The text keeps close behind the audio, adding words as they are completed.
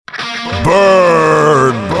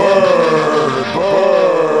Burn!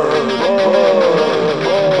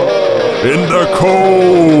 In the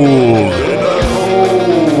cold!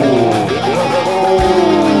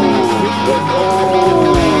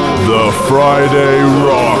 The Friday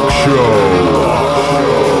Rock Show!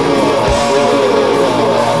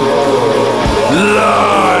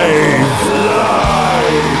 Live!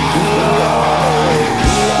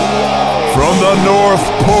 From the North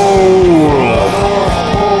Pole!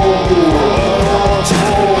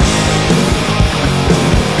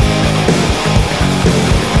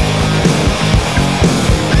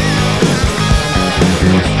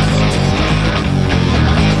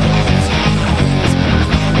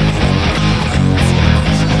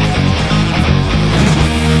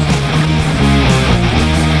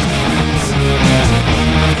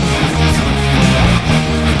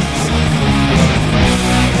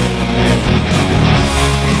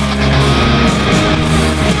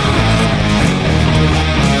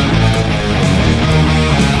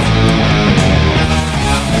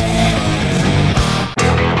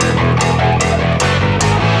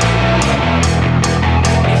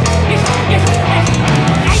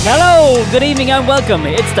 Good evening and welcome.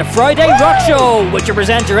 It's the Friday Rock Show with your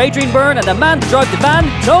presenter Adrian Byrne and the man to drive the van,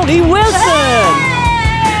 Tony Wilson.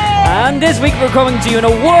 And this week we're coming to you in a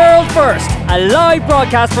world first, a live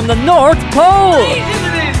broadcast from the North Pole.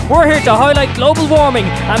 We're here to highlight global warming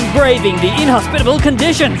and braving the inhospitable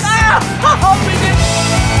conditions.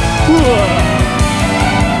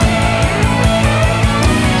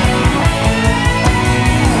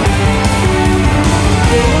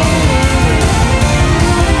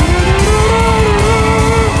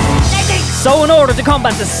 So in order to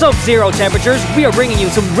combat the sub-zero temperatures, we are bringing you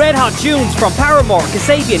some red-hot tunes from Paramore,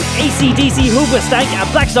 Kasabian, AC/DC, Hoobastank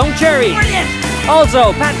and Black Stone Cherry. Brilliant.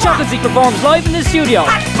 Also, Pat Chocolatey performs live in the studio.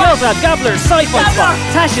 We also have Gobbler's Sci-Fi Spot,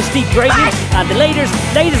 Tasha's Deep Gradient, and the latest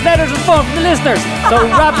letters and fun from the listeners. So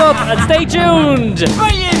wrap up and stay tuned.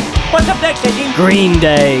 Brilliant. What's up next, Adrian? Green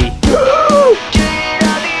Day.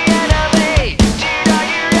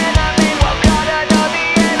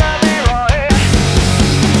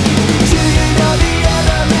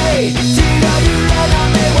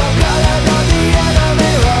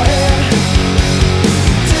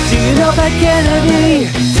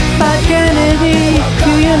 Pat Kennedy,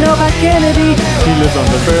 do you know Pat Kennedy? He lives on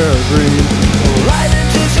the fair green.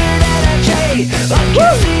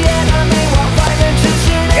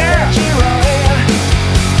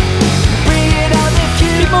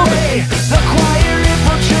 Keep moving.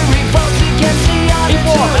 Keep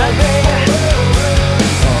warm, man.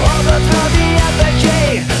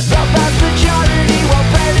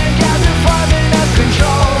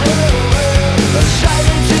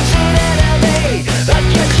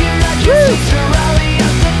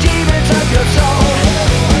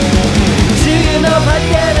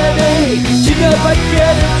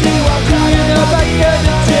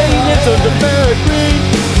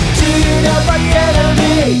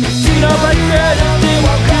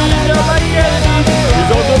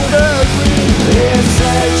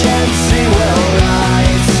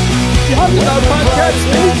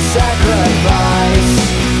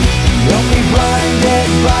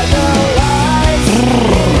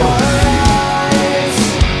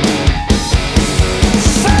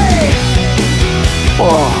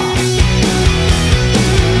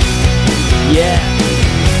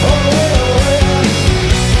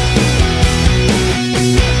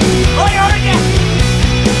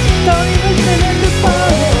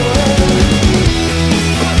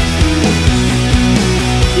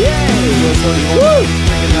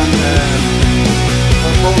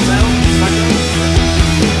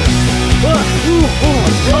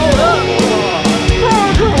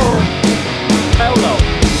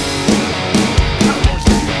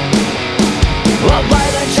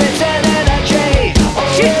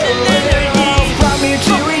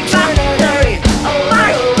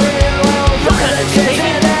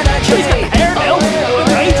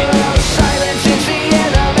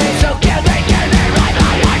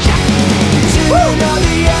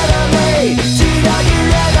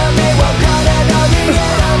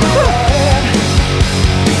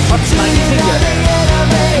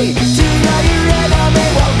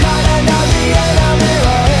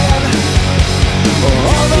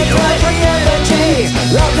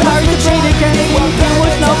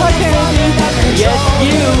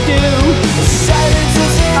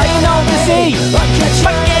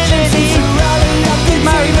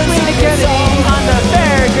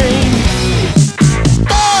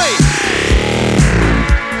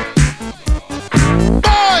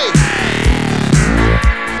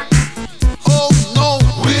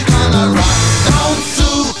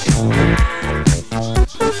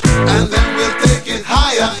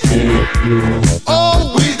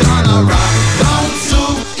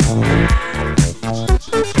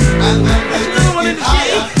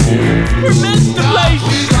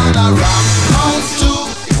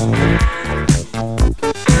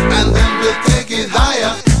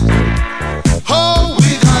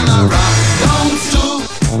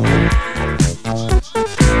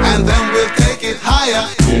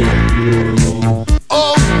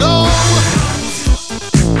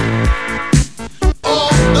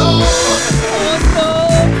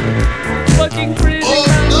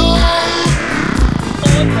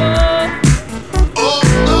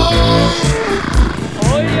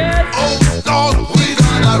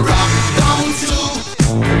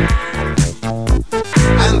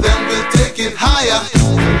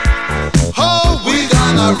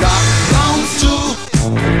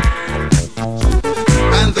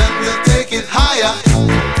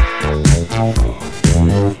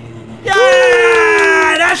 Yeah,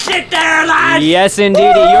 that's it there, lads. Yes, indeedy.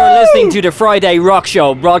 You're listening to the Friday Rock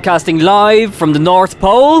Show, broadcasting live from the North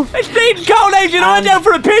Pole. It's bleeding cold, agent. I went down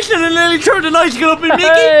for a piss and I nearly turned the nice girl up in Mickey.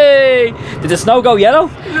 Hey! Did the snow go yellow?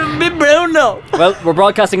 A bit brown now. Well, we're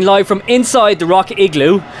broadcasting live from inside the Rock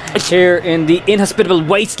Igloo here in the inhospitable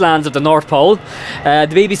wastelands of the North Pole. The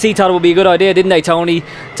BBC thought it would be a good idea, didn't they, Tony,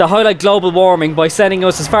 to highlight global warming by sending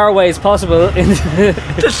us as far away as possible.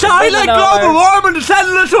 The silent global warming to send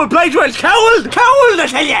us to a place where it's cold, I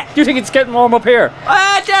tell you. Do you think it's getting warm up here?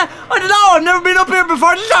 I don't know, I've never been up here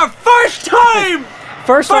before. This is our first time.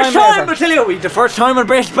 First time ever. I tell you, the first time on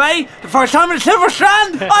Brace Bay, the first time in Silver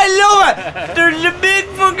Strand. I love it. There's a big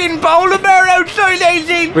fucking polar bear outside,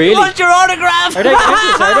 18. Really? Wants your autograph? Are they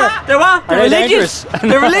dangerous, are they? They're what? Are They're they religious. dangerous?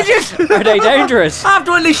 They're religious. Are they dangerous?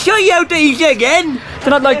 After when they show you out, they eat you again. They're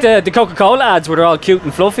not like the Coca-Cola ads where they're all cute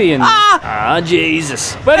and fluffy and...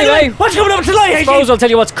 Jesus. But anyway, what's coming up tonight, I suppose I'll tell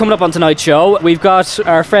you what's coming up on tonight's show. We've got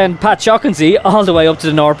our friend Pat Shockensy all the way up to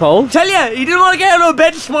the North Pole. Tell you, he didn't want to get out of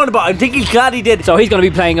bed this morning, but I think he's glad he did. So he's going to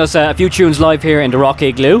be playing us a few tunes live here in the Rock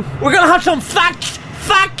Igloo. We're going to have some facts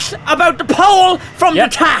about the pole from the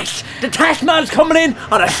Tash. The Tash man's coming in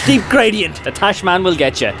on a steep gradient. The Tash man will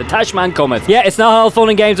get you. The Tash man cometh. Yeah, it's not all fun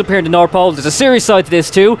and games up here in the North Pole. There's a serious side to this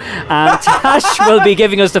too. And Tash will be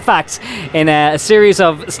giving us the facts in a series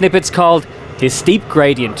of snippets called His Steep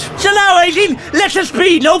Gradient. So now, 18, let us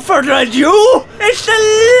be no further ado. It's the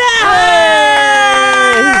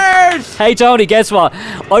letters! Hey Tony, guess what?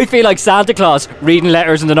 I feel like Santa Claus reading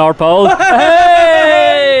letters in the North Pole.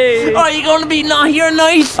 Hey! Are you going to be not here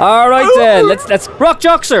nice? Alright then, let's Rock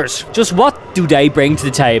Joxers. Just what do they bring to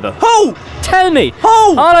the table? Who? Tell me. Who?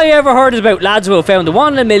 All I ever heard is about lads who have found the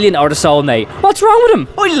 1 in a million or the soulmate. What's wrong with them?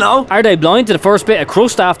 I don't know. Are they blind to the first bit of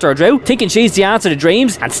crust after a drought, thinking she's the answer to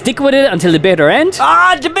dreams and stick with it until the bitter end?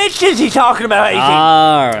 The bitches he's talking about, 18.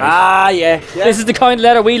 Alright. Yeah. This is the kind of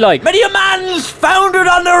letter we like. Many a man's founded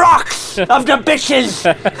on the rocks of the bitches.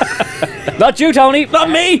 Not you, Tony. Not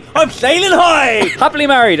me. I'm sailing high. Happily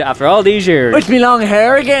married after all these years. It's me long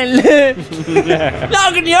hair again.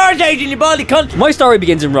 Longer than yours, Adrian, you baldy cunt. My story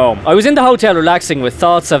begins in Rome. I was in the hotel relaxing with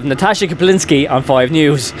thoughts of Natasha Kaplinsky on 5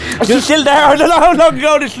 News. She's still there. I don't know how long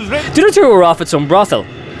ago this was written. The other two were off at some brothel.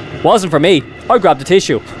 Wasn't for me. I grabbed the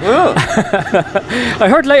tissue. Oh. I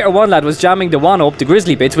heard later one lad was jamming the one up the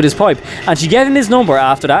grizzly bits with his pipe, and she getting his number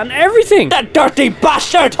after that and everything. That dirty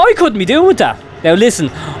bastard. I couldn't be doing with that. Now listen,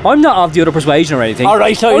 I'm not of the other persuasion or anything.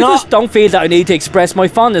 Alright, so I you're just not. don't feel that I need to express my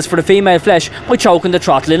fondness for the female flesh by choking the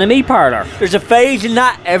throttle in a meat parlour. There's a phase in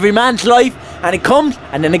that every man's life, and it comes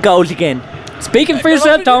and then it goes again. Speaking for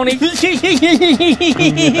yourself, Tony.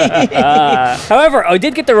 However, I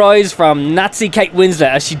did get the rise from Nazi Kate Winslet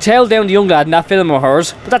as she tailed down the young lad in that film of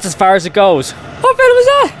hers, but that's as far as it goes. What film was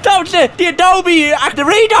that? That was the Adobe Actor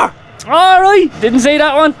Reader. Alright, didn't see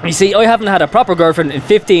that one. You see, I haven't had a proper girlfriend in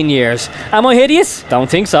 15 years. Am I hideous? Don't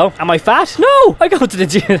think so. Am I fat? No, I go to the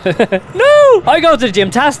gym. No, I go to the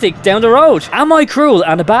gymtastic down the road. Am I cruel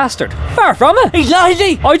and a bastard? Far from it. He's not, is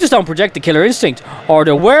he? I just don't project the killer instinct or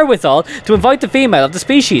the wherewithal to invite the female of the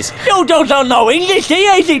species. You don't know English, do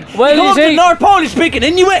you, Aidan? Well, you come you up to see- the North Pole and speaking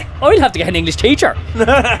Inuit. I'll have to get an English teacher.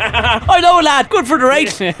 I know a lad, good for the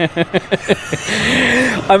race.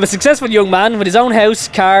 I'm a successful young man with his own house,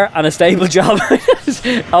 car and a stable job.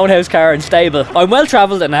 Own house, car and stable. I'm well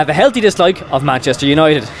travelled and I have a healthy dislike of Manchester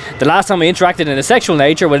United. The last time I interacted in a sexual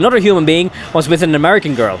nature with another human being was with an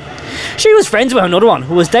American girl. She was friends with another one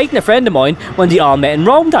who was dating a friend of mine when they all met in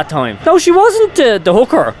Rome that time. No, she wasn't the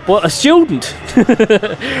hooker, but a student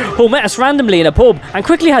who met us randomly in a pub and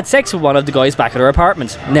quickly had sex with one of the guys back at her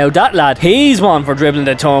apartment. Now that lad, he's one for dribbling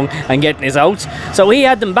the tongue and getting his oats, so he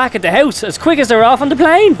had them back at the house as quick as they were off on the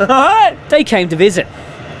plane. They came to visit.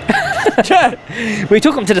 We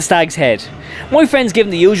took him to the Stag's Head. My friend's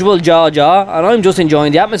giving the usual jaw and I'm just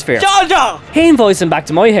enjoying the atmosphere. Jaw. He invites him back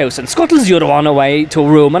to my house and scuttles the other one away to a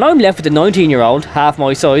room, and I'm left with the 19-year-old, half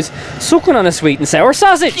my size, sucking on a sweet and sour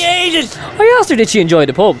sausage. Jesus. I asked her did she enjoy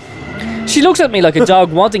the pub. She looks at me like a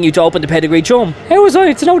dog wanting you to open the pedigree chum. How was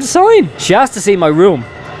I to know the sign? She asked to see my room.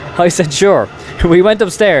 I said sure. We went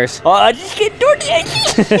upstairs. Oh, I just get dirty.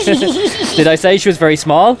 Did I say she was very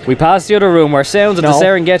small? We passed the other room where sounds of the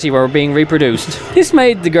Serengeti were being reproduced. This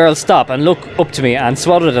made the girl stop and look up to me and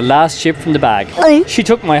swallowed the last chip from the bag. She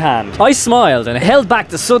took my hand. I smiled and held back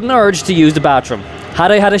the sudden urge to use the bathroom.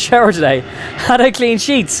 Had I had a shower today? Had I cleaned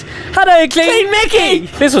sheets? Had I cleaned Mickey?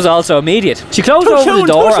 This was also immediate. She closed Too over soon,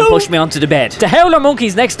 the door too and soon. pushed me onto the bed. The howler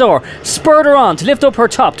monkeys next door spurred her on to lift up her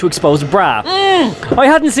top to expose a bra. I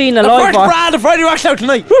hadn't seen a live First on. Brad, the Friday Rock Show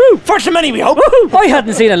tonight. First of many, we hope. I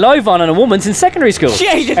hadn't seen a live on a woman since secondary school.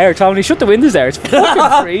 Jesus. Eric, Tony, shut the windows there. It's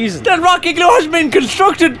fucking freezing. That Rocky Glue has been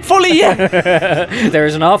constructed fully yet. There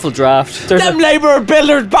is an awful draft. There's Them labourer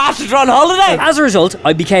builders bastards are on holiday. As a result,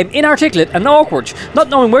 I became inarticulate and awkward, not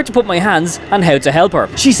knowing where to put my hands and how to help her.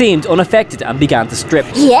 She seemed unaffected and began to strip.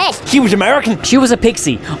 She was American. She was a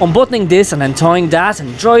pixie, unbuttoning this and untying that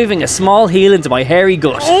and driving a small heel into my hairy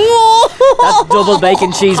gut. That double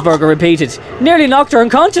bacon cheeseburger repeated. Nearly knocked her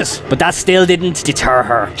unconscious, but that still didn't deter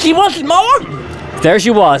her. She wanted more. There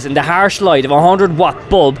she was in the harsh light of a 100-watt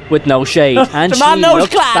bulb with no shade. And The she man knows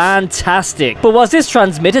looked class. fantastic. But was this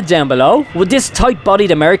transmitted down below? Would this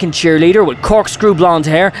tight-bodied American cheerleader with corkscrew blonde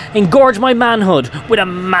hair engorge my manhood with a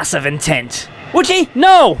massive intent? Would she?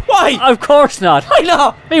 No! Why? Of course not. I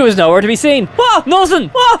know. He was nowhere to be seen. What? Nothing.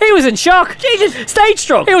 What? He was in shock. Jesus. Stage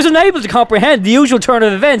struck. He was unable to comprehend the usual turn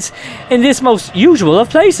of events in this most usual of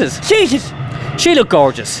places. Jesus. She looked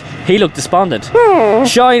gorgeous. He looked despondent.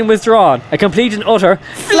 Shy and withdrawn. A complete and utter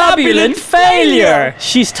flabulent failure.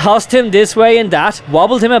 She tossed him this way and that,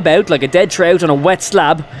 wobbled him about like a dead trout on a wet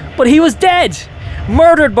slab, but he was dead.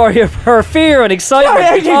 Murdered by her fear and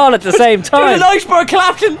excitement all at the same time. An iceberg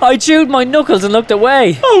collapsing. I chewed my knuckles and looked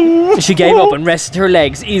away. She gave up and rested her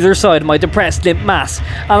legs either side of my depressed limp mass,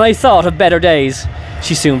 and I thought of better days.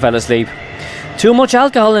 She soon fell asleep. Too much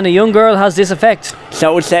alcohol in a young girl has this effect.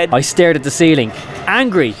 So it said. I stared at the ceiling,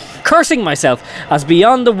 angry, cursing myself, as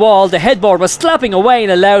beyond the wall the headboard was slapping away in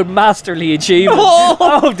a loud masterly achievement.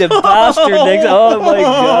 Oh, the bastard next. Oh my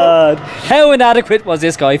god. How inadequate was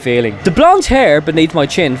this guy feeling? The blonde hair beneath my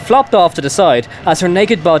chin flopped off to the side as her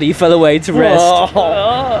naked body fell away to rest.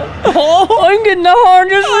 I'm getting a horn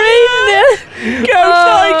just reading it. Get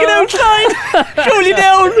outside, get outside. Cool you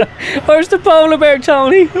down. Where's the polar bear,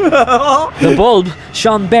 Tony? The bulb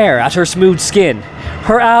shone bare at her smooth skin.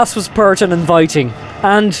 Her ass was pert and inviting.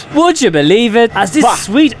 And would you believe it? As this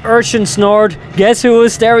sweet urchin snored, guess who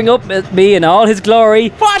was staring up at me in all his glory?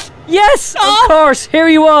 What? Yes, of course, here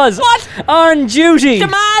he was. What? On duty. The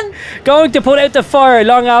man. Going to put out the fire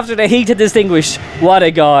long after the heat had extinguished. What a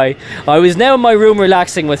guy. I was now in my room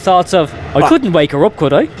relaxing with thoughts of, I couldn't wake her up,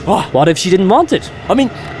 could I? What if she didn't want it? I mean,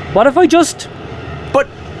 What if I just...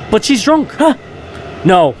 But she's drunk.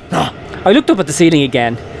 No. I looked up at the ceiling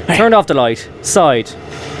again, turned off the light, sighed,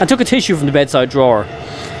 and took a tissue from the bedside drawer.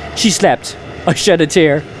 She slept. I shed a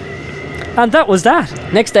tear. And that was that.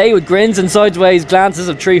 Next day, with grins and sideways glances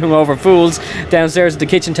of three hungover fools downstairs at the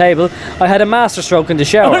kitchen table, I had a masterstroke in the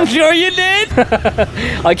shower. I'm sure you did.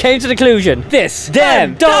 I came to the conclusion. This,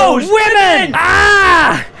 them, those women!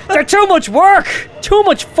 Ah! They're too much work, too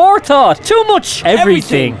much forethought, too much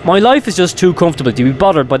everything. My life is just too comfortable to be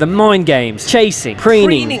bothered by the mind games, chasing,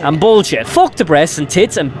 preening, and bullshit. Fuck the breasts and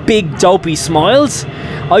tits and big dopey smiles.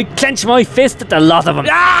 I clench my fist at the lot of them.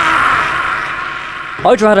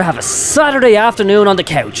 I'd rather have a Saturday afternoon on the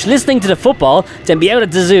couch, listening to the football, than be out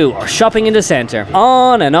at the zoo or shopping in the centre.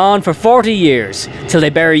 On and on for 40 years, till they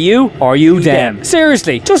bury you or you them.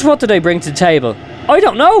 Seriously, just what do they bring to the table? I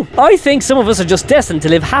don't know. I think some of us are just destined to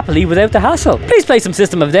live happily without the hassle. Please play some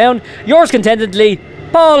System of a Down. Yours contentedly,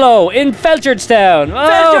 Paulo in Felchardstown.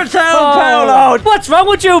 Felchardstown, Paolo. What's wrong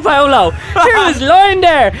with you, Paolo? She was lying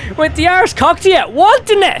there with the arse cocked to you,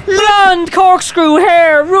 wanting it. Blonde corkscrew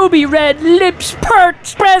hair, ruby red lips,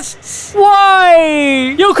 pert breasts.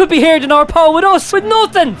 Why? You could be here to North Pole with us, with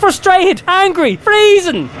nothing. Frustrated, angry,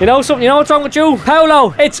 freezing. You know something? You know what's wrong with you,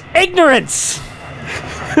 Paolo? It's ignorance.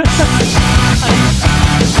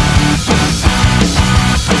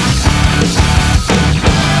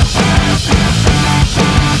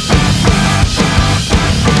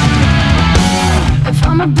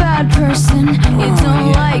 I'm a bad person, you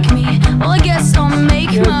don't like me. Well, I guess I'll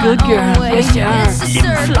make my good girl. own way. Yes, you are. It's a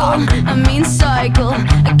circle, a mean cycle.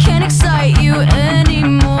 I can't excite you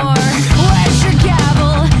anymore. Where's your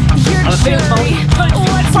gavel? Your jury.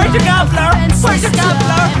 Where's your gavel? Where's your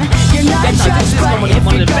gavel? You're not a judge, but if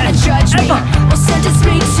you're gonna judge me, well, sentence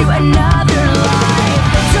me to another life.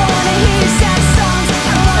 Don't wanna hear your sad songs.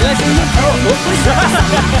 I wanna hear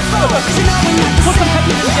you put some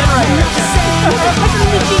peppy in the generator.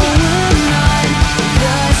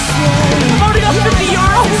 I've already got 50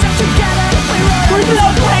 euros. Where's the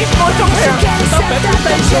love place? What's up here? Stop it,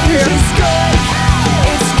 place up here. It's good.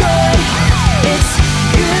 It's good. It's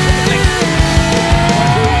good.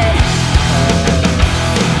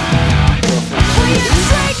 Will you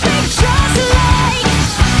take me just like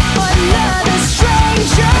another stranger?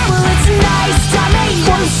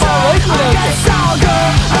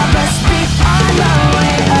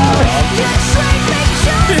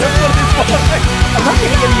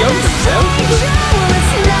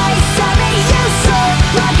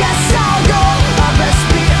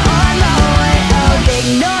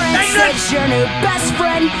 is your new best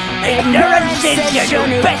friend. Ignorance is your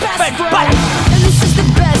new best friend. And this is the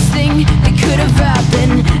best thing that could have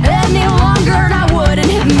happened. Any longer and I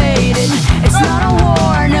wouldn't have made it. It's not a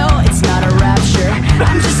war, no, it's not a rapture.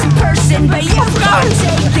 I'm just a person, but you can't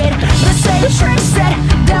take it. The same tricks that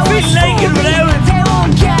was Feel like it for me, without it. they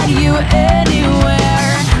won't get you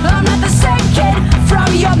anywhere. I'm not the same kid from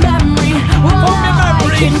your memory. Well, now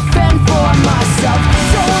I can fend for myself.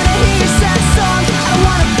 Don't wanna hear your sad songs, I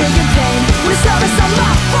wanna feel your pain. When it's all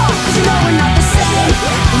my fault, 'cause you know we're not the same.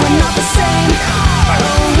 We're not the same.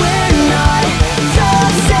 Oh, we're not the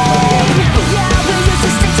same. Yeah, we used to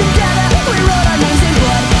stick together. We wrote our names in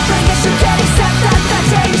blood. But I guess you can't accept that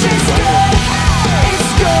change is good. It's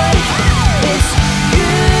good. It's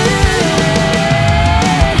good.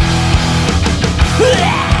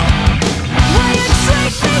 Will you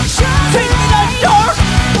treat me just Treat me like dirt.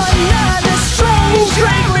 another stranger?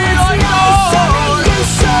 Treat me like Nice to dirt. meet you,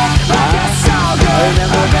 sir. I guess I'll go.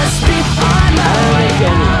 I best be on my way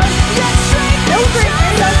out. You treat me just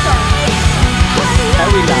like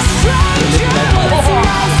another stranger. It's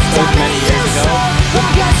nice to meet you, sir. I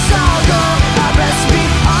guess I'll go. I best be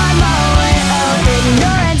on my way out.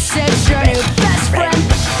 Ignorance is your new best friend.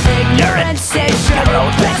 Ignorance is your new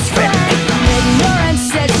best friend. Ignorance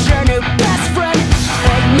is your new best friend.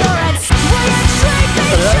 Ignorance. Will you treat me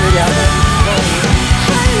just like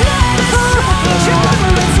another stranger?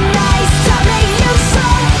 It's nice to meet you,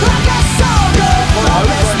 sir. I guess I'll go. I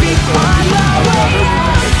best be on my way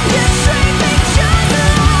out. You treat me just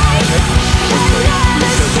like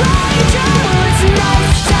another stranger. It's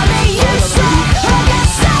nice to meet you, sir. I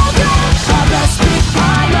guess I'll go. I best be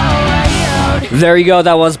on my way out. There you go,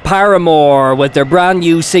 that was Paramore with their brand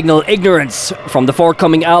new single Ignorance from the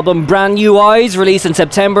forthcoming album Brand New Eyes, released in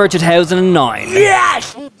September 2009.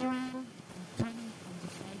 Yes!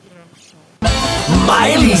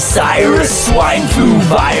 Miley Cyrus swine flu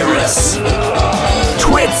virus.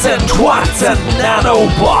 Twits and twats and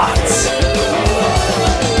nanobots.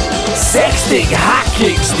 Sexting,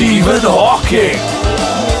 hacking Stephen Hawking.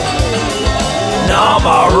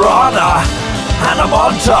 Nama Rana, Hannah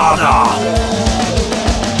Montana.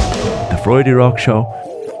 The Friday Rock Show.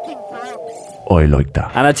 I like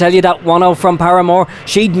that. And I tell you that one from Paramore,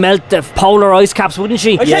 she'd melt the polar ice caps, wouldn't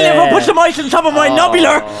she? I tell you, if I put some ice on top of my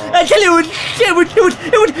nubular, I tell you,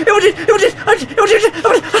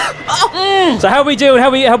 So how we doing?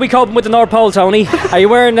 How we coping with the North Pole, Tony? Are you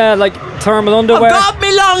wearing like thermal underwear? I've got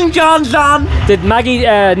me long johns on. Did Maggie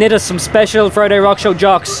knit us some special Friday Rock Show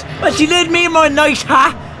jocks? But she knit me my nice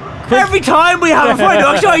hat. Every time we have a Friday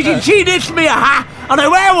Rock Show, she knits me a hat, and I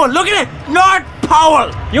wear one. Look at it, North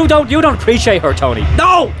Pole. You don't appreciate her, Tony.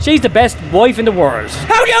 No. She's the best wife in the world.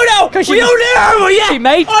 How do you know? 'Cause she- Well, you there, will you? She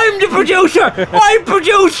made- I'm the producer. I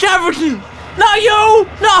produce everything. Not you,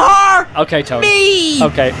 not her. Okay, Tony. Me.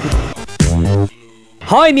 Okay.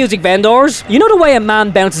 Hi, music vendors. You know the way a man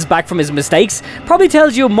bounces back from his mistakes probably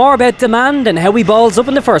tells you more about the man than how he balls up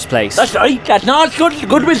in the first place. That's right. That's not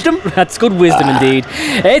good wisdom. That's good wisdom indeed.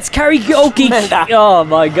 It's karaoke. Smell that. Oh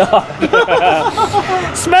my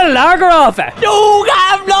god. Smell lager off it. No,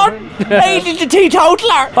 have not. Hated the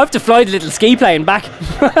teetotaler. I have to fly the little ski plane back.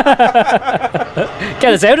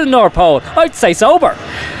 Get us out of the North Pole. I'd say sober.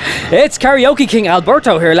 It's Karaoke King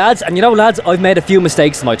Alberto here, lads. And you know, lads, I've made a few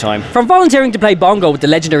mistakes in my time. From volunteering to play bongo with the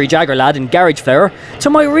legendary Jagger lad in Garage Flower to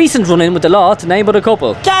my recent run-in with the law, to name but a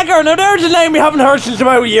couple. Jagger, now there's a name we haven't heard since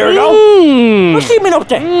about a year ago. What's he been up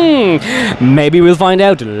to? Maybe we'll find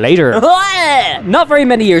out later. Not very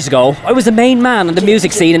many years ago, I was the main man on the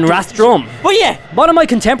music scene in Rathdrum. Well, yeah. One of my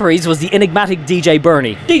contemporaries was the enigmatic DJ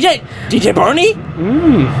Bernie. DJ Bernie?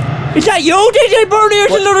 Is that you, DJ Bernie, or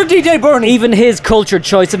is it another DJ Bernie? Even his cultured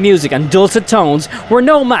choice of music and dulcet tones were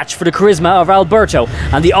no match for the charisma of Alberto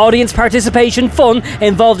and the audience participation fun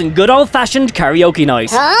involved in good old-fashioned karaoke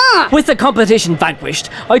night. With the competition vanquished,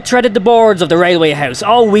 I treaded the boards of the railway house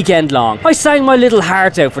all weekend long. I sang my little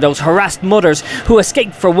heart out for those harassed mothers who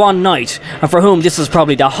escaped for one night and for whom this was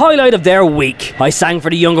probably the highlight of their week. I sang for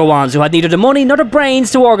the younger ones who had neither the money nor the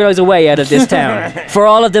brains to organise a way out of this town. For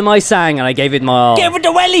all of them I sang and I gave it my all. Give it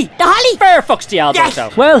the welly, the holly. Fair fucks to you, Alberto.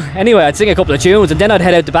 Yes. Well, anyway, I'd sing a couple of tunes and then I'd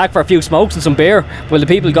head out the back for a few smokes and some beer while the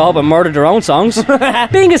people go up and murder their own songs.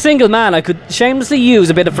 Being a single man, I could shamelessly use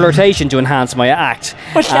a bit of flirtation to enhance my act.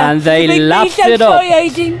 What's that? And they The big lapped beast it up. outside,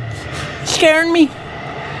 18. Scaring me.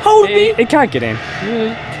 Hold me. It can't get in.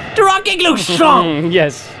 The rocking looks strong.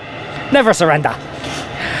 Yes. Never surrender.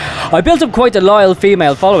 I built up quite a loyal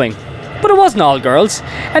female following. But it wasn't all girls.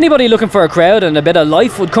 Anybody looking for a crowd and a bit of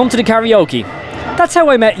life would come to the karaoke. That's how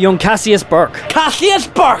I met young Cassius Burke. Cassius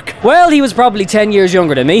Burke! Well, he was probably 10 years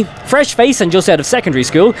younger than me. Fresh face and just out of secondary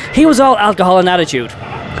school, he was all alcohol and attitude.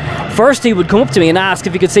 First, he would come up to me and ask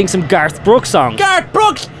if he could sing some Garth Brooks songs. Garth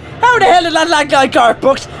Brooks! How the hell did that lad like Garth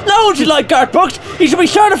Brooks? No one should like Garth Brooks. He should be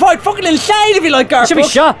certified fucking insane if he like Garth Should be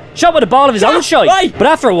Brooks. shot with a ball of his own shite. right. But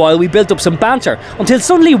after a while, we built up some banter until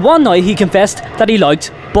suddenly one night he confessed that he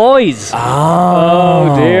liked boys.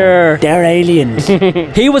 Oh dear. They're aliens.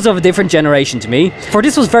 He was of a different generation to me, for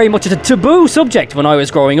this was very much a taboo subject when I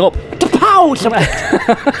was growing up. The pow!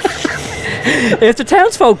 If the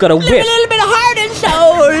townsfolk got a A whiff, little bit of heart and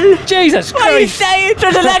soul. Jesus What are you Christ. saying?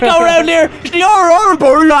 There's an echo around here. It's the R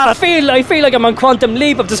lad. I feel like I'm on Quantum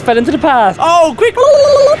Leap. I've just fell into the past. Oh, quick.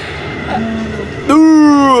 Do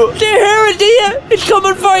you hear it, do you? It's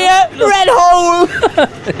coming for you. Red hole.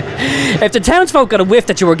 If the townsfolk got a whiff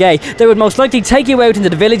that you were gay, they would most likely take you out into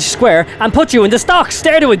the village square and put you in the stocks.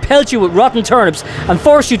 There they would pelt you with rotten turnips and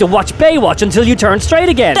force you to watch Baywatch until you turned straight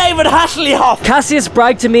again. David Hasselhoff. Cassius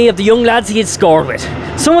bragged to me of the young lads he had scored with.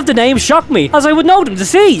 Some of the names shocked me, as I would know them to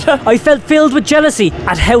see. I felt filled with jealousy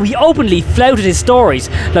at how he openly flouted his stories,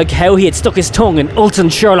 like how he had stuck his tongue in Ulton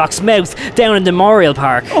Sherlock's mouth down in the Memorial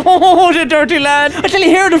Park. Oh, the dirty lad. I tell you,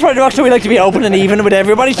 here in the Friday Rock Show, we like to be open and even with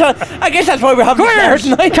everybody, so I guess that's why we're having this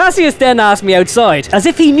tonight. Cassius then asked me outside, as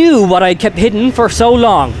if he knew what I'd kept hidden for so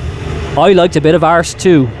long. I liked a bit of arse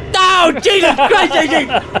too. Oh, Jesus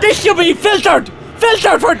Christ, this should be filtered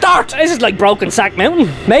for dirt. This is like Broken Sack Mountain.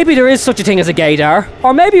 Maybe there is such a thing as a gaydar,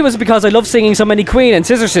 or maybe it was because I love singing so many Queen and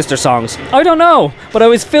Scissor Sister songs. I don't know, but I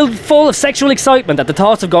was filled full of sexual excitement at the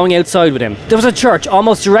thoughts of going outside with him. There was a church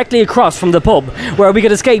almost directly across from the pub where we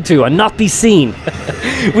could escape to and not be seen.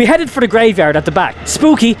 We headed for the graveyard at the back.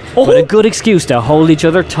 Spooky, but a good excuse to hold each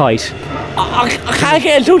other tight. I can't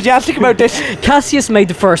get enthusiastic about this. Cassius made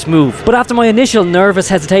the first move, but after my initial nervous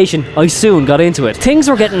hesitation, I soon got into it. Things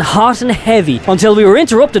were getting hot and heavy until we were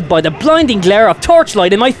interrupted by the blinding glare of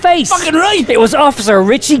torchlight in my face. Fucking right. It was Officer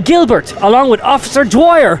Richie Gilbert, along with Officer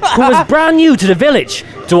Dwyer, who was brand new to the village.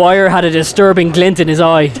 Dwyer had a disturbing glint in his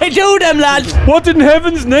eye. They do them, lads. What in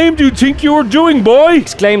heaven's name do you think you were doing, boy?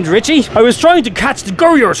 Exclaimed Richie. I was trying to catch the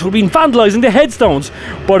Gurriers who'd been vandalising the headstones,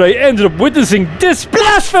 but I ended up witnessing this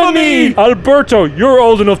blasphemy! Alberto, you're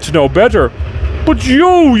old enough to know better. But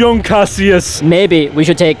you, young Cassius. Maybe we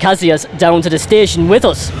should take Cassius down to the station with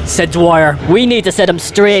us, said Dwyer. We need to set him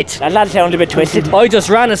straight. That lad sounded a bit twisted. I just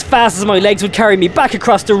ran as fast as my legs would carry me back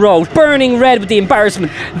across the road, burning red with the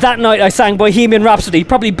embarrassment. That night I sang Bohemian Rhapsody,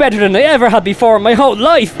 probably better than I ever had before in my whole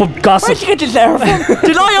life. But gossip. Where'd you get this there from?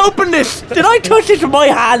 Did I open this? Did I touch this with my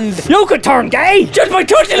hands? You could turn gay! Just by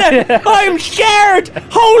touching it! I'm scared!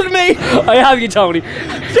 Hold me! I have you, Tony.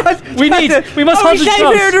 We must huddle safe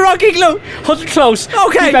close. here in the Rocky Glue. Huddle close.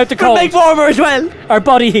 Okay, Keep out the but cold. make warmer as well. Our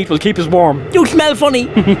body heat will keep us warm. You smell funny.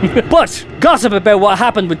 But gossip about what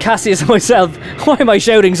happened with Cassius and myself. Why am I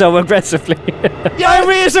shouting so aggressively? I'm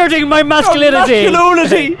reasserting my masculinity.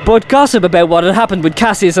 Masculinity. But gossip about what had happened with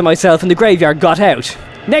Cassius and myself in the graveyard got out.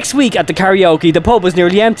 Next week at the karaoke, the pub was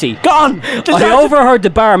nearly empty. Gone. I overheard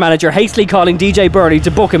the bar manager hastily calling DJ Bernie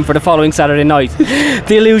to book him for the following Saturday night.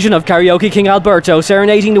 The illusion of karaoke King Alberto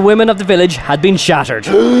serenading the women of the village had been shattered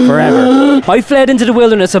forever. I fled into the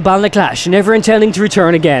wilderness of Balnaclash, never intending to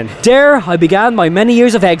return again. There, I began my many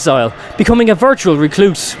years of exile, becoming a virtual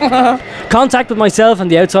recluse. Contact with myself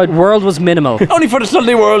and the outside world was minimal. Only for the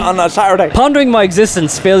Sunday World on a Saturday. Pondering my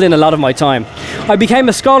existence filled in a lot of my time. I became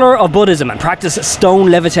a scholar of Buddhism and practiced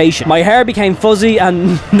stone levitation. My hair became fuzzy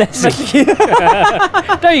and messy.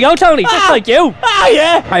 There you go, Tony, just like you. Ah,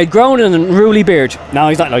 yeah. I had grown an unruly beard. No,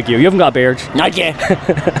 he's not like you. You haven't got a beard. Not yet.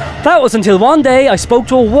 That was until one day I spoke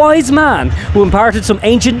to a wise man who imparted some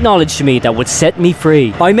ancient knowledge to me that would set me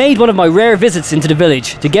free. I made one of my rare visits into the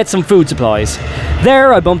village to get some food supplies.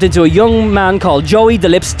 There I bumped into a young man called Joey the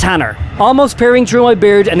Lips Tanner. Almost peering through my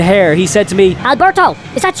beard and hair, he said to me, Alberto,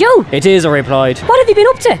 is that you? "It is," I replied. What have you been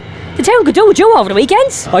up to? The town could do with you over the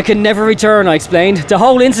weekends. I can never return, I explained. The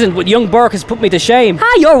whole incident with young Burke has put me to shame.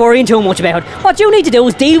 You're worrying too much about it. What you need to do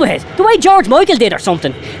is deal with it, the way George Michael did or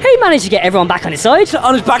something. He managed to get everyone back on his side.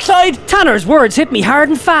 On his backside? Tanner's words hit me hard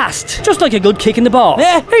and fast, just like a good kick in the ball.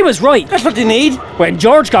 Yeah. He was right. That's what they need. When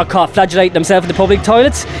George got caught flagellating himself in the public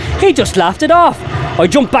toilets, he just laughed it off. I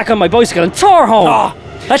jumped back on my bicycle and tore home.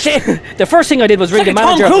 That's it. The first thing I did was ring It's the like a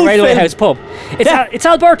Tom manager of the Cruise Railway film. House pub. Yeah. It's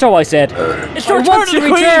Alberto, I said. It's I Return want of to the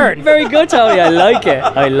Queen. return. Very good, Tony. I like it.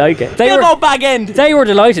 I like it. You'll go back end. They were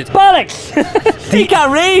delighted. Bollocks! You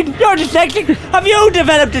can't read. You're dyslexic. Have you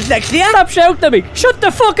developed dyslexia? Stop shouting at me. Shut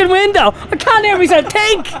the fucking window. I can't hear myself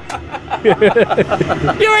think.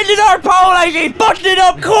 You're in the North Pole, I see. Button it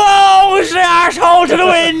up. Close the arsehole to the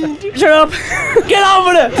wind. Shut up. Get on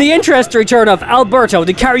with it. The interest return of Alberto,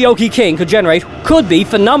 the karaoke king, could generate could be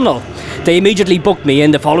phenomenal. They immediately booked me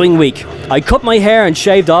in the following week. I cut my hair and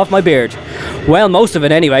shaved off my beard. Well, most of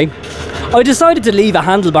it anyway. I decided to leave a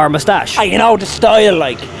handlebar moustache. You know the style,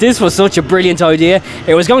 like. This was such a brilliant idea.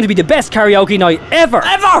 It was going to be the best karaoke night ever.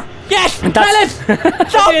 Ever. Yes. Tell That's- it.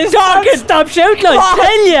 Stop talking. Stop shouting! I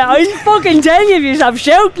tell you, I fucking tell you if you stop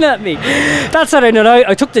shouting at me. That Saturday night,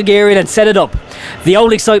 I took the gear in and set it up. The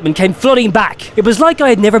old excitement came flooding back. It was like I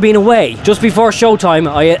had never been away. Just before showtime,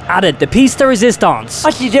 I had added the piece de resistance.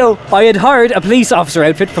 What you do? I had hired a police officer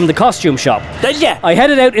outfit from the costume shop. Did ya? I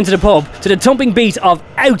headed out into the pub to the thumping beat of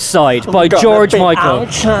Outside by George Michael.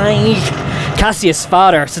 Outside. Cassius'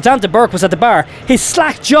 father, Satanta Burke, was at the bar. His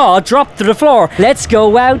slack jaw dropped to the floor. Let's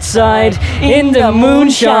go outside in the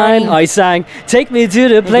moonshine, I sang. Take me to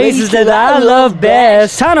the places that I love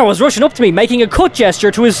best. Tanner was rushing up to me, making a cut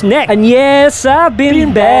gesture to his neck. And yes, I've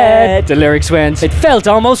been bad, the lyrics went. It felt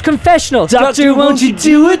almost confessional. Doctor, won't you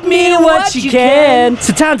do with me what you can?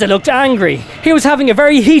 Satanta looked angry. He was having a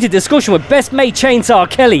very heated discussion with best mate Chainsaw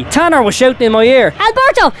Kelly. Tanner was shouting in my ear.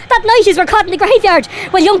 Alberto, that night you were caught in the graveyard.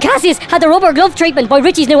 Well, young Cassius had the rubber glove treatment by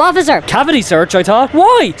Richie's new officer. Cavity search, I thought.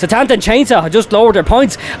 Why? Satanta and Chainsaw had just lowered their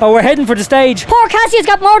points and were heading for the stage. Poor Cassius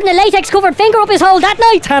got more than a latex-covered finger up his hole that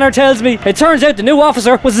night. Tanner tells me it turns out the new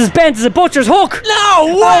officer was as bent as a butcher's hook. No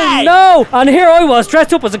way. Oh no! And here I was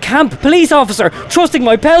dressed up as a camp police officer, trusting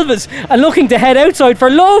my pelvis and looking to head outside for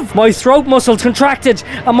love. My throat muscles contracted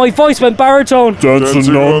and my voice went baritone.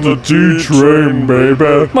 Dancing on the D-train,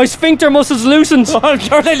 baby. My sphincter muscles loosened. I'm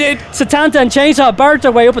sure they did. Satanta and Chainsaw barred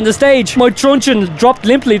their way up on the stage. My truncheon dropped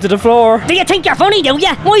limply to the floor. Do you think you're funny, do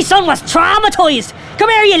ya? My son was traumatised. Come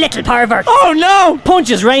here, you little pervert. Oh no.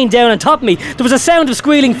 Punches rained down on top of me. There was a sound of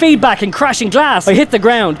squealing feedback and crashing glass. I hit the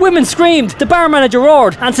ground. Women screamed. The bar manager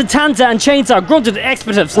roared. And Satanta and Chainsaw grunted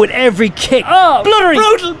expletives with every kick. Oh, bluddery!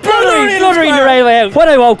 Bluddery in the railway out. When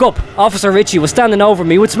I woke up, Officer Richie was standing over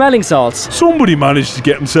me with smelling salts. Somebody managed to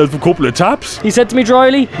get himself a couple of taps. He said to me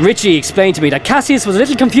dryly. Richie explained to me that Cassius was a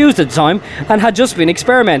little confused at the time and had just been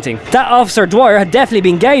experimenting. That Officer Dwyer had definitely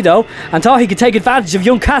been gay though and thought he could take advantage of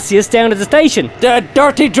young Cassius down at the station. The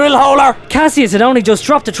dirty drill holer. Cassius had only just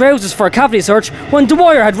dropped the trousers for a cavity search when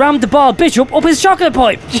Dwyer had rammed the bald bishop up his chocolate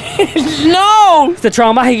pipe. No. The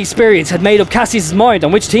traumatic experience had made up Cassius' mind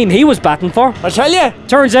on which team he was batting for. I tell you.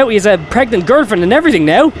 Turns out he has a pregnant girlfriend and everything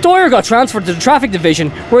now. Dwyer got transferred to the traffic division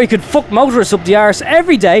where he could fuck motorists up the arse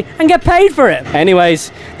every day and get paid for it.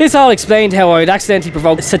 Anyways, this all explained how I had accidentally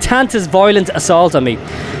provoked Satanta's violent assault on me.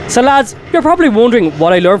 So lads, you're probably wondering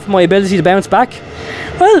what I learned from my ability to bounce back.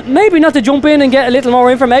 Well, maybe not to jump in and get a little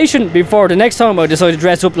more information before the next time I decide to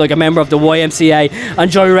dress up like a member of the YMCA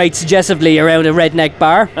and gyrate suggestively around a redneck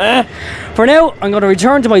bar. For now, I'm going to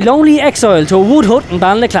return to my lonely exile to a wood hut in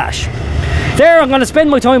Ballinaclash. There, I'm going to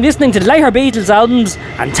spend my time listening to the later Beatles albums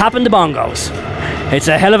and tapping the bongos. It's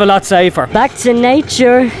a hell of a lot safer. Back to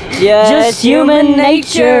nature. Just human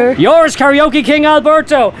nature. Yours, Karaoke King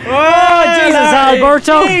Alberto. Oh, Jesus,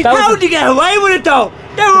 Alberto. Jeez, That was how'd you get away with it though?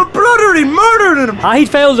 They were bloody murdering him. he'd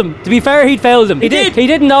failed him. To be fair, he'd failed him. He did? He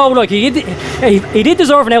didn't know. Like he did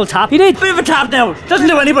deserve an old tap. He did. Bit of a tap now. Doesn't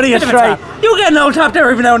do anybody a Bit of a stray. tap. You get an old tap there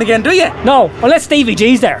every now and again, do you? No, unless Stevie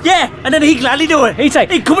G's there. Yeah, and then he'd gladly do it. He'd say-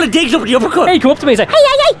 a couple of digs up with the uppercut. He'd come up to me and say,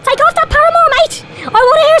 Hey, take off that Paramore, mate. I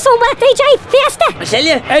want to hear some DJ Fiesta. I tell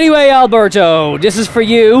you. Anyway, Alberto, this is for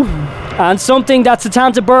you. And something that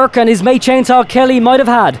Satanta Burke and his mate Chainsaw Kelly might have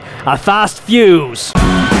had. A fast fuse.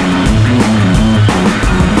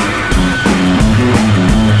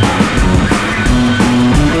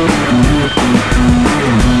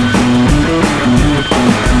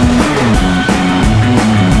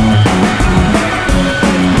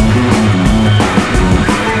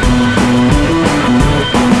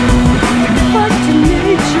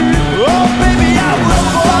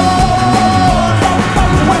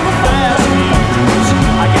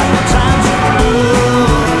 I got no time to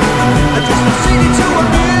lose. I just a city to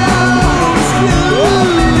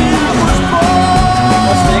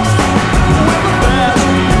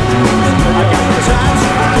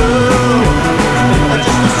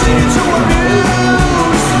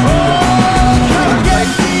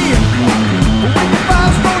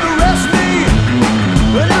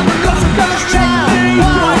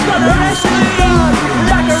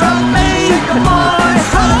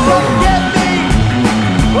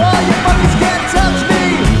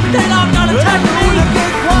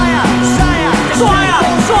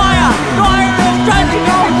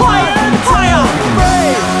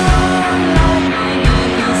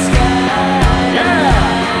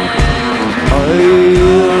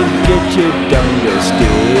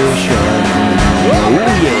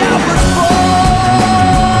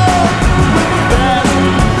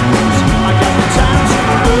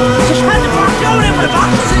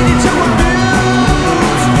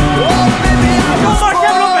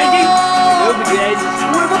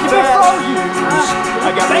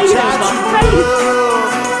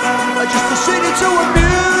city to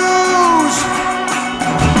amuse.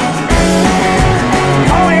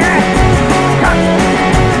 Oh yeah.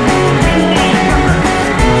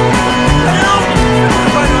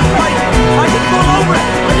 I didn't go over it.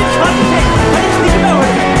 I didn't concentrate. I didn't think about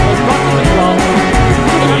it. It's not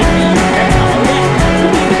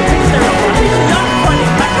funny.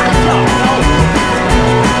 I can't stop. No.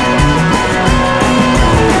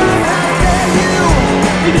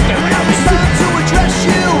 It's time to address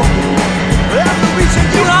you. I'm the reason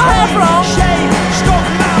you came. Shame, struck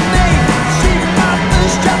my name. See my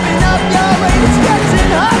fist jumping up your way. It's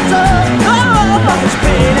getting hotter.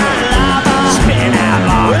 Spin out lava. Spin out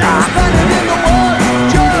lava. When I'm standing in the woods,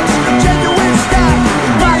 just genuine stuff.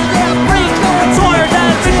 Right there, break no toyer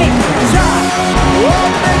than me. Top. Oh,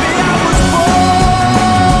 maybe I was born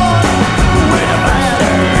with a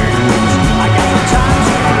bastard. I got no time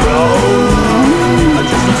to grow. I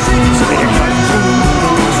just don't see it to be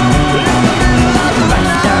confused. In the middle of the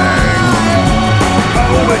night.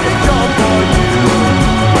 Oh, when they come for you.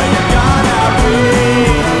 When you gotta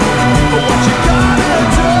read. But what you gotta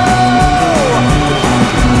do.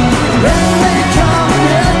 When they come,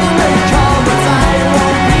 but I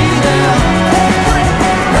won't be there. When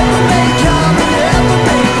they come, but I won't be there. When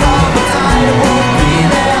they come, but I won't be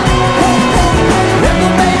there. When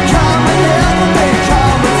they come, but I won't be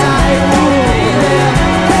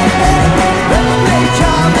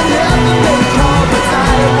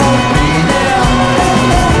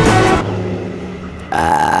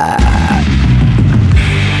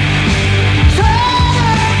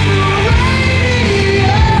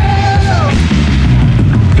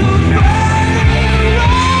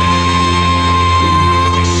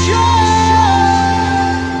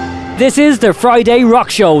This is the Friday Rock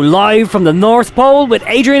Show, live from the North Pole with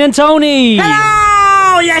Adrian and Tony.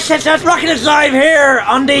 Hello! Yes, that's Rockin' It Live here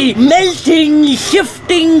on the melting,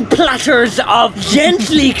 shifting platters of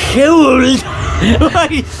gently cooled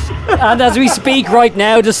ice. And as we speak right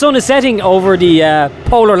now, the sun is setting over the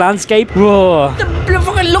polar landscape. Whoa. Look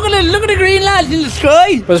at the green lads in the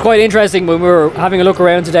sky. It was quite interesting when we were having a look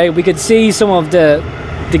around today. We could see some of the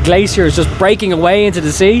glaciers just breaking away into the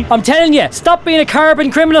sea. I'm telling you, stop being a carbon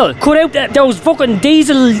criminal. Cut out those fucking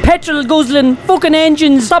diesel, petrol guzzling fucking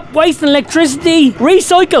engines. Stop wasting electricity.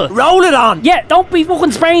 Recycle. Roll it on. Yeah, don't be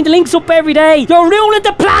fucking spraying the links up every day. You're ruining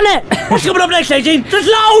the planet. What's coming up next, 18? There's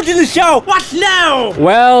loads in the show. What's now?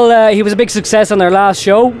 Well, he was a big success on their last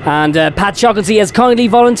show, and Pat Shaughnessy has kindly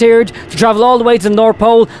volunteered to travel all the way to the North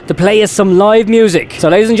Pole to play us some live music. So,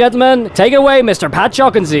 ladies and gentlemen, take it away, Mr. Pat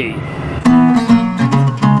Shaughnessy.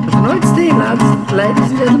 Tonight's theme, lads,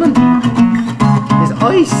 ladies and gentlemen, is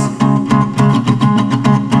ice.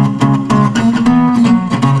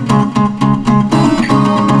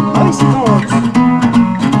 Ice chords.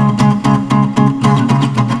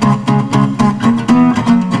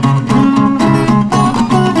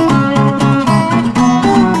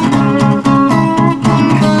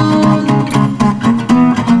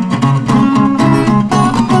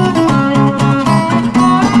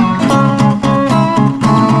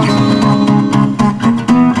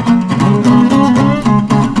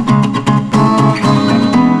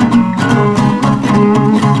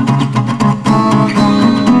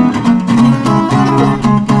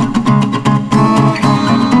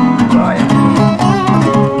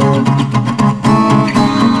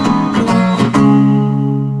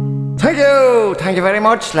 Thank you very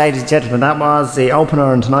much, ladies and gentlemen. That was the opener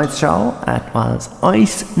on tonight's show. That was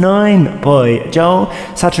Ice 9 by Joe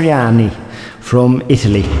Satriani from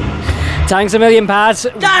Italy. Thanks a million, Pat.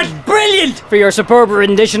 That's brilliant! For your superb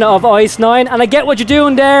rendition of Ice 9. And I get what you're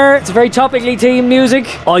doing there. It's very topically themed music.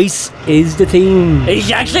 Ice is the theme.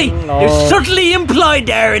 Exactly. It's subtly implied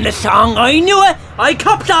there in the song. I knew it. I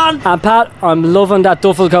copped on. And Pat, I'm loving that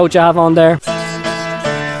duffel coat you have on there.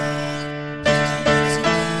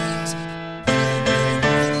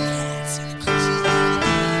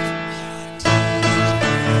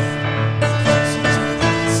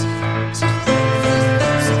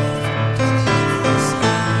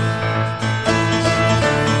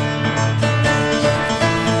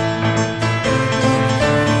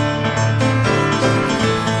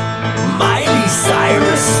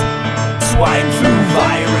 Swine flu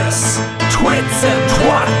virus, twits and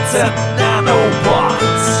twats and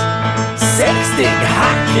nanobots, sexting,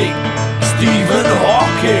 hacking, Stephen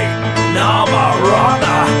Hawking, Nama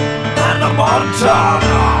Rana, Hannah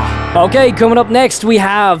Montana. Okay, coming up next we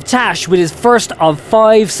have Tash with his first of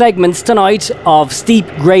 5 segments tonight of Steep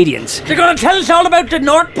Gradient. They're going to tell us all about the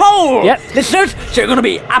North Pole. Yep. Listeners, they're going to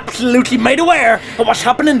be absolutely made aware of what's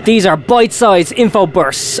happening. These are bite-sized info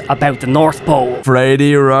bursts about the North Pole.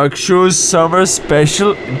 Friday Rock Show's summer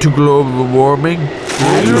special to global warming.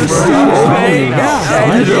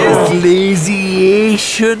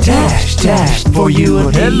 Lazy-ation. Dash for you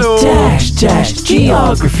and Hello. Dash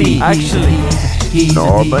geography. Actually,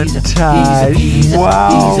 Norman Tash.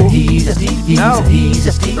 Wow. Now, are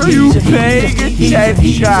you paying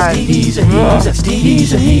attention?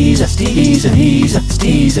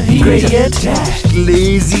 Gradient.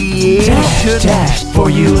 Lazy-ation. Dash for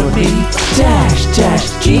you and me. Dash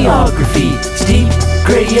geography. Steep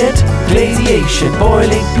gradient, glaciation,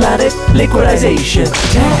 boiling planet, liquidization.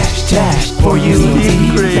 Dash for you and me.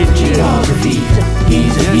 Geography.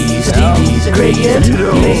 He's a gradient,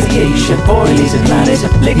 glaciation, boiling planet,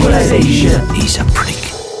 liquidization. He's a prick.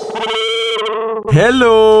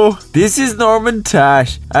 Hello, this is Norman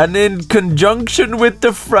Tash, and in conjunction with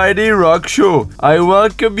the Friday Rock Show, I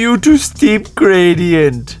welcome you to Steep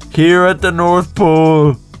Gradient here at the North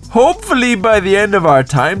Pole. Hopefully by the end of our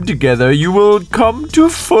time together, you will come to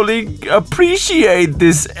fully appreciate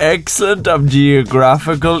this excellent of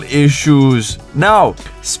geographical issues. Now,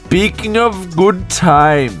 speaking of good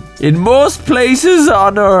time, in most places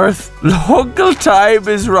on Earth, local time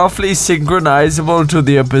is roughly synchronizable to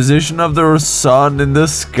the position of the sun in the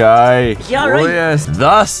sky. Yeah, right. Oh yes.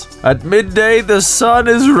 Thus, at midday, the sun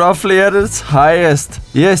is roughly at its highest.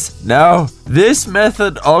 Yes, now, this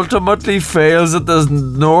method ultimately fails at the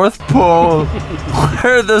North Pole,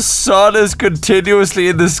 where the sun is continuously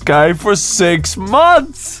in the sky for 6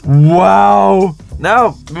 months. Wow.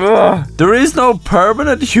 Now, there is no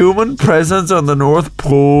permanent human presence on the North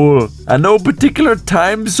Pole, and no particular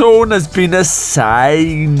time zone has been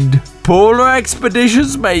assigned. Polar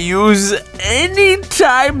expeditions may use any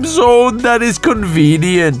time zone that is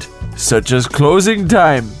convenient, such as closing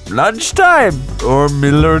time, lunchtime, or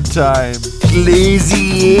Miller time.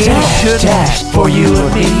 Glaciation. Dash for you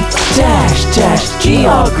and me. Dash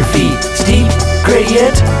geography. Steep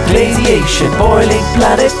gradient, glaciation, boiling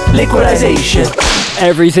planet, liquidization.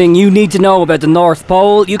 Everything you need to know about the North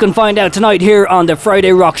Pole, you can find out tonight here on the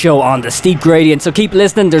Friday Rock Show on the Steep Gradient. So keep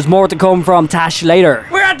listening, there's more to come from Tash later.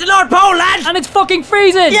 We're at the North Pole, lads. And it's fucking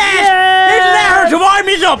freezing! Yes! It's there to warm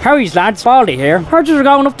us up. How's lads? Baldy here. Heard you were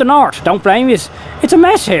going up the north. Don't blame you. It's a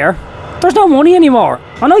mess here. There's no money anymore,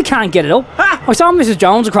 and I can't get it up. I saw Mrs.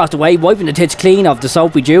 Jones across the way wiping the tits clean of the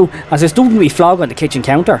soapy dew as I stood with me flog on the kitchen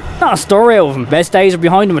counter. Not a story out of him. Best days are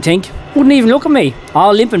behind him, I think. Wouldn't even look at me.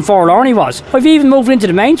 All limp and forlorn he was. I've even moved into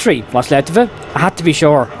the main street. What's left of it? I had to be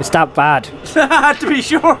sure. It's that bad. Had to be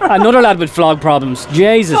sure. Another lad with flog problems.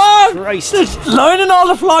 Jesus Christ. There's lining all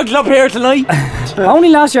the flogs up here tonight. Only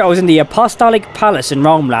last year I was in the Apostolic Palace in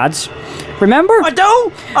Rome, lads. Remember? I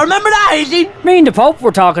do. I remember that, Hazy. Me and the Pope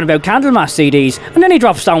were talking about Candlemas CDs, and then he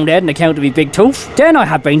dropped stone dead on account of me big tooth. Then I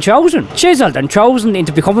had been chosen, chiseled and chosen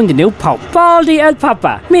into becoming the new Pope. Baldy El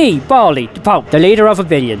Papa. Me, Baldy, the Pope, the leader of a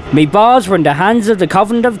billion. Me balls were in the hands of the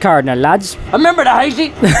Covenant of Cardinal, lads. I remember that,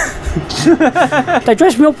 Hazy. They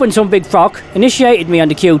dressed me up in some big frock, initiated me on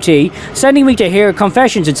the QT, sending me to hear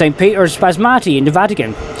confessions in St. Peter's Spasmati in the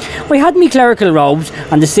Vatican. I had me clerical robes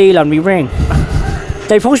and the seal on me ring.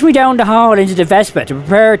 They pushed me down the hall into the Vespa to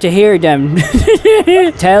prepare to hear them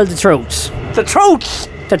tell the truths. The truths?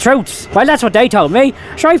 The truths. Well, that's what they told me.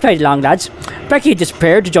 Sure, I played along, lads. Becky had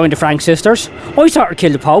disappeared to join the Frank sisters. I sought to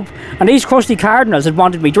kill the Pope, and these crusty cardinals had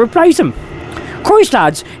wanted me to replace him. Christ,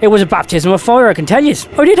 lads, it was a baptism of fire, I can tell you.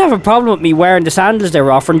 I did have a problem with me wearing the sandals they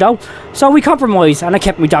were offering, though, so we compromised and I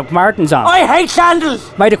kept my Doc Martens on. I hate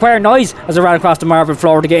sandals. Made a queer noise as I ran across the marble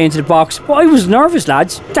floor to get into the box, but I was nervous,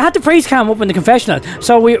 lads. They had the priest cam up in the confessional,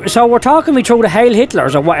 so we're talking me through the Hail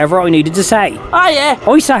Hitlers or whatever I needed to say. Oh, yeah.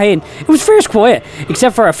 I sat in. It was fierce quiet,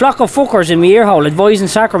 except for a flock of fuckers in my earhole advising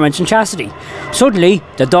sacraments and chastity. Suddenly,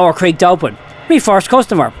 the door creaked open. Me first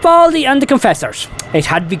customer, Baldy and the Confessors. It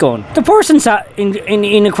had begun. The person sat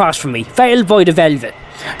in across from me, veiled by the velvet.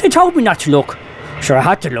 They told me not to look. Sure, I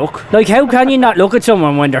had to look. Like, how can you not look at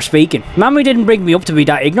someone when they're speaking? Mammy didn't bring me up to be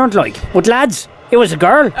that ignorant, like. But lads, it was a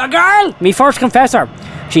girl. A girl? Me first confessor.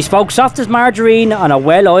 She spoke soft as margarine on a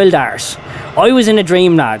well-oiled arse. I was in a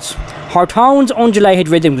dream, lads. Her tones undulated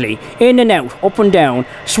rhythmically, in and out, up and down,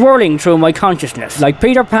 swirling through my consciousness, like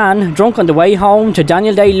Peter Pan drunk on the way home to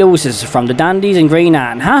Daniel Day-Lewis's from the Dandies in Green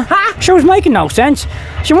Anne, huh? She was making no sense.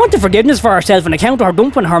 She wanted forgiveness for herself on account of her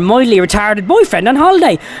dumping her mildly retarded boyfriend on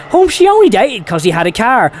holiday, whom she only dated because he had a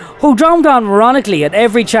car, who droned on ironically at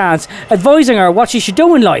every chance, advising her what she should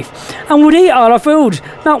do in life, and would eat all her food,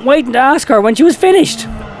 not waiting to ask her when she was finished.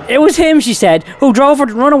 It was him, she said, who drove her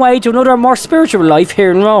to run away to another more spiritual life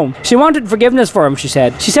here in Rome. She wanted forgiveness for him, she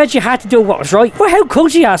said. She said she had to do what was right. Well, how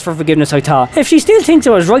could she ask for forgiveness, I thought, if she still thinks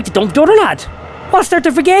it was right to dump the other lad? What's there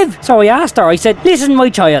to forgive? So I asked her, I said, listen, my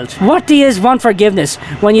child, what do yous want forgiveness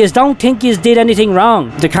when yous don't think yous did anything wrong?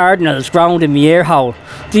 The cardinals groaned in my ear hole.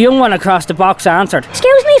 The young one across the box answered,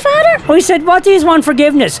 Excuse me, Father? I said, what do yous want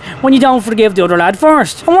forgiveness when you don't forgive the other lad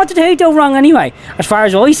first? And what did he do wrong anyway? As far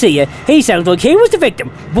as I see it, he sounds like he was the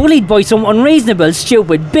victim, bullied by some unreasonable,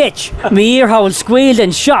 stupid bitch. My ear hole squealed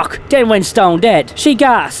in shock, then went stone dead. She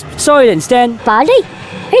gasped. Silence then. Baldy?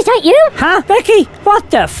 Is that you? Huh? Becky? What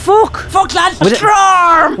the fuck? Fuck, lad! Was it-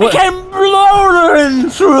 Storm! What- It came blowing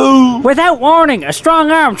through! Without warning, a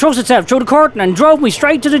strong arm thrust itself through the curtain and drove me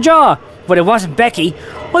straight to the jaw. But it wasn't Becky.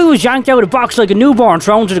 I was yanked out of the box like a newborn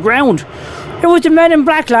thrown to the ground. It was the men in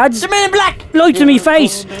black, lads. The men in black! Lights in me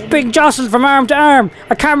face, big jostled from arm to arm,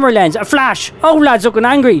 a camera lens, a flash, old lads looking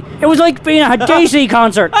angry. It was like being at a DC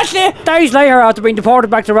concert. Actually, Days later, after being deported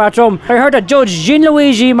back to Ratrum, I heard that Judge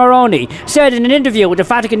Gianluigi Moroni said in an interview with the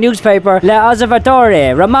Vatican newspaper La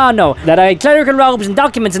Osservatore Romano that I had clerical robes and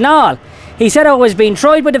documents and all. He said I was being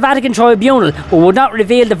tried by the Vatican Tribunal, but would not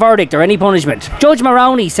reveal the verdict or any punishment. Judge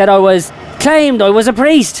Moroni said claimed I was a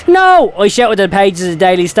priest. No, I shouted at the pages of the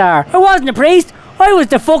Daily Star. I wasn't a priest. I was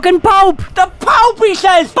the fucking Pope. the Pope, he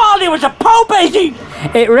says! Baldy was a Pope, is he?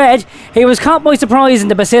 It read, he was caught by surprise in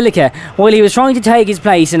the basilica while he was trying to take his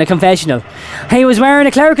place in a confessional. He was wearing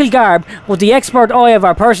a clerical garb, but the expert eye of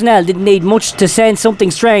our personnel didn't need much to sense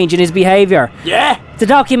something strange in his behaviour. Yeah. The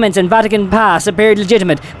documents and Vatican pass appeared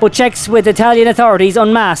legitimate, but checks with Italian authorities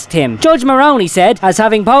unmasked him. Judge Moroni said, as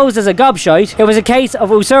having posed as a gobshite, it was a case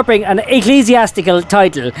of usurping an ecclesiastical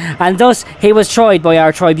title, and thus he was tried by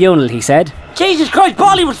our tribunal, he said. Jesus Christ,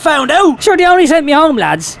 Baldy was found out! Sure, they only sent me home,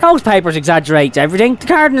 lads. Those papers exaggerate everything. The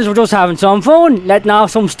Cardinals were just having some fun, letting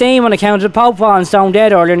off some steam on account of the Pope falling stone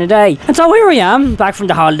dead earlier in the day. And so here I am, back from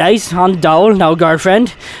the holidays, on the dole, no girlfriend,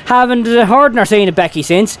 haven't heard nor seen of Becky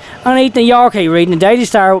since, and eating a Yorkie reading the Daily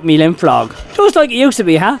Star with me limp flog. Just like it used to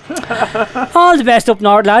be, huh? All the best up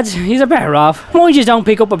north, lads. You're better off. Mind you don't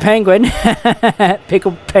pick up a penguin. Pick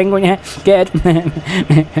up a penguin, yeah? Get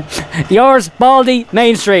it. Yours, Baldy,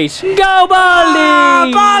 Main Street. Go,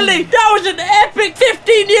 Baldy! Baldy! That was an epic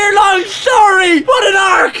 15-year-long story! What an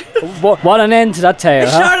arc! What an end to that tale, It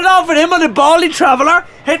huh? started off with him on the Baldy Traveller,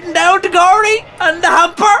 heading down to Gorey, and the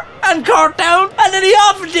Hamper, and Courtown, and then he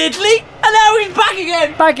off to Italy, and now he's back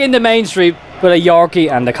again! Back in the Main Street with a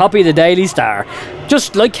Yorkie and a copy of the Daily Star.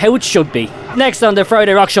 Just like how it should be. Next on the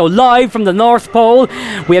Friday Rock Show, live from the North Pole,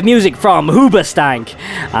 we have music from Hoobastank.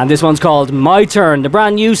 And this one's called My Turn, the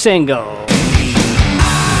brand new single.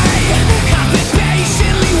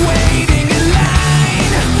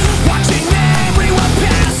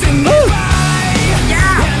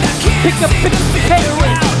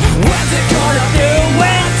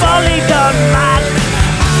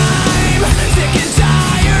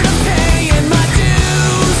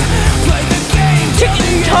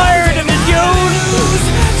 Tired of the news.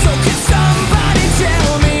 So can somebody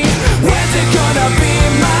tell me when's it gonna be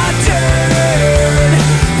my turn?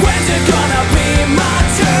 When's it gonna be my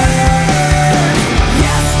turn?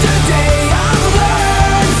 Yesterday I've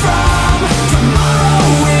learned from tomorrow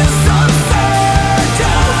is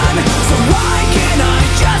uncertain. So why can't I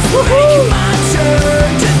just make my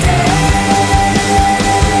turn today?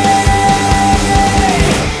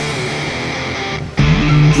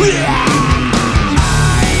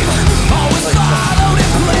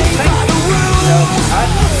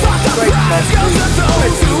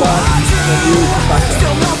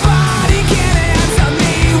 Still nobody can answer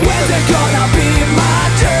me. When's it gonna be my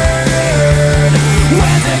turn?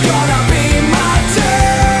 When's it gonna be my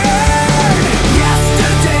turn?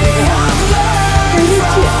 Yesterday I've learned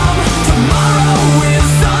from tomorrow is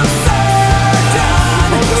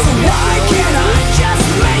uncertain. So why can't I just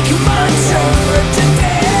make my turn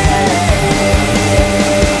today?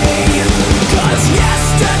 'Cause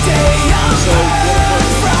yesterday I've learned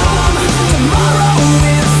from tomorrow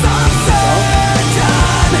is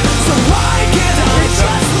uncertain. So why can't I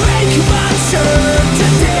just make my turn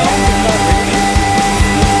today?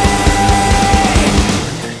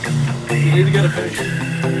 You need to get a finish.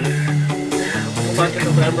 Back in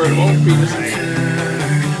November, it won't be the same.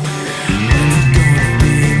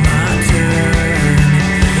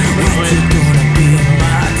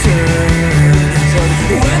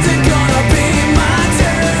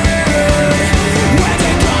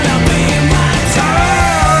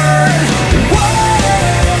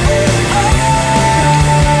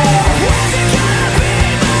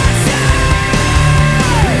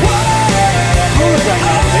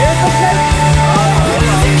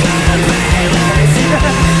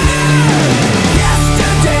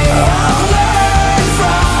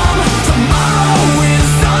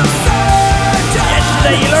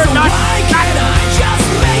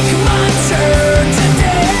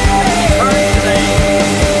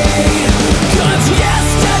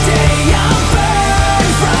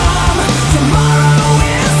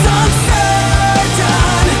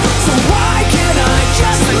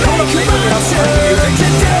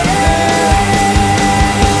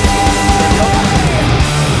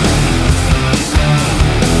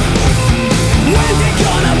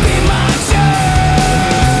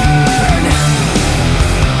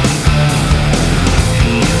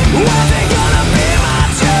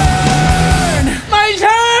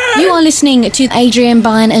 listening to Adrian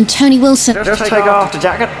Byrne and Tony Wilson. Just take off the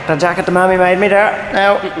jacket the mammy made me there.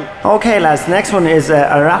 Now, okay lads, the next one is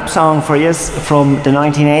a rap song for you from the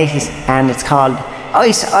 1980s, and it's called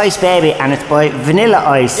Ice Ice Baby, and it's by Vanilla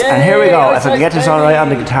Ice. Yay, and here we go, if I can get this alright on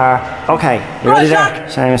the guitar. Okay, you ready there?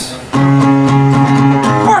 Seamus.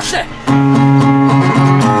 Push it!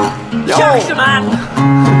 Yo! Man!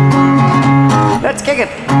 Let's kick it!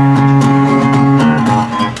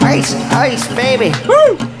 Ice, ice, baby!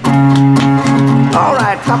 Woo!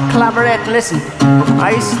 Alright, stop collaborating, listen.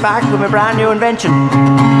 Ice is back with my brand new invention.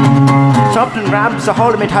 Something grabs a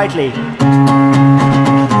hold of me tightly.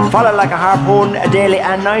 Follow like a harpoon, daily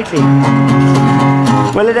and nightly.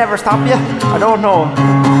 Will it ever stop you? I don't know.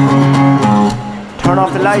 Turn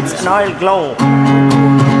off the lights and I'll glow.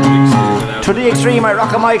 To the extreme, I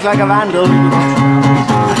rock a mic like a vandal.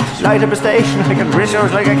 Light up a station, I can brish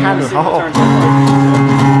yours like a candle.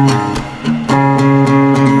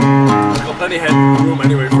 Got plenty of headroom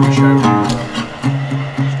anyway for the show.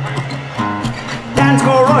 Dance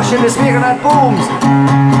go rush in the speaker that booms.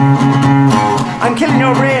 I'm killing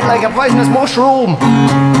your brain like a poisonous mushroom.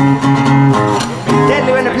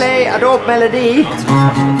 Deadly when I play a dope melody.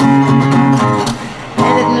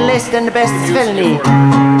 Anything less than the best is felony.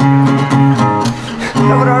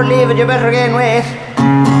 Love it or leave it, you better gain weight.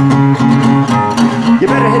 You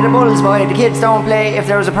better hit the bulls, boy. The kids don't play. If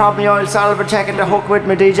there's a problem, you'll solve it. Checking the hook with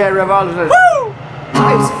my DJ Revolver. Woo!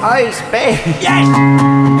 Ice, ice, baby. Yes!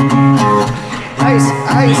 Ice,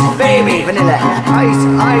 ice, baby. Vanilla. Ice,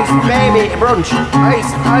 ice, baby. A brunch.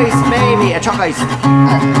 Ice, ice, baby. A choc ice.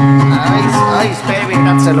 Ice, ice, baby.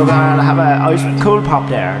 That's a look. I'll have a ice cool pop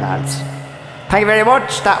there, lads. Thank you very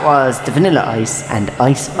much. That was the Vanilla Ice and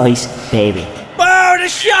Ice, Ice, Baby. Wow, the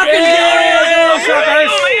shocking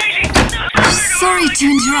Sorry to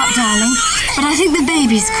interrupt, darling, but I think the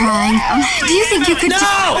baby's crying. Do you think you could... No!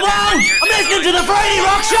 Come on! I'm listening to the Friday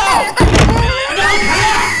Rock Show!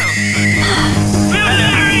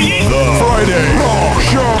 The Friday Rock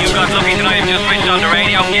Show! You got lucky tonight, just switched on the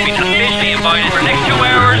radio. You've been officially invited for the next 2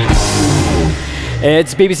 hours.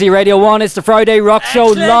 It's BBC Radio 1, it's the Friday Rock Show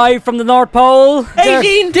live from the North Pole.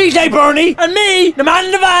 18, DJ Bernie, and me, the man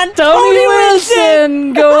in the van, Tony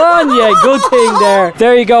Wilson. Go on, yeah, good thing there.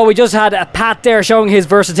 There you go, we just had a Pat there showing his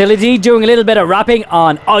versatility, doing a little bit of rapping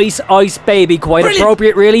on Ice Ice Baby. Quite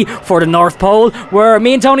appropriate really for the North Pole, where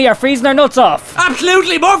me and Tony are freezing our nuts off.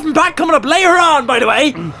 Absolutely, more from Pat coming up later on, by the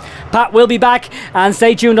way. Pat will be back, and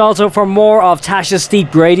stay tuned also for more of Tasha's Steep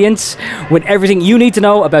Gradients with everything you need to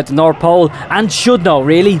know about the North Pole and should know,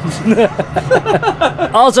 really.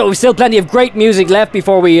 Also, we've still plenty of great music left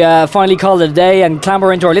before we finally call it a day and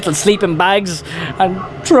clamber into our little sleeping bags and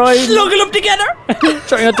try snuggle up together.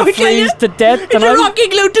 Try not to freeze to death tonight. It's a rocking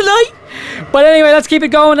glue tonight. But anyway, let's keep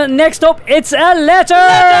it going. And next up, it's a letter.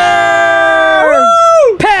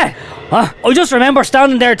 Peh! I just remember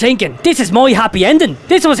standing there thinking, this is my happy ending.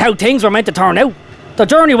 This was how things were meant to turn out. The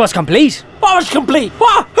journey was complete. What was complete?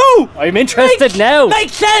 What? Who? I'm interested now.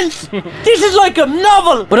 Makes sense. This is like a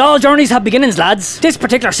novel. But all journeys have beginnings, lads. This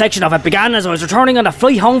particular section of it began as I was returning on a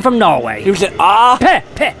flight home from Norway. You said, I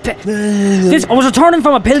was returning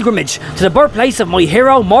from a pilgrimage to the birthplace of my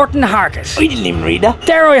hero, Morton Harkett. I didn't even read that.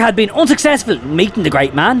 There I had been unsuccessful in meeting the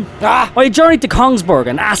great man. I had journeyed to Kongsberg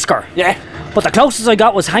and Asker. Yeah. But the closest I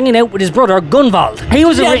got was hanging out with his brother, Gunvald. He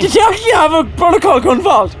was did you actually have a brother called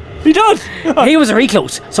Gunvald? He does. He was a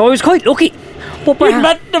recluse, so I was quite lucky. But you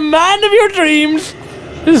met the man of your dreams.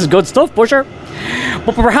 This is good stuff, Pusher.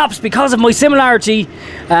 But perhaps because of my similarity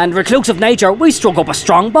and reclusive nature, we struck up a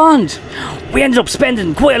strong bond. We ended up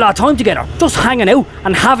spending quite a lot of time together, just hanging out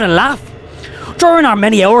and having a laugh. During our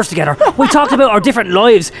many hours together, we talked about our different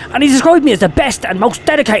lives, and he described me as the best and most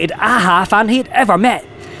dedicated AHA fan he had ever met.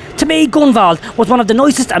 To me, Gunvald was one of the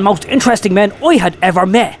nicest and most interesting men I had ever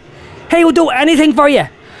met. He would do anything for you.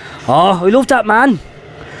 Oh, I loved that man.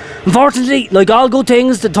 Unfortunately, like all good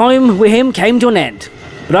things, the time with him came to an end.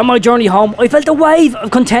 But on my journey home, I felt a wave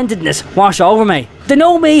of contentedness wash over me. The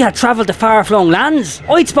know me had travelled to far-flung lands.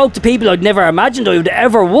 I'd spoke to people I'd never imagined I would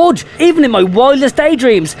ever would, even in my wildest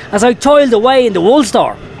daydreams, as I toiled away in the wool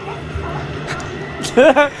store.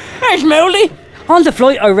 There's Moldy. On the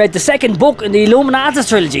flight, I read the second book in the Illuminatus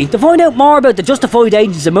trilogy to find out more about the justified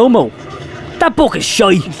agents of Mumu. That book is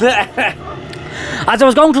shite. As I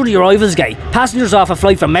was going through the arrivals gate, passengers off a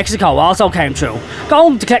flight from Mexico also came through.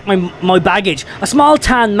 Going to collect my baggage, a small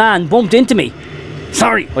tan man bumped into me.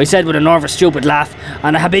 Sorry, I said with a nervous, stupid laugh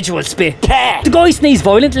and a habitual spit. The guy sneezed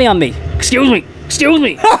violently on me. Excuse me. Excuse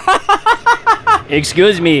me.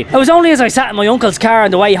 Excuse me. It was only as I sat in my uncle's car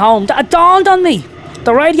on the way home that it dawned on me.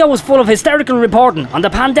 The radio was full of hysterical reporting on the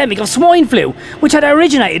pandemic of swine flu, which had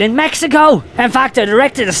originated in Mexico. In fact, I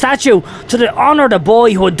erected a statue to honour the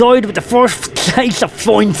boy who had died with the first case of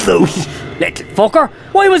swine flu. Little fucker.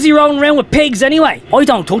 Why was he rolling around with pigs anyway? I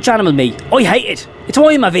don't touch animal meat. I hate it. It's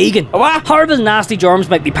why I'm a vegan. What? Horrible nasty germs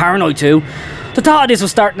make me paranoid too. The thought of this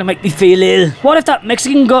was starting to make me feel ill. What if that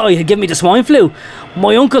Mexican guy had given me the swine flu?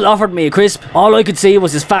 My uncle offered me a crisp. All I could see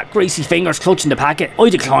was his fat, greasy fingers clutching the packet. I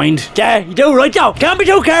declined. Yeah, you do right though. Can't be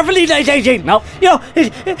too careful these days, 18. No. You know,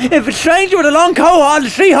 if a stranger with a long coat on the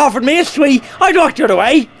street offered me a sweet, I'd walk the other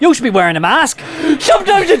way. You should be wearing a mask.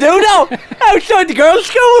 Sometimes I do though. Outside the girls'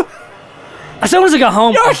 school. As soon as I got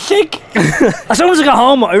home... You're sick. As soon as I got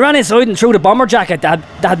home, I ran inside and threw the bomber jacket that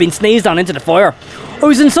had been sneezed on into the fire. I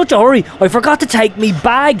was in such a hurry, I forgot to take me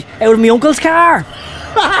bag out of my uncle's car.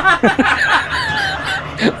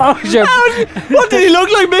 Oh, sure. What did he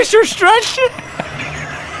look like, Mr. Stretch?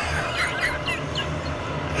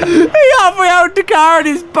 He offered out the car in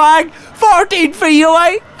his bag 14 feet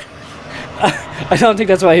away. I don't think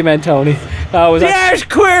that's what he meant, Tony. There's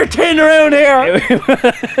queer tin around here.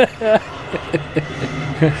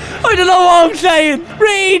 I don't know what I'm saying.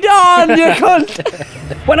 Read on, you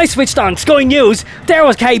cunt. When I switched on Sky News, there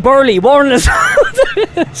was Kay Burley warning us.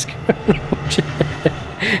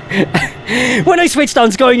 When I switched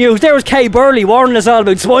on Sky News, there was Kay Burley warning us all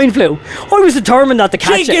about swine flu. I was determined not to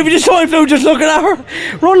catch it. She gave you the swine flu just looking at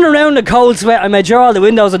her. Running around in the cold sweat, I made sure all the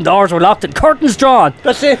windows and doors were locked and curtains drawn.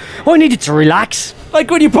 That's it. I needed to relax. Like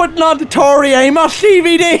when you're putting on the Tori Amos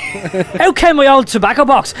DVD. Out came my old tobacco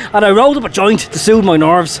box and I rolled up a joint to soothe my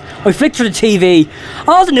nerves. I flicked through the TV.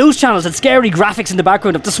 All the news channels had scary graphics in the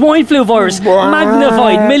background of the swine flu virus,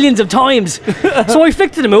 magnified millions of times. So I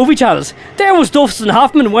flicked to the movie channels. There was Dustin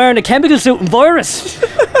Hoffman wearing a chemical suit and virus.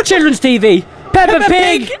 Children's TV. Peppa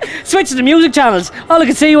Pig! Switch to the music channels. All I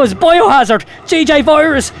could see was Biohazard, GJ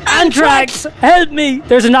Virus, Anthrax. Help me!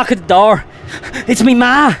 There's a knock at the door. It's me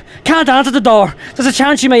ma. Can't answer the door. There's a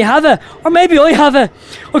chance she may have it. Or maybe I have it.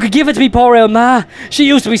 I could give it to me poor old ma. She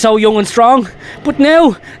used to be so young and strong. But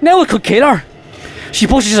now it could kill her. She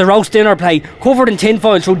pushes a roast dinner plate covered in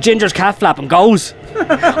tinfoil through Ginger's cat flap and goes.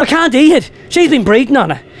 I can't eat it. She's been breathing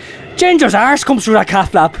on it. Ginger's arse comes through that cat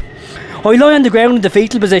flap. I lie on the ground in the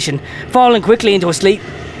fetal position, falling quickly into a sleep.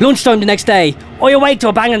 Lunchtime the next day, I awake to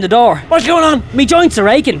a bang on the door. What's going on? Me joints are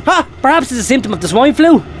aching. Perhaps it's a symptom of the swine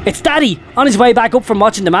flu. It's Daddy, on his way back up from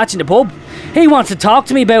watching the match in the pub. He wants to talk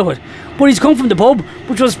to me about it, but he's come from the pub,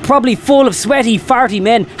 which was probably full of sweaty, farty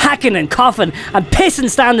men hacking and coughing and pissing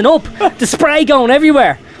standing up. The spray going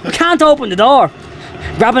everywhere. I can't open the door.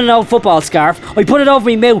 Grabbing an old football scarf, I put it over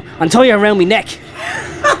my mouth and tie it around my neck.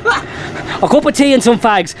 A cup of tea and some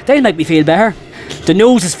fags, they'll make me feel better. The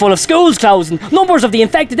news is full of schools closing, numbers of the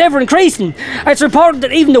infected ever increasing. It's reported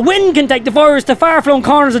that even the wind can take the virus to far-flung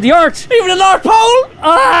corners of the earth. Even the North Pole?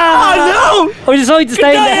 Oh no! I decided to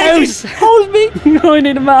stay in the house. Hold me. I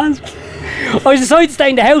need a mask. I decided to stay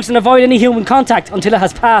in the house and avoid any human contact until it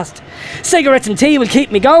has passed. Cigarettes and tea will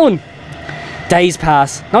keep me going. Days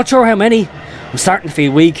pass, not sure how many. I'm starting to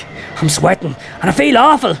feel weak. I'm sweating and I feel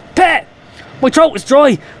awful. Pet! My throat was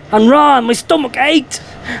dry and raw and my stomach ached.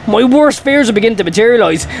 My worst fears are beginning to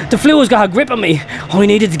materialise. The flu has got a grip on me. I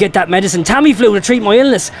needed to get that medicine, Tamiflu, to treat my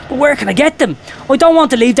illness. But where can I get them? I don't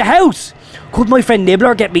want to leave the house. Could my friend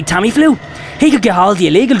Nibbler get me Tamiflu? He could get all the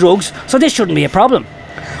illegal drugs, so this shouldn't be a problem.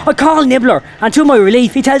 I call Nibbler, and to my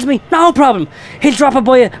relief, he tells me, no problem. He'll drop it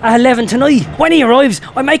by at 11 tonight. When he arrives,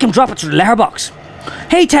 I make him drop it through the letterbox.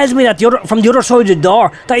 He tells me that from the other side of the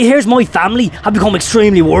door that he hears my family have become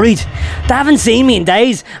extremely worried. They haven't seen me in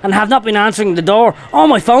days and have not been answering the door or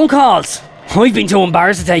my phone calls. I've been too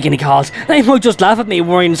embarrassed to take any calls. They might just laugh at me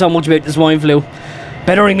worrying so much about the swine flu.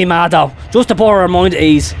 Better ring me ma though, just to put her mind at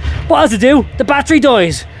ease. What has to do? The battery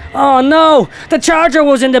dies. Oh no, the charger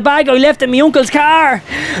was in the bag I left in my uncle's car.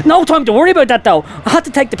 No time to worry about that though. I had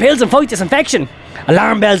to take the pills and fight this infection.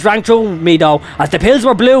 Alarm bells rang through me though, as the pills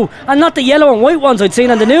were blue and not the yellow and white ones I'd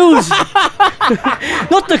seen on the news.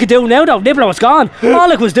 Nothing I could do now though, Nibbler was gone.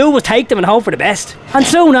 All I could do was take them and hope for the best. And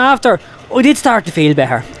soon after, I did start to feel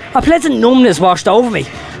better. A pleasant numbness washed over me.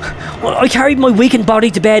 I carried my weakened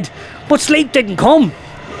body to bed, but sleep didn't come.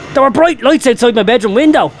 There were bright lights outside my bedroom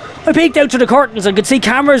window. I peeked out through the curtains and could see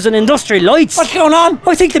cameras and industrial lights. What's going on?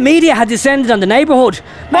 I think the media had descended on the neighbourhood.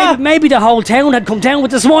 Maybe the whole town had come down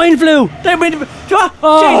with the swine flu.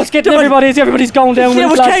 It's getting everybody's going down with it.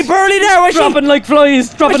 Was Kay Burley there, was she? Dropping like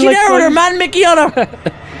flies. Was she there with her man Mickey on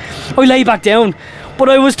her? I lay back down, but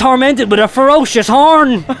I was tormented with a ferocious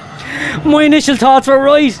horn. My initial thoughts were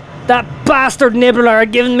right. That bastard Nibbler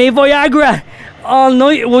had given me Viagra. all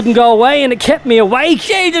night it wouldn't go away and it kept me awake.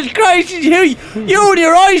 Jesus Christ, you and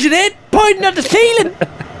your eyes in it, pointing at the ceiling.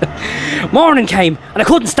 Morning came and I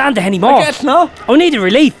couldn't stand it anymore. I guess not. I needed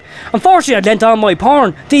relief. Unfortunately, I'd lent all my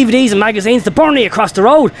porn, DVDs and magazines to Burnley across the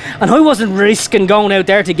road, and I wasn't risking going out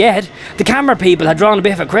there to get. The camera people had drawn a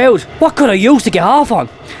bit of a crowd. What could I use to get off on?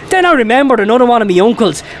 Then I remembered another one of my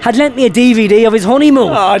uncles had lent me a DVD of his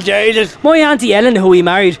honeymoon. Oh, Jesus. My Auntie Ellen, who he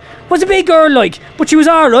married, was a big girl like, but she was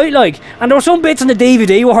alright like, and there were some bits on the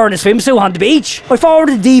DVD with her in a swimsuit on the beach. I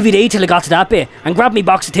forwarded the DVD till I got to that bit and grabbed me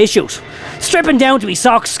box of tissues. Stripping down to me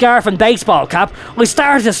socks, scarf and baseball cap, I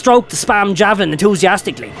started to stroke the spam javelin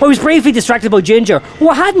enthusiastically. I was briefly distracted by Ginger, who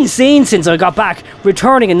I hadn't seen since I got back,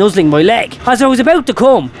 returning and nuzzling my leg. As I was about to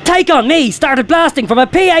come, Take On Me started blasting from a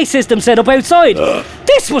PA system set up outside.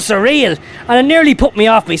 This was surreal, and it nearly put me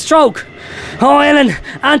off my stroke. Oh, Ellen,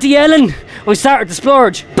 Auntie Ellen. I started to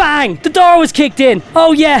splurge. Bang! The door was kicked in.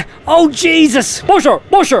 Oh yeah. Oh Jesus.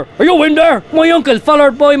 Busher, are you in there? My uncle,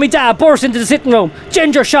 followed by my dad, burst into the sitting room.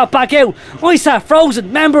 Ginger shot back out. I sat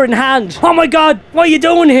frozen, member in hand. Oh my God, what are you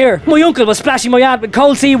doing here? My uncle was splashing my aunt with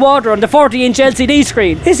cold sea water on the 40-inch LCD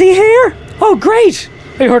screen. Is he here? Oh great.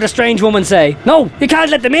 I heard a strange woman say, "No, you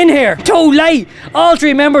can't let them in here." Too late. All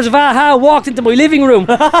three members of AHA walked into my living room,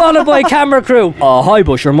 followed by a camera crew. "Oh, hi,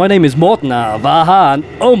 Busher. My name is Morton of AHA, and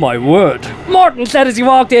oh my word," Morton said as he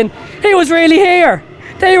walked in, "he was really here.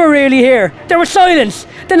 They were really here." There was silence.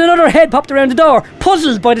 Then another head popped around the door,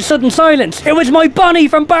 puzzled by the sudden silence. It was my Bonnie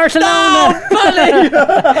from Barcelona. No, Bonnie!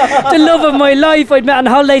 The love of my life I'd met on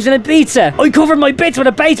holidays in Ibiza. I covered my bits with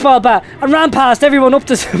a baseball bat and ran past everyone up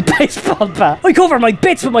the baseball bat. I covered my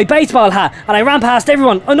bits with my baseball hat and I ran past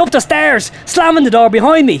everyone and up the stairs, slamming the door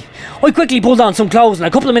behind me. I quickly pulled on some clothes and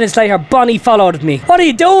a couple of minutes later, Bonnie followed me. "What are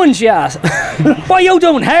you doing?" she asked. "What are you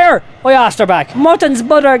doing here?" I asked her back. "Morton's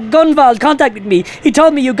brother Gunvald contacted me. He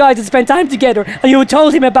told me you guys had spent time together and you had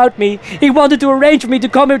told him about me. He wanted to arrange for me to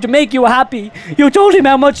come here to make you happy. You told him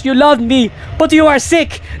how much you loved me, but you are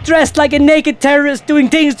sick, dressed like a naked terrorist, doing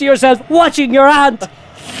things to yourself, watching your aunt."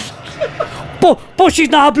 But she's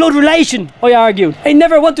not a blood relation, I argued. "I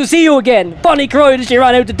never want to see you again." Bonnie cried as she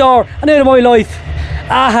ran out the door and out of my life.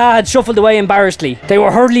 AHA had shuffled away embarrassedly. They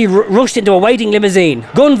were hurriedly rushed into a waiting limousine.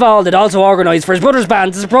 Gunvald had also organised for his brother's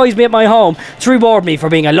band to surprise me at my home to reward me for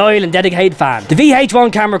being a loyal and dedicated fan. The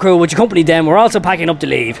VH1 camera crew which accompanied them were also packing up to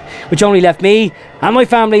leave, which only left me and my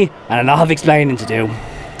family and a lot of explaining to do.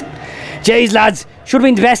 Jeez lads, should have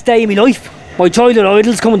been the best day of my life. My childhood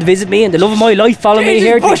idols coming to visit me and the love of my life following me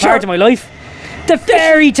here to be part of my life. The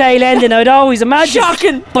fairy tale ending I'd always imagined.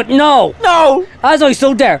 Shocking! But no. As I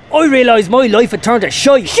stood there, I realised my life had turned to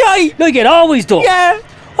shite. Shite! Like it always does. Yeah.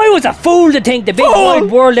 I was a fool to think the big wide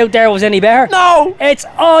world out there was any better. No. It's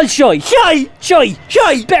all shite.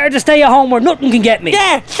 Shite. Better to stay at home where nothing can get me.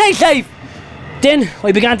 Yeah, stay safe. Then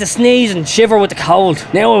I began to sneeze and shiver with the cold.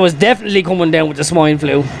 Now I was definitely coming down with the swine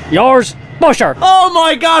flu. Yours, Busher. Oh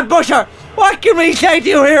my God, Busher. What can we say to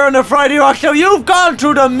you here on the Friday Rock Show? You've gone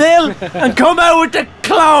through the mill and come out with the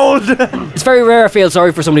cloud. It's very rare I feel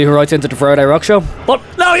sorry for somebody who writes into the Friday Rock Show. But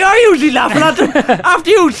no, you're usually laughing at them. After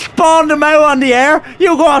you spawn them out on the air,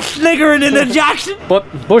 you go on sniggering in the Jackson. But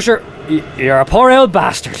Busher, you're a poor old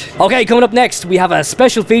bastard. Okay, coming up next, we have a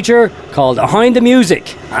special feature called Behind the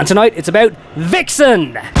Music. And tonight it's about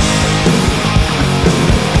Vixen.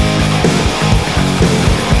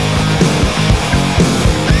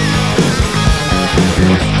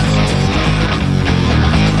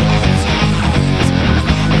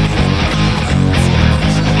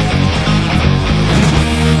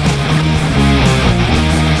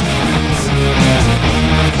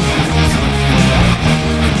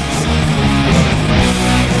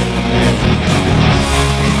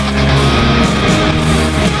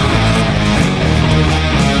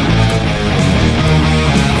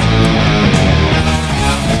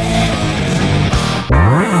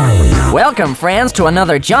 Welcome, friends, to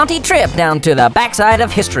another jaunty trip down to the backside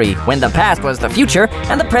of history, when the past was the future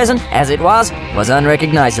and the present, as it was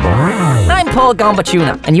unrecognizable. I'm Paul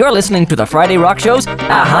Gambachuna, and you're listening to the Friday Rock Show's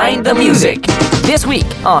Behind the Music. This week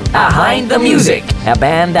on Behind the Music, a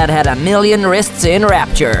band that had a million wrists in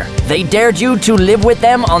rapture. They dared you to live with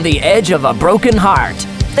them on the edge of a broken heart.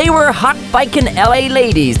 They were hot biking LA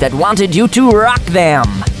ladies that wanted you to rock them.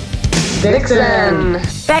 Vixen.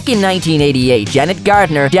 Back in 1988, Janet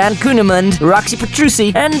Gardner, Dan Kuhnemund, Roxy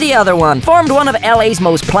Petrucci, and the other one formed one of LA's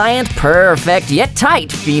most pliant, perfect, yet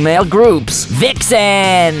tight female groups,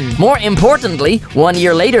 Vixen. More importantly, 1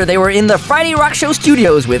 year later, they were in the Friday Rock Show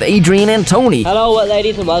studios with Adrian and Tony. Hello,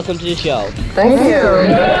 ladies, and welcome to the show. Thank you.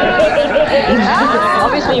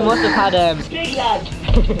 Obviously, you must have had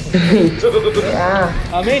Me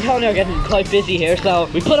and Tony are getting quite busy here, so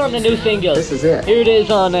we put on the new single. This is it. Here it is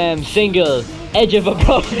on single Edge of a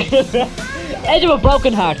Broken Edge of a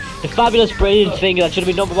Broken Heart. The fabulous, brilliant single that should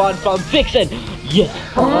have been #1 from Vixen. Yeah.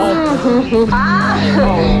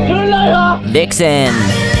 Vixen.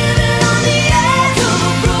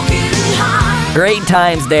 Great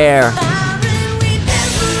times there.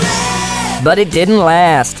 But it didn't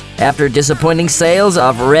last. After disappointing sales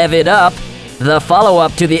of Rev It Up, the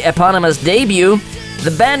follow-up to the eponymous debut,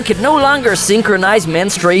 the band could no longer synchronize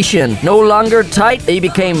menstruation. No longer tight, they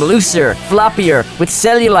became looser, floppier, with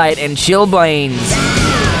cellulite and chilblains.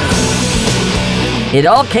 It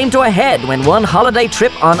all came to a head when one holiday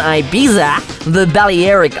trip on Ibiza, the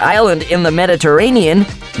Balearic island in the Mediterranean,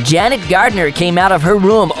 Janet Gardner came out of her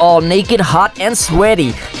room all naked, hot and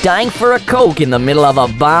sweaty, dying for a Coke in the middle of a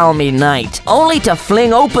balmy night, only to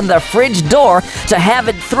fling open the fridge door to have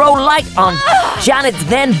it throw light on Janet's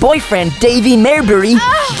then boyfriend Davey Maybury,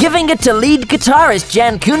 giving it to lead guitarist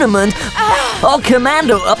Jan Kunemund, all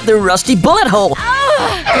commando up the rusty bullet hole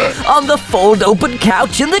on the fold open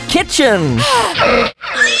couch in the kitchen.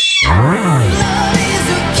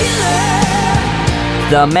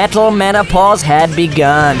 The metal menopause had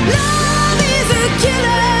begun.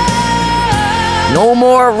 No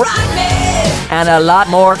more rock and a lot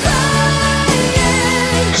more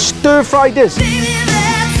stir-fry this.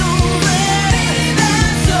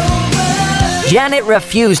 Janet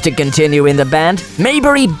refused to continue in the band.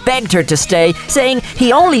 Maybury begged her to stay, saying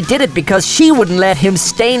he only did it because she wouldn't let him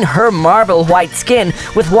stain her marble white skin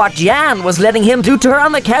with what Jan was letting him do to her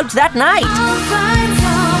on the couch that night.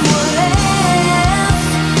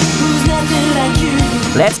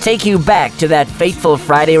 Let's take you back to that fateful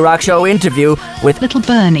Friday Rock Show interview with Little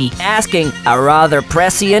Bernie, asking a rather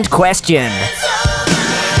prescient question.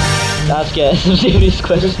 Ask you some serious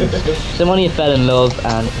questions. So when you fell in love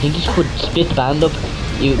and I think you could split the band up,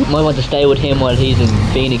 you might want to stay with him while he's in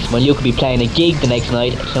Phoenix, while you could be playing a gig the next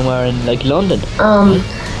night somewhere in like London.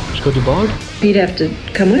 Just go to board. He'd have to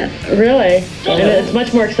come with. Really? And it's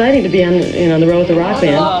much more exciting to be on the road with the rock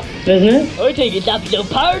band, isn't it? I think it's absolute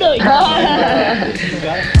paradise.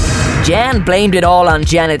 Jan blamed it all on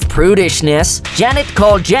Janet's prudishness. Janet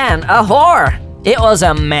called Jan a whore. It was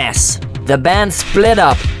a mess. The band split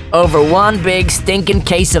up over one big stinking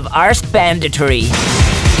case of arse banditry.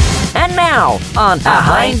 And now, on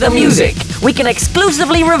Behind the Music, we can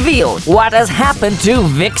exclusively reveal what has happened to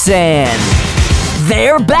Vixen.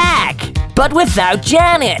 They're back, but without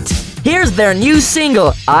Janet. Here's their new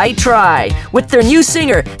single, I Try, with their new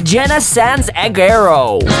singer, Jenna Sanz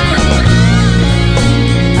Aguero.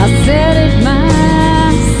 I said it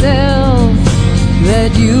myself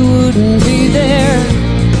that you wouldn't be there.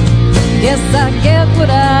 Guess I get what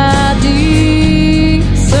I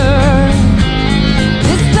deserve.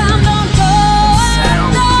 This time don't go,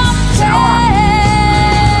 don't stay.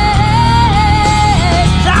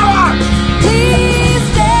 Sour! Please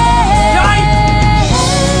stay.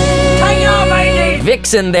 Hang on, matey!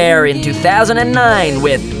 Vixen there in 2009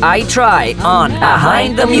 with I Try on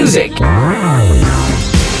Behind the Music.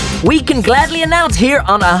 We can gladly announce here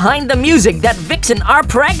on Behind the Music that Vixen are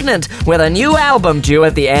pregnant with a new album due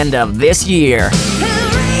at the end of this year.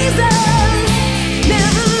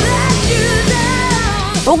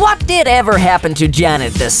 But what did ever happen to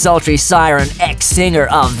Janet, the sultry siren ex-singer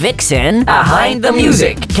of Vixen? Behind the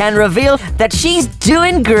Music can reveal that she's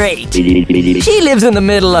doing great. She lives in the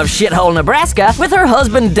middle of shithole Nebraska with her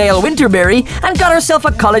husband Dale Winterberry and got herself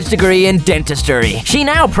a college degree in dentistry. She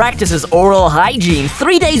now practices oral hygiene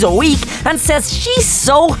 3 days a week and says she's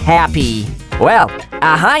so happy. Well,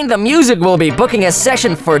 Behind the Music will be booking a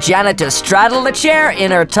session for Janet to straddle the chair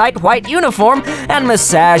in her tight white uniform and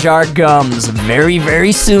massage our gums very,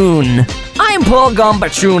 very soon. I'm Paul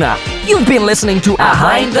Gombachuna. You've been listening to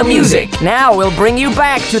Behind the Music. Now we'll bring you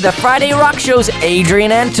back to the Friday Rock Show's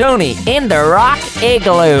Adrian and Tony in the Rock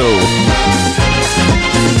Igloo.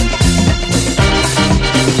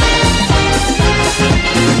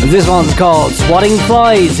 This one's called Swatting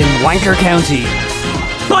Flies in Wanker County.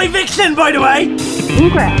 By Vixen, by the way!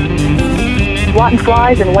 Bluegrass. Swatting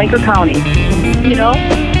flies in Wanker County. You know?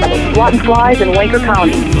 Swatting flies in Wanker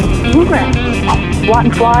County. Bluegrass.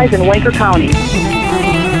 Swatting flies in Wanker County.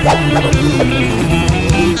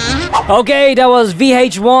 Okay, that was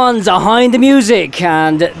VH1's Behind the Music,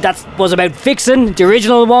 and that was about Vixen. The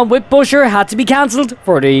original one with Busher had to be cancelled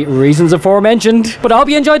for the reasons aforementioned. But I hope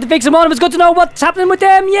you enjoyed the Vixen one. It was good to know what's happening with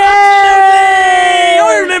them. Yay!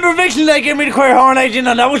 I remember Vixen, they gave me the queer horn agent,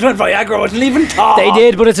 and that was when Viagra wasn't even taught. They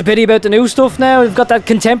did, but it's a pity about the new stuff now. They've got that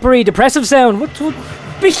contemporary depressive sound. What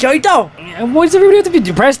Be shy though. Why does everybody have to be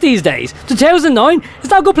depressed these days? 2009? It's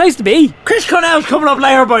not a good place to be. Chris Cornell's coming up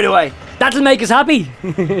later, by the way. That'll make us happy.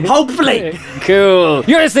 Hopefully. Cool.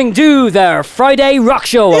 You're listening to the Friday Rock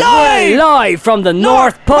Show. and we're live from the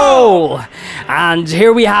North Pole. And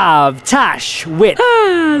here we have Tash with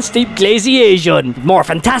Steep Glaciation. More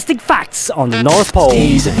fantastic facts on the North Pole.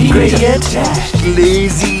 Gradient Tash.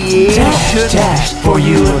 Glaciation. Tash for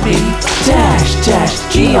you and me.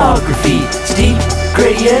 Tash. Geography. Steep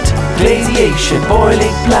gradient. Glaciation.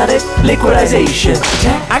 Boiling planet. Liquidization.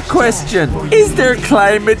 A question. Is there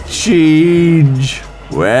climate change?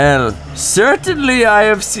 Well, certainly I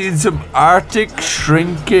have seen some Arctic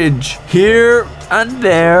shrinkage here and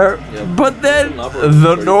there, but then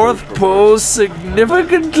the North Pole's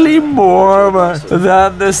significantly warmer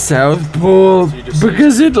than the South Pole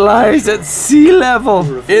because it lies at sea level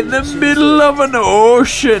in the middle of an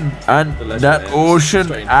ocean, and that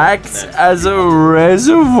ocean acts as a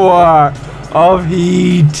reservoir of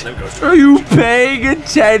heat. Are you paying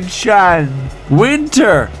attention?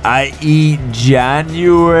 Winter, i.e.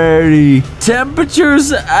 January.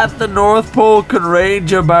 Temperatures at the North Pole can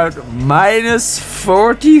range about minus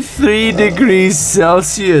 43 degrees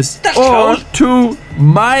Celsius or to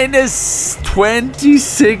minus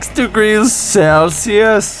 26 degrees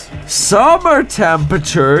Celsius. Summer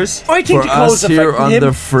temperatures I think for the cold's us here affecting on him.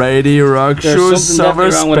 the Friday Rock There's Show something Summer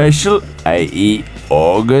definitely wrong with him. Special, i.e.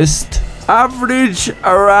 August, average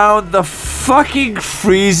around the fucking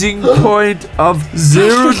freezing point of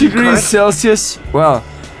 0 degrees Celsius. Well,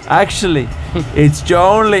 actually, it's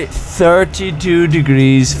only 32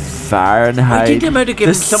 degrees Fahrenheit. I think they might have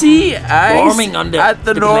given the some sea ice warming on at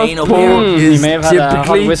the North plane up Pole here. is You may have had a hot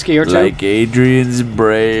typically whiskey or two. like Adrian's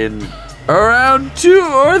brain, around 2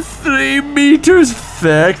 or 3 meters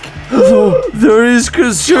thick. Though there is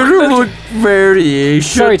considerable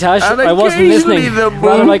variation. Sorry, Tash, and I wasn't occasionally listening. The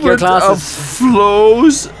Rather like your movement of glasses.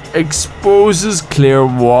 flows exposes clear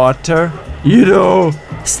water. You know,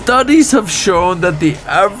 studies have shown that the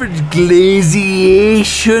average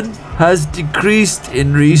glaciation has decreased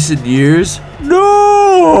in recent years.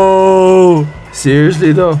 No!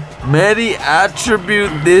 Seriously though, many attribute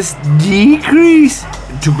this decrease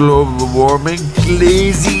to global warming.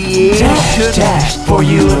 Glaciation. Tash for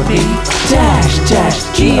you and me.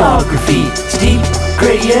 Tash. Geography. Steep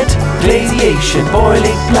gradient. Glaciation.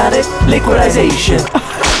 Boiling planet. Liquidization.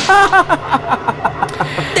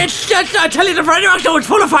 I tell you, the Friday Rock Show is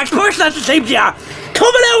full of facts. Personal at the same time.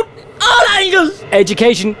 Coming out all angles.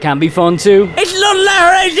 Education can be fun too. It's Little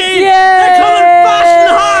Letter 18. Yay! They're coming fast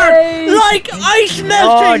and hard, like ice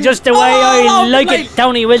melting. Oh, just the way all I over like the it, place.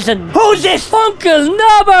 Tony Wilson. Who's this? Uncle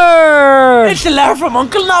Nobber! It's the letter from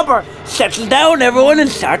Uncle Nobber. Settle down, everyone, and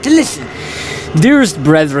start to listen. Dearest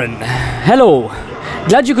brethren, hello.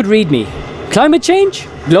 Glad you could read me. Climate change?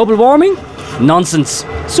 Global warming? Nonsense.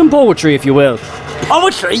 Some poetry, if you will.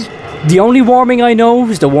 Poetry? The only warming I know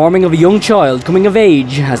is the warming of a young child coming of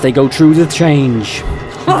age as they go through the change.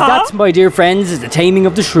 That, my dear friends, is the taming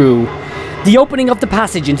of the shrew, the opening of the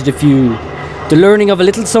passage into the few, the learning of a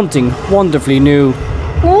little something wonderfully new.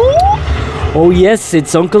 Oh yes,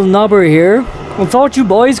 it's Uncle Nobber here. I thought you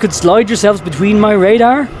boys could slide yourselves between my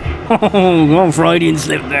radar. Oh, Freudian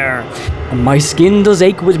slip there. And my skin does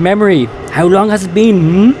ache with memory. How long has it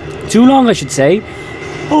been? Too long, I should say.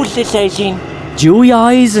 Who's this 18? Dewy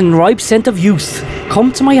eyes and ripe scent of youth,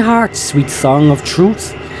 come to my heart, sweet song of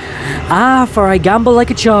truth. Ah, for I gambol like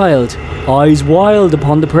a child, eyes wild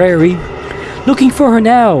upon the prairie, looking for her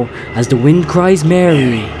now as the wind cries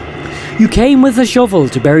Mary. You came with a shovel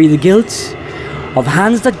to bury the guilt of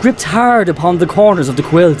hands that gripped hard upon the corners of the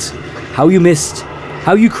quilt. How you missed,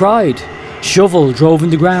 how you cried. Shovel drove in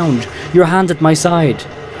the ground, your hand at my side.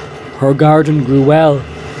 Her garden grew well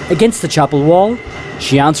against the chapel wall.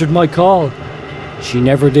 She answered my call. She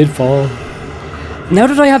never did fall. Now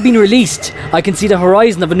that I have been released, I can see the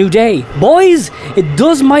horizon of a new day. Boys, it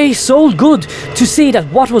does my soul good to see that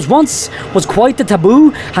what was once was quite the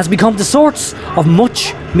taboo has become the source of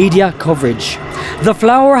much media coverage. The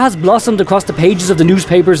flower has blossomed across the pages of the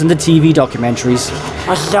newspapers and the TV documentaries.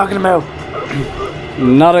 What's he talking about?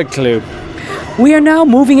 Not a clue. We are now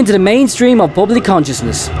moving into the mainstream of public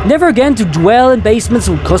consciousness. Never again to dwell in basements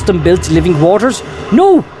with custom-built living quarters.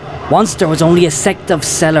 No! Once there was only a sect of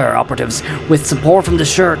cellar operatives with support from the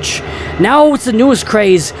church. Now it's the newest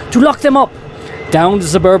craze to lock them up. Down the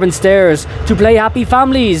suburban stairs to play happy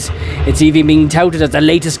families. It's even being touted as the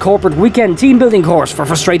latest corporate weekend team building course for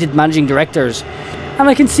frustrated managing directors. And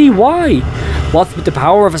I can see why. What with the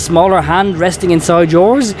power of a smaller hand resting inside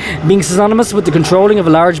yours, being synonymous with the controlling of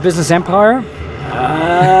a large business empire?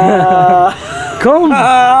 Come,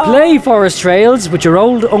 play forest trails with your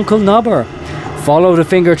old Uncle Nobber. Follow the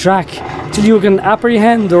finger track till you can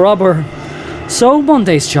apprehend the robber. So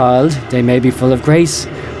Monday's child, they may be full of grace,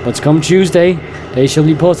 but come Tuesday, they shall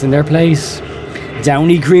be put in their place.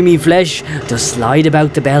 Downy creamy flesh does slide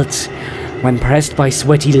about the belt, when pressed by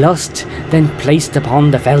sweaty lust, then placed upon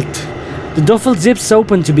the felt. The duffel zips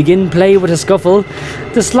open to begin play with a scuffle,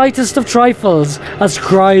 the slightest of trifles, as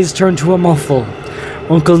cries turn to a muffle.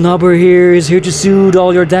 Uncle Nobber here is here to soothe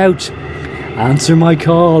all your doubt. Answer my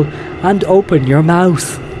call and open your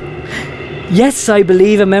mouth. Yes, I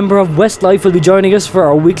believe a member of Westlife will be joining us for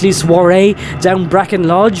our weekly soiree down Bracken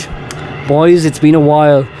Lodge. Boys, it's been a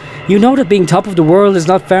while. You know that being top of the world is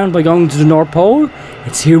not found by going to the North Pole?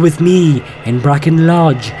 It's here with me in Bracken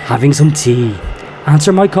Lodge, having some tea.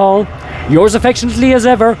 Answer my call. Yours affectionately as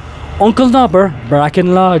ever, Uncle Nobber,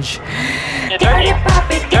 Bracken Lodge. Dirty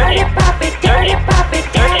puppy, dirty puppy, dirty puppy,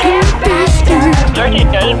 dirty bastard. Dirty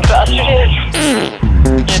bastard.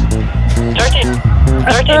 Dirty.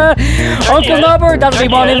 Uncle Nobber, that'll be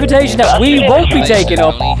one invitation that we won't be taking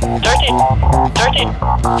up. Dirty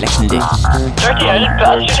bastard.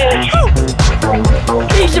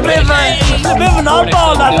 He's a bit of an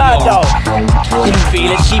oddball, that lad, though. Didn't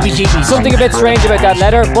feel it, cheapy. Something a bit strange about that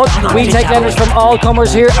letter, but we take letters from all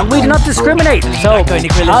comers here and we do not discriminate. So,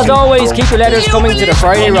 as always, keep your letters coming to the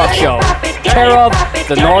Friday Rock Show. Care of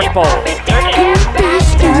the North Pole.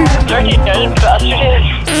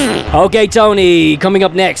 Okay, Tony, coming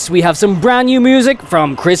up next, we have some brand new music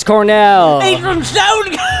from Chris Cornell. He's from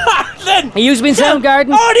Soundgarden! He used to be in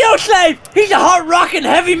Soundgarden. Audio Slave! He's a hot rockin'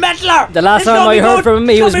 heavy metaler! The last time I heard from him,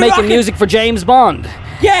 he was making music for James Bond.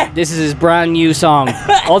 Yeah! This is his brand new song,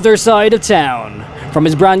 Other Side of Town, from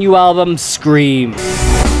his brand new album, Scream.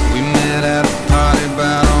 We met at a party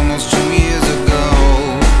about almost 2 years ago.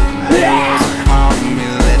 There was a part of me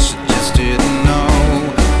that she just didn't know.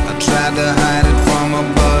 I tried to hide it from her,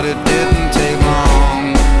 but it didn't take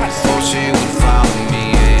long. I thought she would follow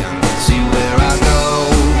me and see where I go.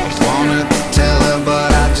 Wanted to tell her,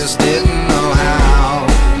 but I just didn't know how.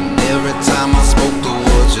 And every time I spoke, the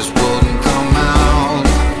words just wouldn't come out.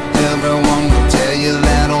 Everyone will tell you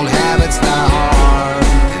that old habits die hard.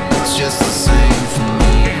 It's just the same for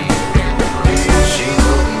me. She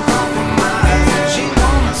wouldn't compromise. She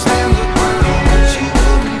wouldn't stand the ground. She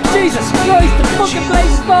wouldn't. Jesus Christ, the fucking place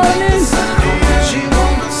is falling in. She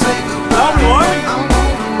wouldn't say goodbye. I'm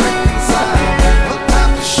gonna reconcile. What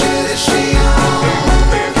type of shit is she on?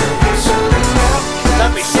 Let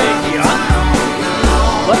me say you on.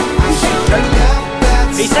 What?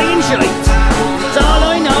 He's saying shite. That's all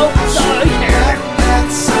I know. That's all I care.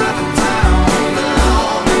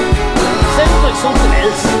 Sounds like something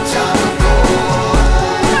else.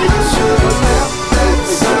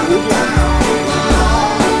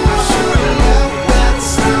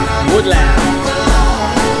 Woodland.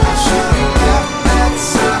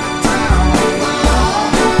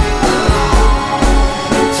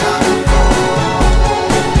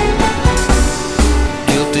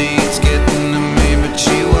 Guilty, it's getting to me, but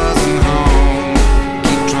she wasn't home.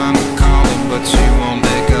 Keep trying to call her, but she won't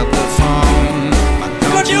pick up the phone.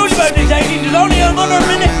 Good news about this, Aidy. There's only another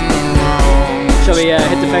minute. Shall we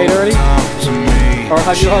hit the fade early? Or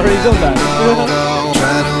have you already done that?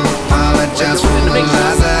 Try to apologize for the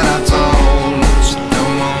lies that I told. She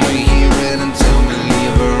don't wanna hear it until we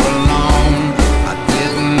leave her alone. I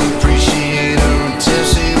didn't appreciate her until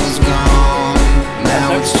she was gone.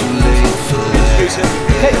 Now it's too late for that.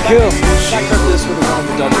 Hey, cool. Back up this would have gone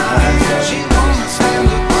for double time. She won't stand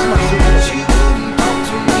the ground. She wouldn't talk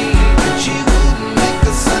to me. She wouldn't make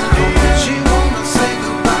a sound. She won't say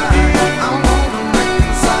goodbye. I'm gonna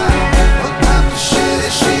reconcile. What type of shit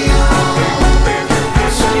is she on?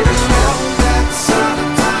 Should've left that side of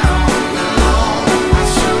town alone. I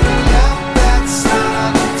should've left that side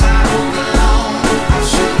of town alone. I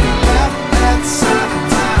should've left that side of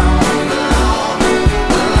town alone.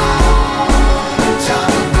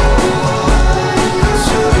 Time to go. I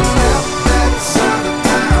should've left that side of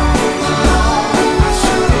town alone. I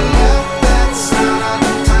should've left that side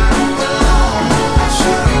of town alone. I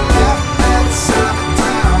should've left that side of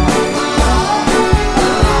town alone.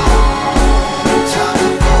 Time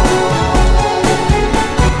to go.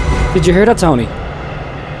 Did you hear that, Tony?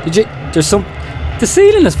 Did you? There's some. The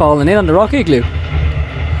ceiling is falling in on the rock igloo.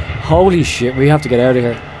 Holy shit, we have to get out of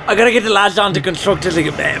here. I gotta get the lads on to construct it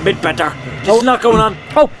a bit better. It's not going on.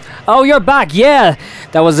 Oh, you're back, yeah.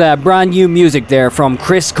 That was brand new music there from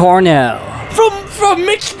Chris Cornell. From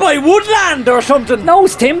mixed by Woodland or something. No,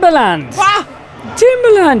 it's Timbaland. What?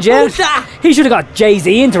 Timbaland, yeah. Who's that? He should have got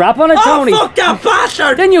Jay-Z in to rap on it, Oh, Tony. fuck that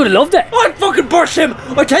bastard! Then you'd have loved it. I'd fucking burst him.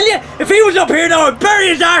 I tell you, if he was up here now, I'd bury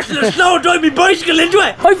his arse in the snow and drive me bicycle into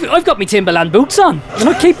it. I've got me Timbaland boots on. They're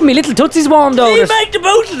not keeping me little tootsies warm, though. He make the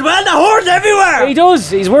boots as well, the whore's everywhere. He does.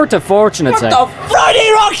 He's worth a fortune, I'd What say. the Friday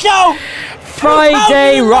Rock Show?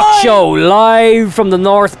 Friday Rock Show, live from the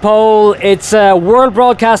North Pole. It's world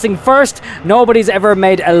broadcasting first. Nobody's ever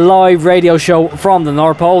made a live radio show from the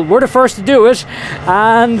North Pole. We're the first to do it,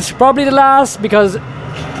 and probably the last, because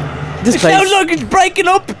this It place, sounds like it's breaking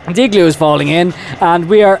up. the igloo is falling in, and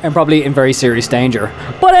we are probably in very serious danger.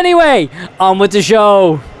 But anyway, on with the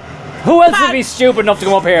show. Who else would be stupid enough to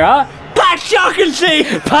come up here, huh? Pat Shaughnessy!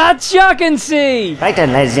 Pat Shaughnessy! Right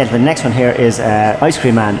then, ladies and gentlemen, the next one here is Ice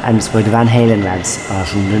Cream Man, and it's by the Van Halen lads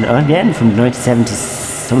from the 1970s,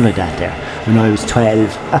 something like that there, when I was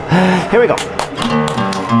 12. Here we go.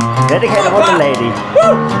 Dedicated to the lady.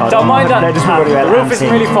 Oh, Don't mind that. Play this one very well. The roof isn't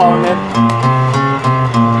really falling in.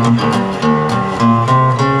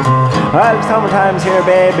 Well, summertime's here,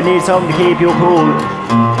 babe, I need something to keep you cool.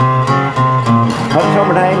 Well,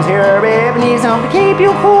 summertime's here, babe, I need something to keep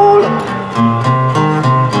you cool.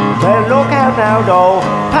 Well, look out now, though.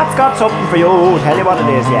 Pat's got something for you. Tell you what it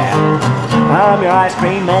is, yeah. I'm your ice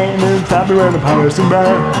cream man, and stop me when I'm passing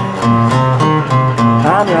by.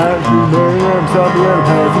 I'm your ice cream man, and stop me when I'm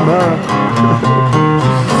passing by.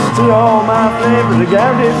 See all my flavors are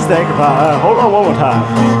guaranteed to steak a pie. Hold on one more time.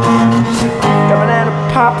 Got banana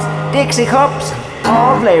pops, Dixie cups,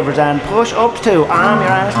 all flavors and push ups too. I'm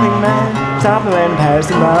your ice cream man. Stop me when I'm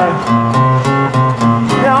passing by.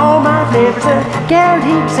 All my flavors are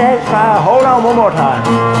guaranteed to satisfy. Hold on one more time.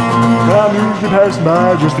 I'm usually passing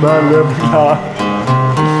by just about 11 o'clock.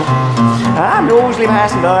 I'm usually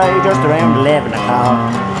passing by just around 11 o'clock.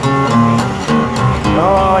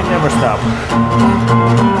 Oh, I never stop.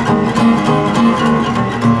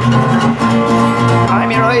 I'm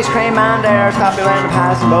your ice cream man there, stop me when I'm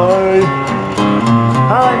passing by.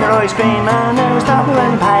 I'm your ice cream man there, stop me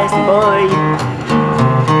when I'm passing by.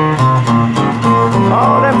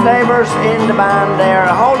 All them flavours in the band there.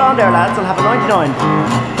 Hold on there, lads, I'll have a 99.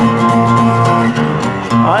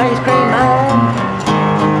 Ice cream man.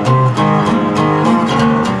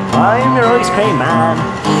 I'm your ice cream man.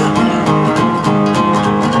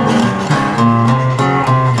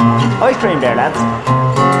 Ice cream there, lads.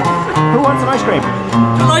 Who wants an ice cream?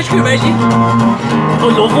 An ice cream, Eddie. I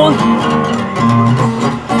love one.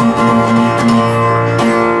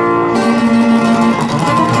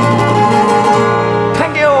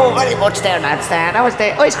 Very much there, lads. That was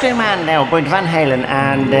the Ice Cream Man now by Van Halen,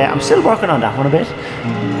 and I'm still working on that one a bit.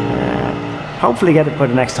 Hopefully get it by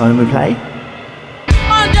the next time we play.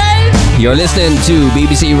 You're listening to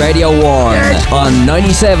BBC Radio 1 on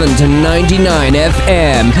 97 to 99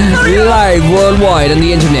 FM, live worldwide on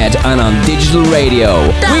the internet and on digital radio.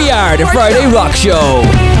 We are the Friday Rock Show.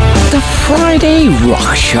 The Friday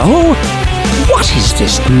Rock Show? What is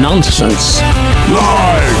this nonsense?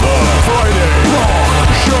 Live Friday Rock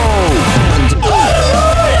Show.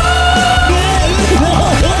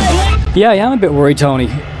 Yeah, I am a bit worried, Tony.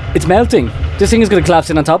 It's melting. This thing is going to collapse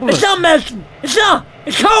in on top of us. It's not melting. It's not.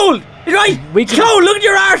 It's cold. It's right. It's cold. Look at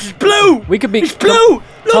your arse. It's blue. We could be. It's blue.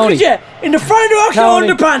 Look Tony. at you. In the Friday Rock Show Tony.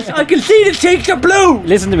 underpants. I can see the cheeks are blue.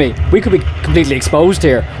 Listen to me. We could be completely exposed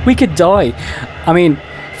here. We could die. I mean,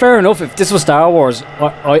 fair enough. If this was Star Wars,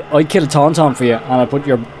 I'd kill a tauntaun for you and I'd put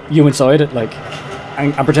you inside it, like,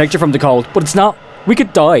 and protect you from the cold. But it's not. We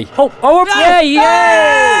could die.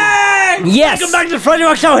 Yes! Welcome back to the Friday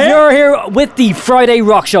Rock Show here. You're here with the Friday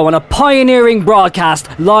Rock Show on a pioneering broadcast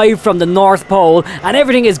live from the North Pole, and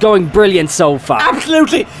everything is going brilliant so far.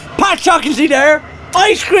 Absolutely. Pat Shaughnessy there.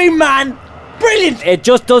 Ice Cream Man. Brilliant. It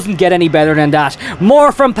just doesn't get any better than that.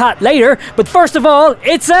 More from Pat later, but first of all,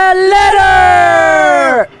 it's a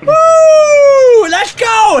letter! Woo! Let's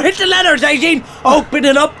go. Hit the letters, 18. Open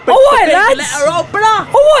it up. Oh, why, Big lads? letter, open up.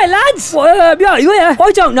 Oh, why, lads? Yeah.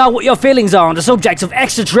 I don't know what your feelings are on the subjects of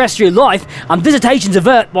extraterrestrial life and visitations of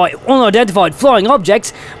Earth by unidentified flying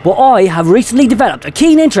objects, but I have recently developed a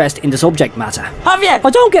keen interest in the subject matter. Have you? I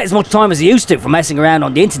don't get as much time as I used to for messing around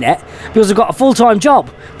on the internet because I've got a full-time job.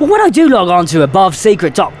 But when I do log on to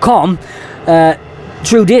abovesecret.com,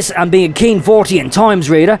 through this and being a keen 40 and Times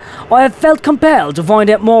reader, I have felt compelled to find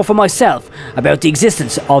out more for myself about the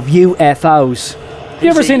existence of UFOs. You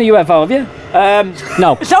ever seen a UFO, have you?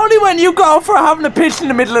 No. It's only when you go out for having a piss in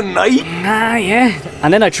the middle of the night. Ah, yeah.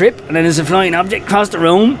 And then I trip, and then there's a flying object across the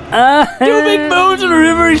room. Two big moons in the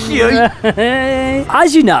river is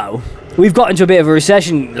As you know, we've got into a bit of a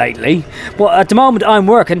recession lately, but at the moment I'm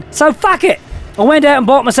working, so fuck it. I went out and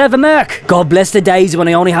bought myself a Merc. God bless the days when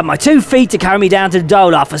I only had my 2 feet to carry me down to the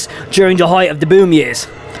Dole office during the height of the boom years.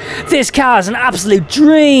 This car is an absolute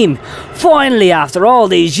dream. Finally, after all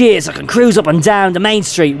these years, I can cruise up and down the main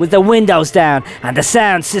street with the windows down and the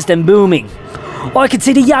sound system booming. I could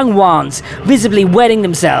see the young ones visibly wetting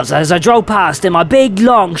themselves as I drove past in my big,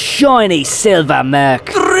 long, shiny silver Merc.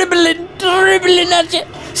 Dribbling at you.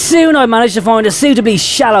 Soon I managed to find a suitably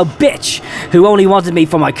shallow bitch who only wanted me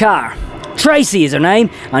for my car. Tracy is her name,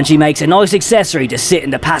 and she makes a nice accessory to sit in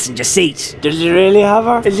the passenger seat. Does he really have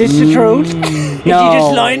her? Is this the truth? Is he No.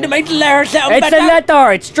 just lying to make the letter sound It's better? a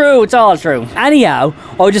letter, it's true, it's all true. Anyhow,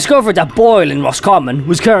 I discovered that Boyle in Roscommon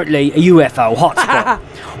was currently a UFO hotspot.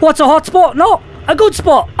 What's a hotspot? No, a good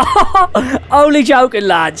spot. Only joking,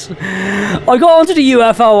 lads. I got onto the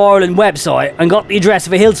UFO Ireland website and got the address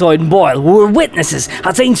of a hillside in Boyle where witnesses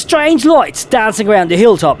had seen strange lights dancing around the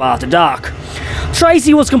hilltop after dark.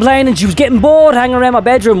 Tracy was complaining she was getting bored hanging around my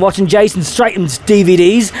bedroom watching Jason Statham's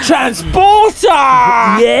DVDs. Transporter!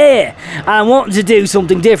 Yeah, and wanting to do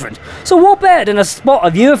something different. So what better than a spot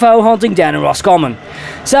of UFO hunting down in Roscommon?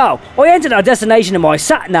 So, I entered our destination in my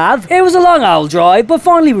sat-nav. It was a long old drive, but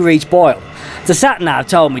finally we reached Boyle. The sat-nav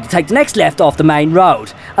told me to take the next left off the main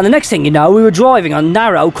road, and the next thing you know, we were driving on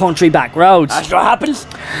narrow country back roads. That's what happens.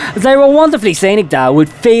 They were wonderfully scenic though,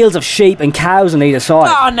 with fields of sheep and cows on either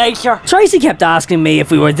side. Oh, nature. Tracy kept asking me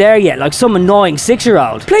if we were there yet, like some annoying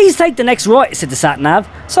 6-year-old. Please take the next right, said the sat-nav.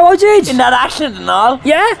 So I did. In that accent and all?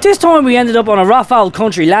 Yeah, this time we ended up on a rough old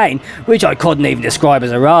country lane, which I couldn't even describe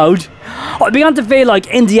as a road. I began to feel like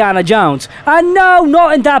Indiana Jones. And no,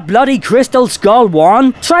 not in that bloody crystal skull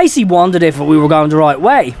one. Tracy wondered if we were going the right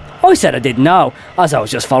way. I said I didn't know, as I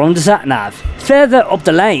was just following the sat-nav. Further up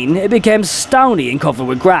the lane, it became stony and covered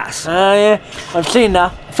with grass. Yeah, I've seen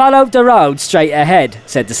that. Follow the road straight ahead,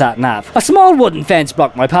 said the sat-nav. A small wooden fence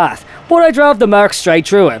blocked my path, but I drove the Merc straight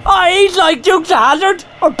through it. Oh, he's like Dukes of Hazzard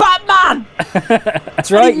or Batman.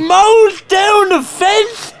 That's right. And he mows down the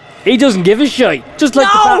fence. He doesn't give a shit, just like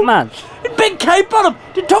the Batman. Big cape on him.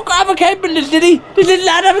 Did Tucker have a cape in this, did he? Did this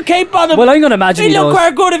lad have a cape on him? Well, I'm going to imagine he He'd look does.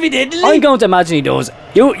 quite good if he did, didn't he? I'm going to imagine he does.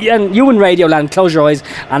 You in Radioland, close your eyes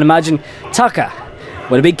and imagine Tucker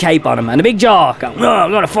with a big cape on him and a big jaw going, "No,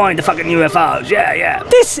 I'm going to find the fucking UFOs, yeah.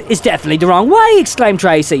 This is definitely the wrong way, exclaimed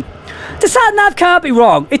Tracy. The sat-nav can't be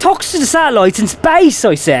wrong. It talks to the satellites in space,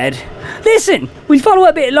 I said. Listen, we'll follow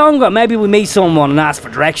a bit longer. Maybe we'll meet someone and ask for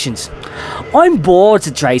directions. I'm bored,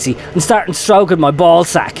 said Tracy, and started stroking my ball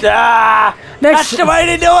sack. That's the way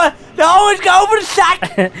they do it. They always go for the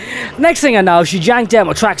sack. Next thing I know, she janked down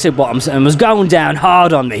my tracksuit bottoms and was going down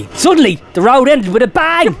hard on me. Suddenly, the road ended with a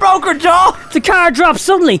bang. You broke her jaw. The car dropped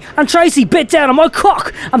suddenly, and Tracy bit down on my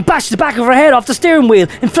cock and bashed the back of her head off the steering wheel,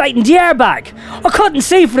 inflating the airbag. I couldn't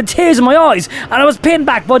see for the tears in my eyes, and I was pinned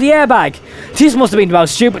back by the airbag. This must have been the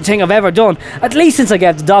most stupid thing I've ever done, at least since I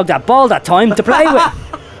gave the dog that ball that time to play with.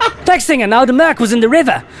 Next thing I know, the Merc was in the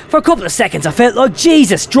river. For a couple of seconds I felt like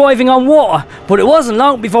Jesus driving on water, but it wasn't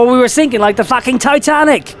long before we were sinking like the fucking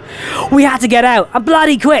Titanic. We had to get out, and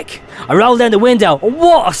bloody quick. I rolled down the window and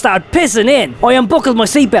water started pissing in. I unbuckled my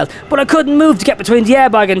seatbelt, but I couldn't move to get between the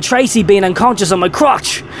airbag and Tracy being unconscious on my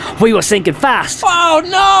crotch. We were sinking fast. Oh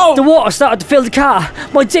no! The water started to fill the car.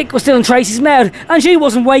 My dick was still in Tracy's mouth, and she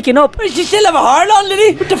wasn't waking up. Did she still have a heart on, did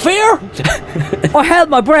he? With the fear? I held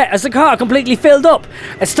my breath as the car completely filled up.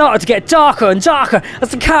 It started to get darker and darker as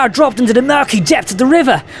the car dropped into the murky depths of the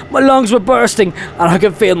river. My lungs were bursting, and I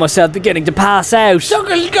could feel myself beginning to pass out.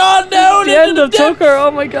 Tucker's gone down. The end of Tucker, oh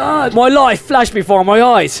my god. My life flashed before my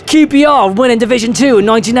eyes. QPR winning Division 2 in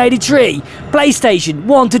 1983. PlayStation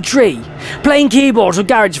 1 to 3. Playing keyboards with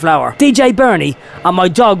Garage Flower. DJ Bernie and my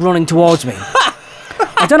dog running towards me.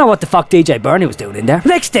 I don't know what the fuck DJ Bernie was doing in there.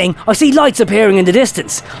 Next thing, I see lights appearing in the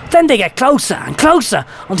distance. Then they get closer and closer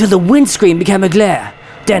until the windscreen became a glare.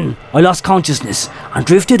 Then I lost consciousness and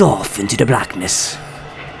drifted off into the blackness.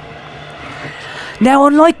 Now,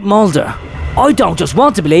 unlike Mulder, I don't just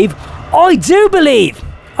want to believe, I do believe.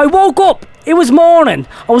 I woke up. It was morning.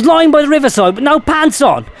 I was lying by the riverside with no pants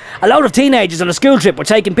on. A load of teenagers on a school trip were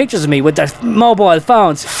taking pictures of me with their mobile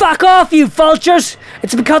phones. Fuck off, you vultures!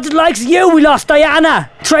 It's because of the likes of you we lost Diana!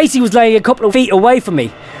 Tracy was laying a couple of feet away from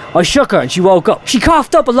me. I shook her and she woke up. She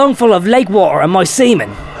coughed up a lungful of lake water and my semen.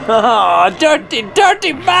 Oh, dirty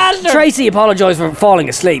bastard! Tracy apologised for falling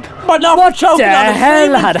asleep. But not what choking the on the hell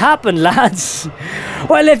semen. had happened, lads?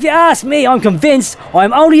 Well, if you ask me, I'm convinced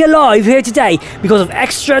I'm only alive here today because of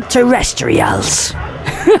extraterrestrials.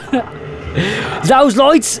 Those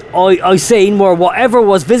lights I seen were whatever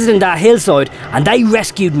was visiting that hillside, and they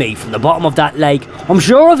rescued me from the bottom of that lake. I'm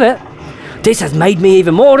sure of it. This has made me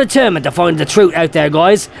even more determined to find the truth out there,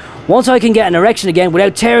 guys. Once I can get an erection again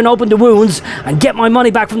without tearing open the wounds and get my money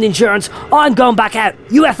back from the insurance, I'm going back out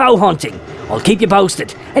UFO hunting. I'll keep you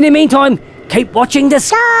posted. In the meantime, keep watching the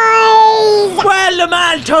skies. Well, the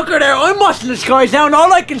man Tucker there, I'm watching the skies now and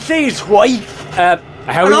all I can see is white.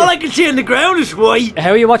 And all I can see on the ground is white. How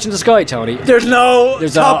are you watching the sky, Tony? There's no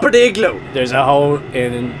top of the igloo. There's a hole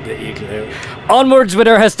in the igloo. Onwards with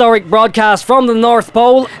our historic broadcast from the North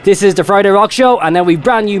Pole. This is the Friday Rock Show, and now we've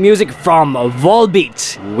brand new music from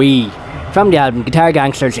Volbeat. From the album Guitar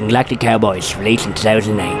Gangsters and Galactic Cowboys, released in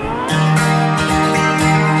 2009.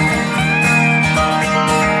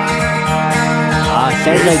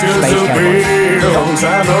 Sounds like Space Cowboys. Long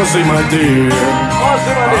time no see my dear.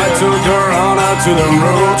 I took her on out to the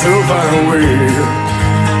road to find a way,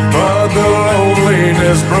 but the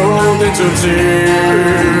loneliness broke into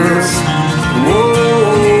tears.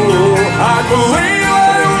 Whoa, I believe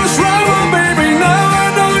I was wrong, but baby, now I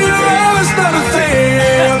know your love is not a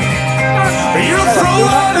thing. You throw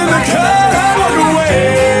out in the car and walk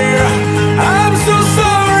away. I'm so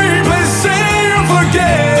sorry, please say you forget.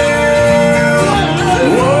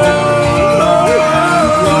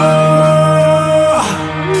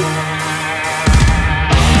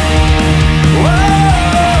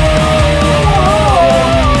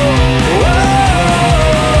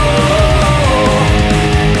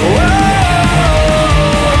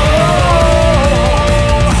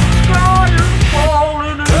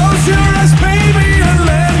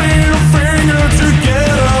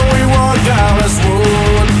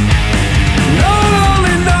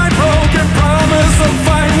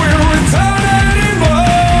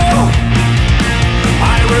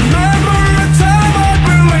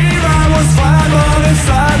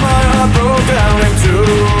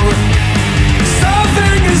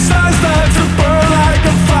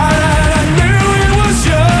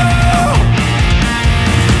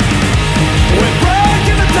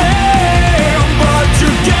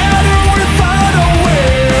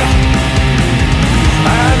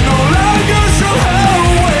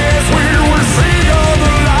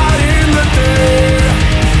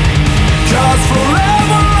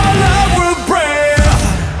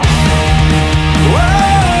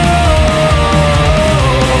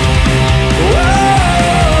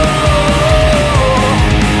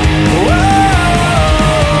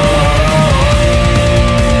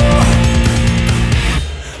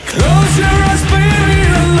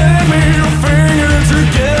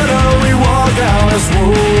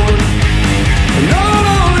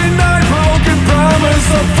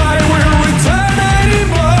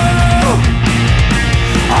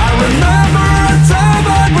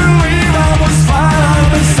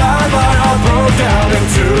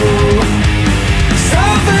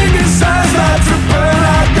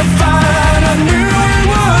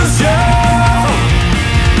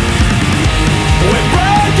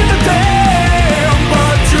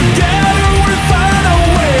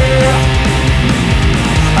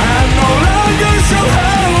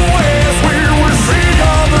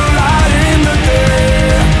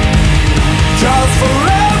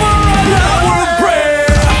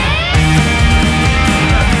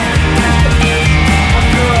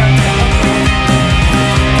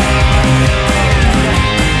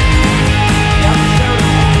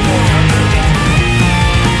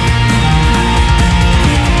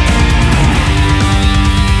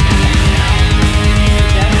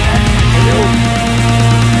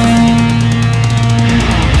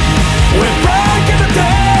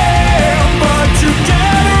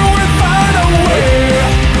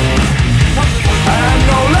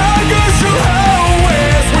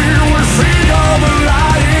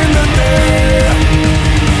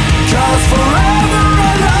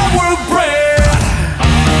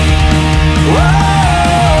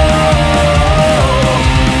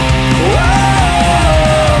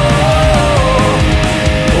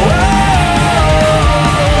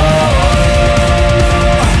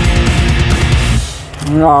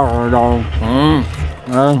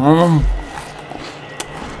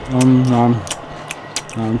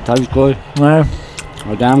 Tastes good. Yeah.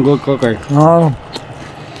 A damn good cooker.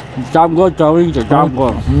 It's damn good, Tony. It's damn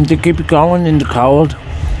good. To keep it going in the cold.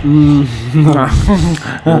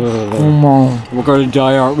 We're going to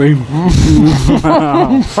die, aren't we?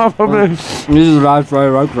 Probably. This is the last Friday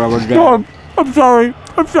Rock Show of the day. I'm sorry.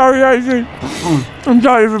 I'm sorry, Isaac. I'm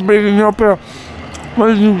sorry for bringing you up here.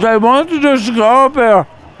 They wanted us to go up here.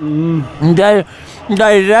 They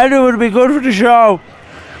said it would be good for the show.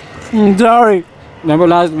 I'm sorry. Remember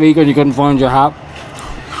last week when you couldn't find your hat?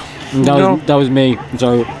 That was me. I'm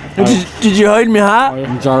sorry. Did you hide my hat?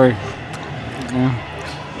 I'm sorry. Yeah.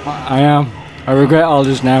 I am. I regret all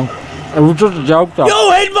this now. It was just a joke though.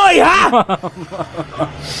 You hid my hat!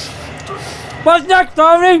 What's next,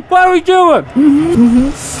 Tony? What are we doing?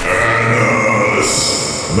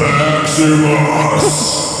 Maximus!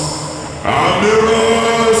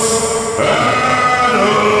 Omnibus!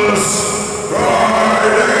 Annus!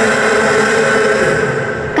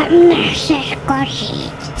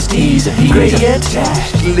 Steve's a gradient.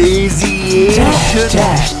 Lazy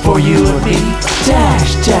Dash for you and me.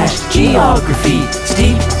 Dash geography.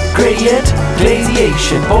 Steep gradient.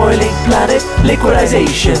 Glaciation. Boiling planet.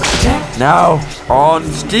 Liquidization. Now, on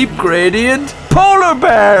steep gradient, polar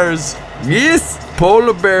bears! Yes,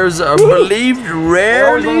 polar bears are believed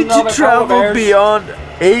rarely to travel beyond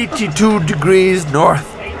 82 degrees north,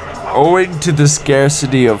 owing to the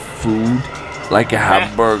scarcity of food, like a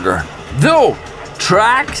hamburger. Though,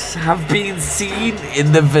 tracks have been seen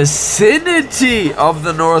in the vicinity of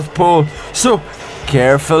the North Pole, so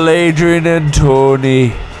careful, Adrian and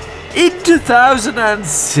Tony. In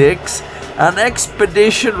 2006, an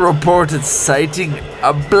expedition reported sighting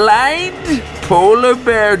a blind polar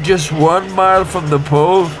bear just 1 mile from the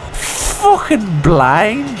pole. Fucking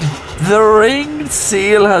blind. The ringed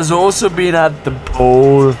seal has also been at the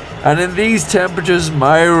pole. And in these temperatures,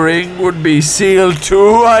 my ring would be sealed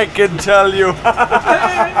too, I can tell you.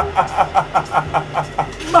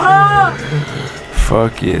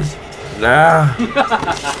 Fuck yes.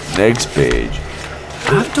 Next page.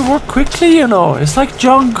 I have to work quickly, you know. It's like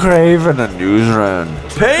John Craven and Newsround.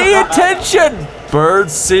 Pay attention!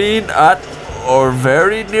 Birds seen at or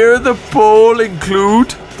very near the pole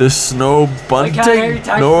include the snow bunting,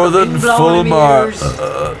 northern fulmar,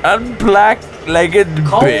 and black-legged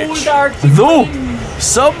bitch. Though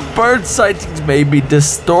some bird sightings may be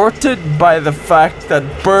distorted by the fact that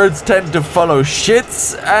birds tend to follow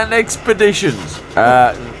ships and expeditions.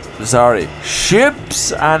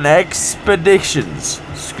 Ships and expeditions.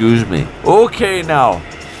 Excuse me. Okay, now.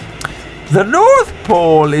 The North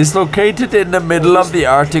Pole is located in the middle of the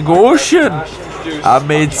Arctic Ocean,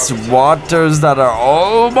 amidst waters that are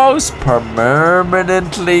almost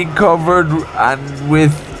permanently covered and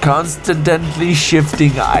with constantly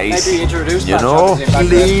shifting ice. You know,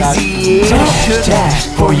 lazy Dash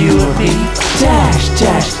for you and me. Dash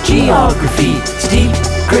geography. Steep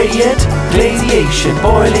gradient. Glaciation.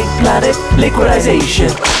 Boiling planet. Liquidization.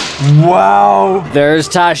 Wow. There's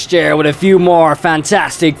Tash there with a few more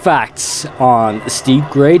fantastic facts on the steep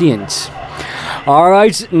gradient.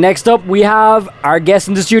 Alright, next up we have our guest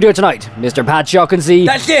in the studio tonight, Mr. Pat Shockensie.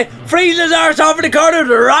 That's it. Freezing his arse off in the corner of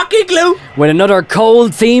the Rocky Glue. With another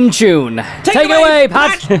cold theme tune. Take it away,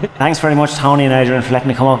 Pat. Thanks very much, Tony and Adrian, for letting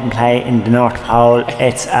me come up and play in the North Pole.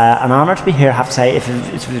 It's an honour to be here, I have to say. If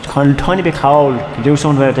it's a tiny bit cold, to do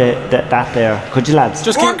something about that there. Could you, lads?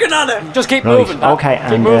 Just working on it. Just keep right. moving. Okay,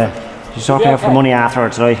 and just sort out for money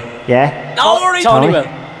afterwards, right? Yeah? No worries. Tony will.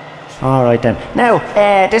 Alright then. Now,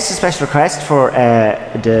 this is a special request for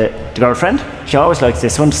the girlfriend. She always likes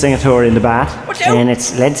this one, to sing it to her in the bath. And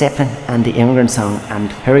it's Led Zeppelin and the Immigrant Song.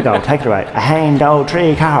 And here we go, take it away. A hand, oh,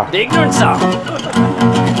 three, car. The Ignorant Song.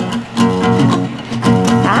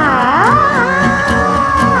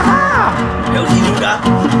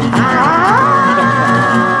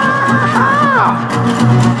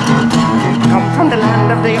 Come from the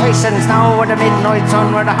land of the ice and snow, where the midnight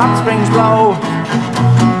sun, where the hot springs blow.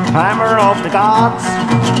 Hammer of the gods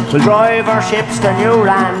will drive our ships to new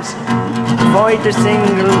lands. Avoid the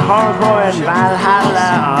single harbor in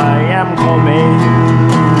Valhalla, I am coming.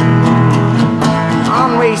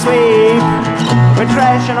 On we sweep with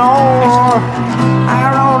trash and ore.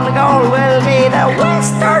 Our only goal will be the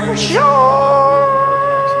western shore.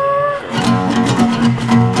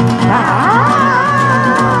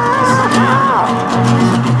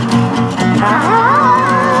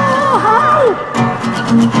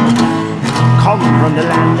 Come from the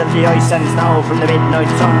land of the ice and snow, from the midnight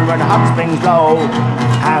sun where the hot springs blow.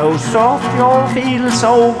 How soft you'll feel,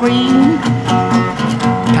 so green,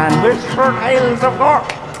 can whisper tales of war,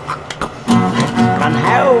 and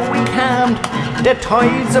how we calmed the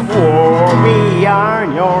tides of war. We are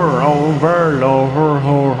your overlords.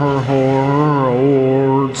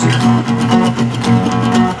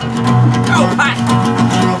 Go, Pat.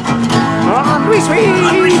 On we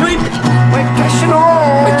sweep, with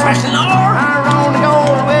trash and ore. Our only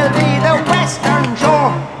goal will be the western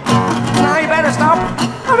shore. Now you better stop.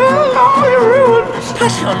 I will all your ruin.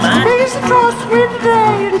 That's good, man. Please trust me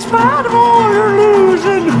today, in spite of all your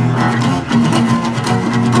losing.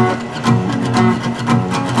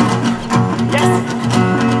 Yes.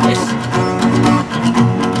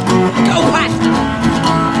 Go, Pat.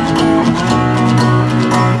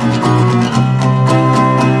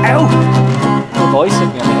 Ow. Your voice hit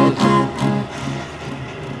me on the head.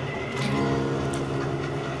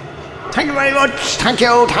 Thank you very much. much. Thank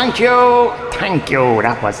you, thank you, thank you.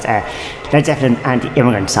 That was Led Zeppelin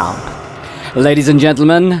anti-immigrant song. Ladies and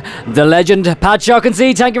gentlemen, the legend Pat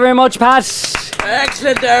Shaughnessy. Thank you very much, Pat.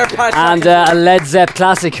 Excellent there, Pat. And a Led Zepp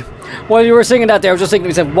classic. While you were singing that there, I was just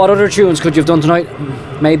thinking to myself, what other tunes could you have done tonight?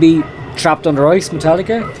 Maybe Trapped Under Ice,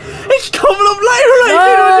 Metallica? It's coming up later, would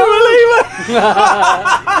you believe it?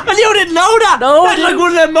 And you didn't know that? No. That's like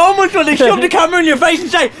one of them moments when they shove the camera in your face and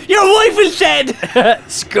say, your wife is dead.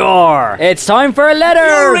 Score. It's time for a letter.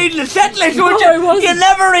 You were reading the set list, weren't you? You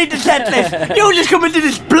never read the set list. You just come into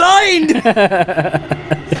this blind.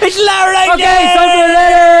 It's Larry. Okay, time for a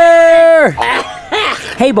letter.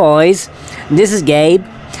 Hey boys, this is Gabe.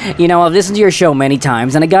 You know, I've listened to your show many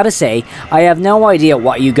times, and I gotta say, I have no idea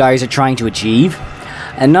what you guys are trying to achieve,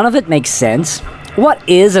 and none of it makes sense. What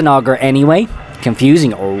is an auger anyway?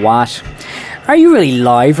 Confusing or what? Are you really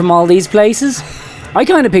live from all these places? I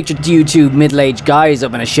kind of pictured you two middle-aged guys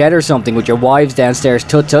up in a shed or something with your wives downstairs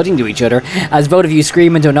tut-tutting to each other as both of you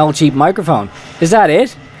scream into an old cheap microphone. Is that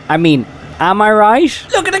it? I mean, am I right?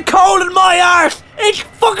 Look at the cold in my arse. It's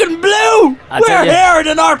fucking blue. tell We're you. here in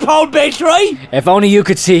the North Pole, bitch, right? If only you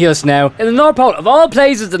could see us now. In the North Pole, of all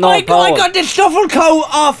places, the North Pole. I got this shuffle coat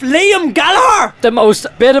off Liam Gallagher. The most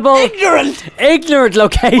biddable, ignorant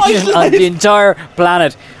location on the entire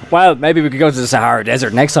planet. Well, maybe we could go to the Sahara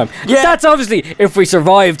Desert next time. Yeah. That's obviously if we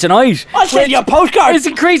survive tonight. I'll send you a postcard. It's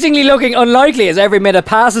increasingly looking unlikely as every minute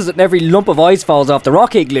passes and every lump of ice falls off the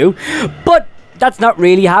rock igloo. But that's not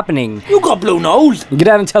really happening. You got blue nose. Get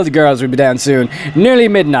out and tell the girls we'll be down soon. Nearly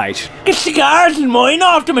midnight. Get cigars and wine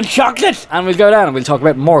off them and chocolate. And we'll go down and we'll talk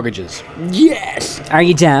about mortgages. Yes. Are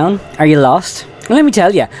you down? Are you lost? Well, let me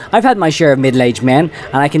tell you, I've had my share of middle-aged men,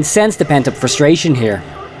 and I can sense the pent-up frustration here.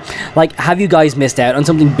 Like, have you guys missed out on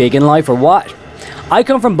something big in life or what? I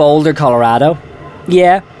come from Boulder, Colorado.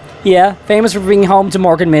 Yeah, famous for being home to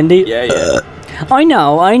Mork and Mindy. Yeah. I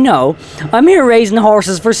know. I'm here raising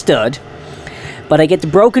horses for stud. But I get the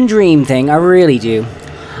broken dream thing, I really do.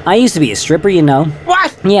 I used to be a stripper, you know.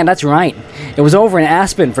 What? Yeah, that's right. It was over in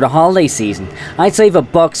Aspen for the holiday season. I'd save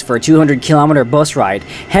up bucks for a 200-kilometer bus ride,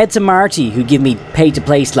 head to Marty, who'd give me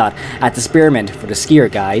pay-to-play slot at the Spearmint for the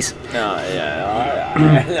skier guys. Yeah,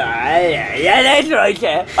 that's right,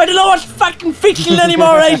 yeah. I don't know what's fucking fiction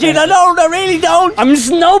anymore, Adrian. I really don't. I'm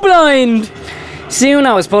snowblind! Soon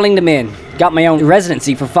I was pulling them in. Got my own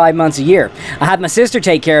residency for 5 months a year. I had my sister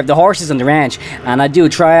take care of the horses on the ranch, and I'd do a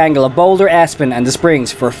triangle of Boulder, Aspen, and the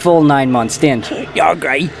Springs for a full 9-month stint. You're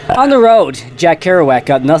great. On the road, Jack Kerouac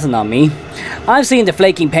got nothing on me. I've seen the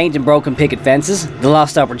flaking paint and broken picket fences, the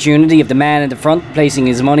lost opportunity of the man in the front placing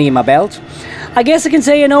his money in my belt. I guess I can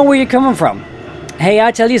say I know where you're coming from. Hey,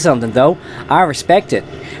 I tell you something though, I respect it.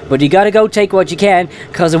 But you gotta go take what you can,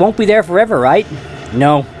 cause it won't be there forever, right?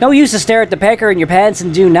 No use to stare at the pecker in your pants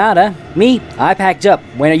and do nada. Me, I packed up,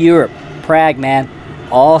 went to Europe. Prague, man.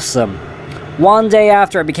 Awesome. One day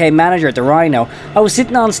after I became manager at the Rhino, I was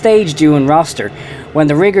sitting on stage doing roster when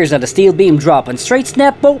the riggers had a steel beam drop and straight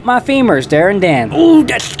snap both my femurs there and then. Ooh,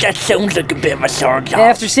 that sounds like a bit of a sword job.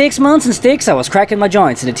 After 6 months in sticks, I was cracking my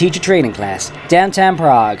joints in a teacher training class, downtown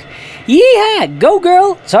Prague. Yeehaw, go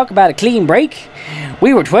girl! Talk about a clean break.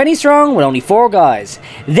 We were 20 strong with only 4 guys.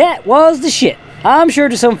 That was the shit. I'm sure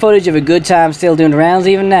there's some footage of a good time still doing the rounds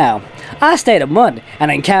even now. I stayed a month and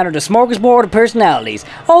encountered a smorgasbord of personalities,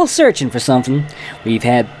 all searching for something. We've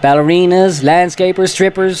had ballerinas, landscapers,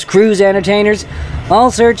 strippers, cruise entertainers, all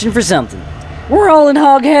searching for something. We're all in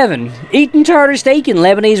hog heaven, eating tartar steak in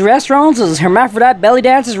Lebanese restaurants as hermaphrodite belly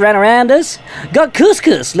dancers ran around us. Got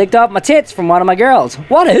couscous licked off my tits from one of my girls.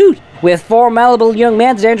 What a hoot! With 4 malleable young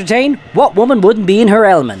men to entertain, what woman wouldn't be in her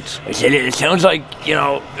element? It sounds like, you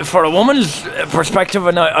know, for a woman's perspective,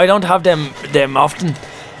 and I don't have them often.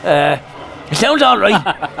 It sounds alright.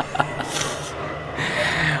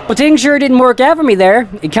 But things sure didn't work out for me there.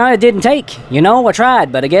 It kinda didn't take. You know, I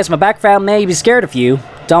tried, but I guess my background maybe scared a few.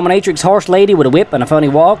 Dominatrix horse lady with a whip and a funny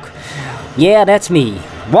walk. Yeah, that's me.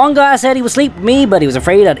 One guy said he would sleep with me, but he was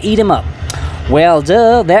afraid I'd eat him up. Well,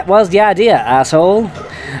 duh, that was the idea, asshole.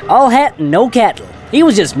 All hat and no cattle. He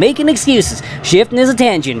was just making excuses, shifting his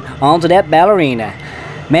attention onto that ballerina.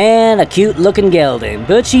 Man, a cute looking gelding,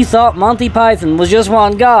 but she thought Monty Python was just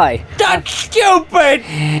one guy. That's stupid!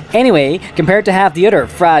 Anyway, compared to half the other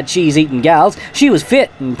fried cheese eating gals, she was fit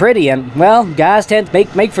and pretty and, well, guys tend to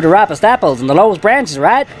make for the ripest apples and the lowest branches,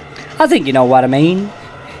 right? I think you know what I mean.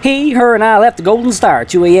 Her and I left the Golden Star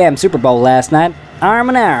 2 a.m. Super Bowl last night, arm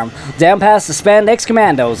in arm, down past the Spandex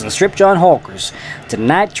Commandos and Strip John Hawkers to the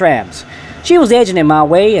night trams. She was edging in my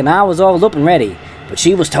way and I was all up and ready, but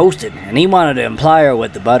she was toasted and he wanted to imply her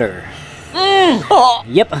with the butter.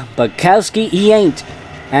 Yep, but Kowski he ain't.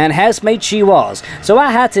 and housemate she was, so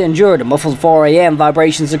I had to endure the muffled 4 a.m.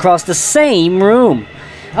 vibrations across the same room.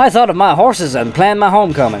 I thought of my horses and planned my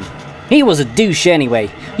homecoming. He was a douche anyway,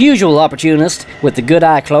 usual opportunist with the good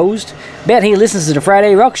eye closed. Bet he listens to the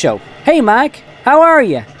Friday Rock Show. Hey Mike, how are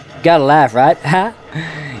you? Gotta laugh, right? Ha?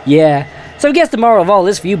 Yeah. So I guess the moral of all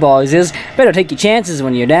this for you boys is better take your chances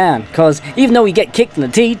when you're down, cause even though you get kicked in the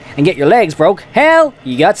teeth and get your legs broke, hell,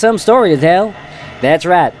 you got some story to tell. That's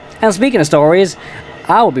right. And speaking of stories,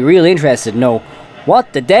 I would be real interested to know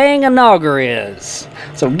what the dang an auger is.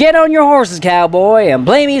 So get on your horses, cowboy, and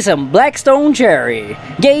play me some Blackstone Cherry.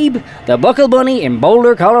 Gabe, the Buckle Bunny in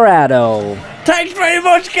Boulder, Colorado. Thanks very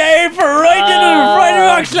much, Gabe, for writing the Friday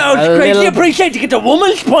Rock Show. Greatly appreciate to get the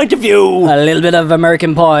woman's point of view. A little bit of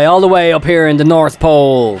American Pie all the way up here in the North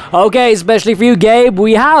Pole. Okay, especially for you, Gabe,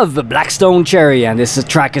 we have Blackstone Cherry, and this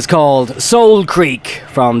track is called Soul Creek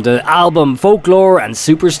from the album Folklore and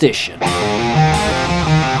Superstition.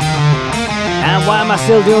 And why am I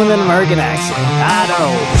still doing an American accent? I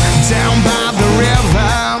know. Down by the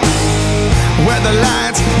river, where the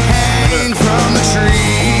lights hang from the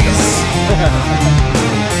trees.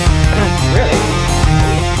 Really?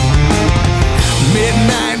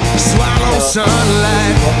 Midnight, swallow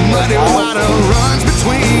sunlight, muddy water runs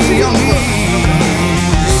between your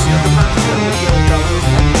knees.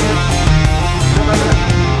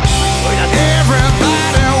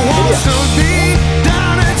 Everybody wants to be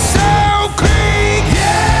down at Soul Creek,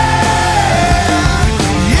 yeah,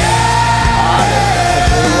 yeah.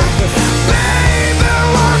 Baby,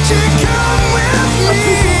 won't you come with me?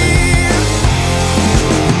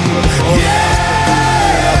 Yeah,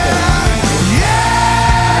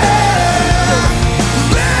 yeah.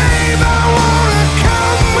 Babe, I wanna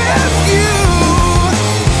come with you.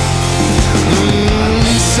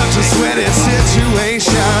 Such a sweaty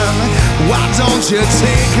situation. Why don't you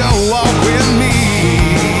take a walk with me?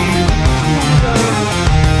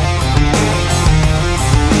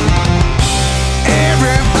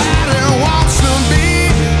 Everybody wants to be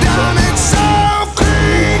down at Soul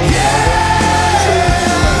Creek, yeah,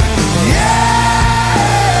 yeah.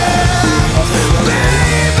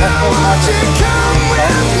 Baby, won't you come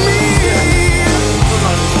with me?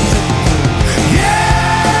 Yeah,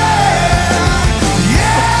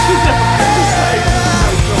 yeah.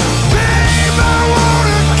 Babe, I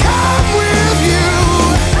wanna come with you.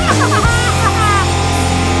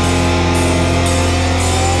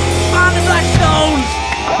 On the Blackstones.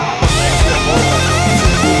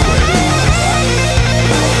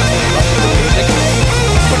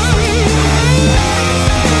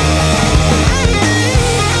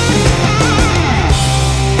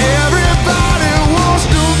 Everybody wants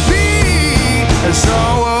to be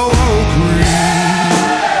Soul Creek.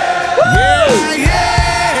 Yeah,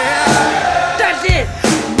 yeah. That's it.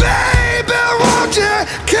 Baby, won't you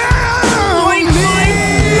come with me?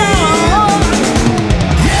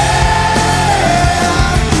 Yeah,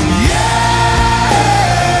 yeah.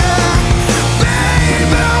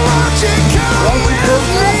 Baby, won't you come with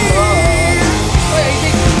me?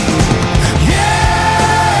 Yeah,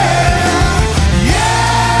 yeah.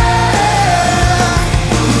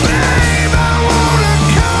 Babe, I wanna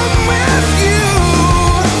come with you.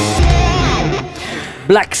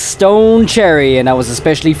 Blackstone Cherry, and that was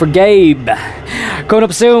especially for Gabe. Coming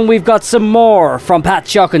up soon, we've got some more from Pat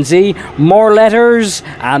Chockenzie, more letters,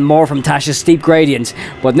 and more from Tasha's Steep Gradient.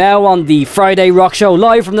 But now on the Friday Rock Show,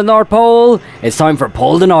 live from the North Pole, it's time for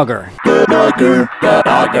Pull the Nogger. Harder,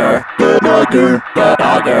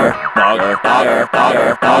 faster,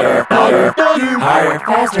 harder,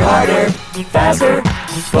 faster.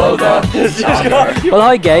 Pull the nogger. Well,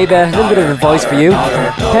 hi Gabe, a little bit of advice for you.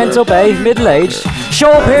 Pent up, eh? Middle-aged.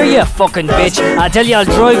 Show up here, you fucking bitch. I tell you, I'll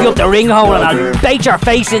drive you up the ring hole and I'll bait your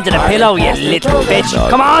face into the pillow, you little bitch.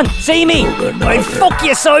 Come on, see me. I'll fuck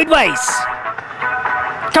you sideways.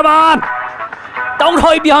 Come on. Don't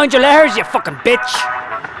hide behind your letters, you fucking bitch.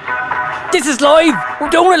 This is live. We're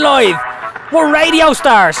doing it live. We're radio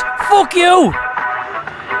stars. Fuck you.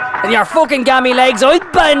 And your fucking gammy legs, I'll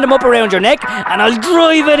band them up around your neck and I'll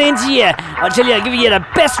drive it into you. I'll tell you, I'll give you the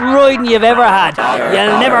best riding you've ever had.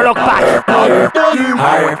 You'll never look back. Harder,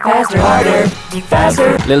 faster, harder,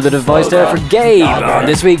 faster. Little bit of voice there for Gabe on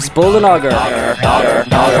this week's Pull the Nogger. Harder,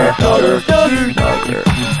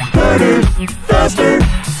 faster,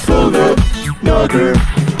 pull the nogger.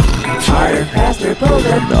 Harder, faster, pull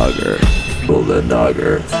the nogger. Pull the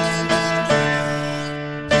nogger.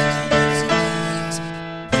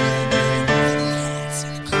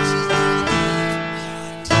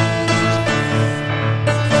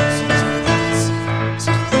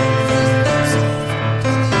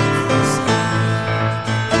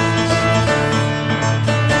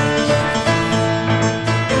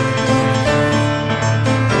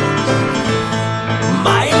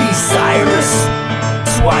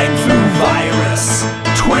 swine flu virus,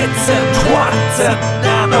 twits and twats and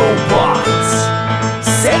nanobots,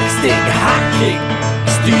 sexting, hacking,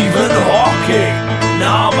 Stephen Hawking,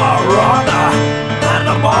 Namarana,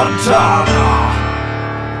 Hannah Montana.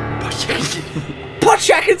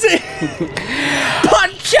 Pot-Shackensy!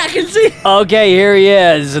 Okay, here he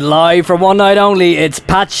is, live for one night only. It's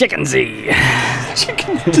Pat Chickensy.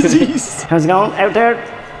 Chicken disease. How's it going out there?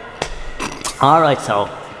 Alright, so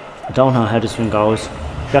I don't know how this one goes.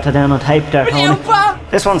 Got it down on tape there, Tony.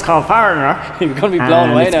 This one's called Foreigner. You're gonna be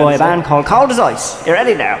blown away it's now. by a band called Cold as Ice. You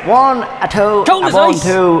ready there? 1, a 2, Cold a as 1, Ice.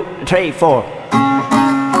 2, 3, 4.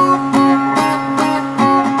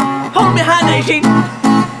 Hold me hand, 18.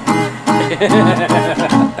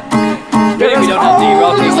 Maybe we don't have the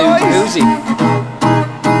rocking Lucy.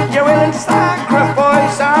 You're willing to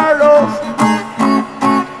sacrifice our love.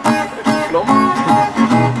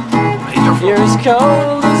 You're as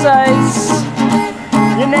cold as ice.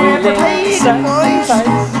 You never paid the price.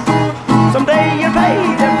 Someday you'll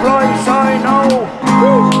pay the price, I know.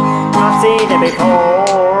 I've seen it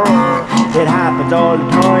before. It happens all the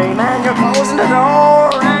time, and you're closing the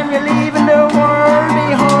door, and you're leaving the world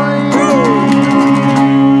behind.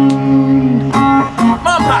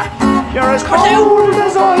 Mama! You're as cold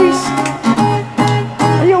as ice.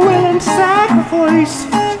 Are you willing to sacrifice?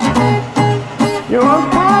 You're on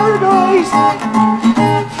paradise.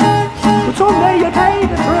 But someday you'll pay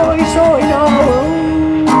the price, I know.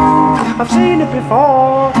 I've seen it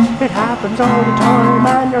before. It happens all the time,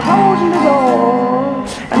 and you're closing the door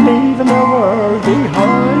and leaving the world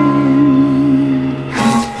behind.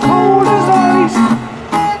 Cold as ice.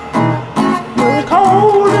 You're as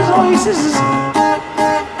cold as ice.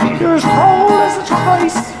 You're as cold as a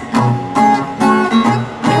ice.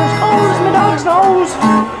 You're as cold as my dog's nose.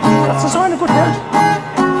 That's a sign of good health.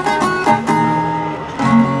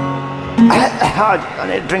 I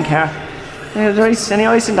need a drink here. Any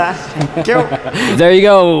ice in that? Thank you. There you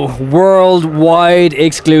go, worldwide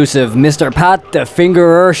exclusive, Mr. Pat the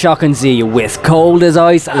Fingerer Shackensy with Cold as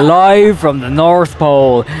Ice live from the North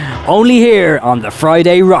Pole. Only here on the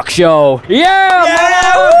Friday Rock Show. Yeah!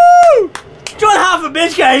 Woo! Do you want half a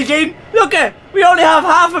biscuit, 18? Look we only have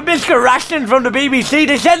half a biscuit ration from the BBC.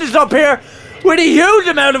 They sent us up here with a huge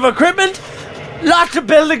amount of equipment. Lots of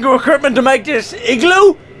building equipment to make this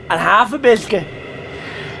igloo. And half a biscuit.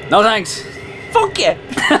 No thanks. Fuck you.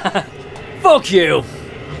 Fuck you.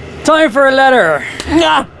 Time for a letter.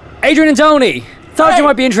 Nah. Adrian and Tony, thought you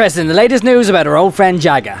might be interested in the latest news about our old friend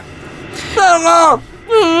Jagga.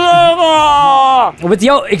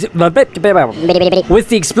 With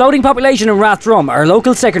the exploding population in Rathdrum, our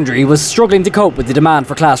local secondary was struggling to cope with the demand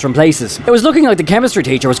for classroom places. It was looking like the chemistry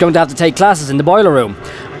teacher was going to have to take classes in the boiler room.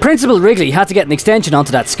 Principal Wrigley had to get an extension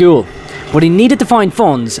onto that school, but he needed to find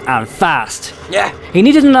funds, and fast. Yeah. He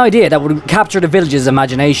needed an idea that would capture the village's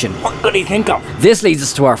imagination. What could he think of? This leads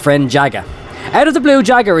us to our friend Jagga. Out of the blue,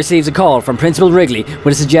 Jagga receives a call from Principal Wrigley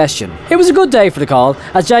with a suggestion. It was a good day for the call,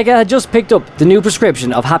 as Jagga had just picked up the new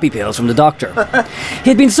prescription of happy pills from the doctor. He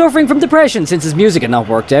had been suffering from depression since his music had not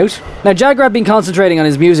worked out. Now, Jagga had been concentrating on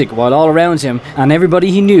his music while all around him and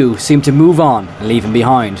everybody he knew seemed to move on and leave him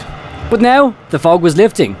behind. But now, the fog was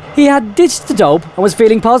lifting. He had ditched the dope and was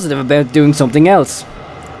feeling positive about doing something else.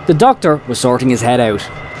 The doctor was sorting his head out.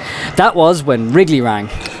 That was when Wrigley rang.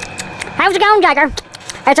 How's it going, Jagger?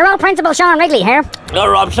 It's our old Principal Sean Wrigley here. I'll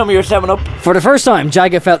rob some of your 7-Up. For the first time,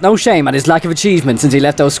 Jagga felt no shame at his lack of achievement since he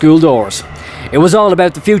left those school doors. It was all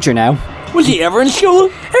about the future now. Was he ever in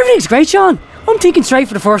school? Everything's great, Sean. I'm thinking straight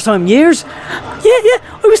for the first time in years. Yeah,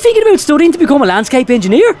 I was thinking about studying to become a landscape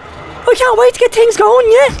engineer. I can't wait to get things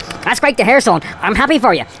going, yeah. That's great to hear, son. I'm happy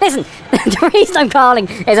for you. Listen, the reason I'm calling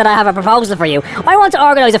is that I have a proposal for you. I want to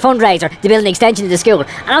organise a fundraiser to build an extension to the school,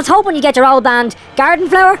 and I was hoping you get your old band, Garden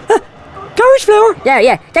Flower. Garage Flower?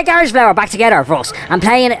 Yeah. Get Garage Flower back together for us and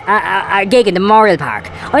playing a gig in the Memorial Park.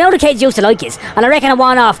 I know the kids used to like it, and I reckon a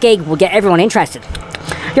one-off gig will get everyone interested.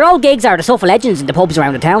 Your old gigs are the Suffolk Legends in the pubs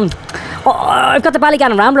around the town. I've got the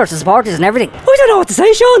Ballygannon Ramblers to support us and everything. I don't know what to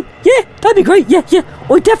say, Sean. Yeah, that'd be great. Yeah.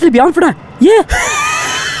 I'd definitely be on for that.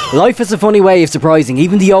 Yeah. Life is a funny way of surprising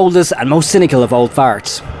even the oldest and most cynical of old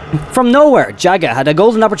farts. From nowhere, Jagga had a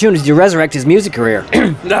golden opportunity to resurrect his music career.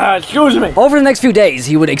 Excuse me. Over the next few days,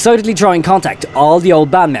 he would excitedly try and contact all the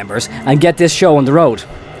old band members and get this show on the road.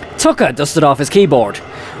 Tucka dusted off his keyboard.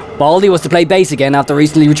 Baldy was to play bass again after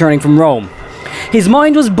recently returning from Rome. His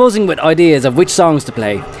mind was buzzing with ideas of which songs to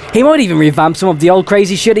play. He might even revamp some of the old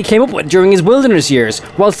crazy shit he came up with during his wilderness years,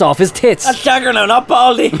 whilst off his tits. That's Jagger now, not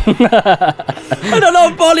Baldy. I don't know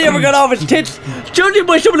if Baldy ever got off his tits. Judging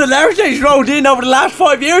by some of the lyrics he's wrote in over the last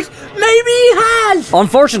 5 years, maybe he has.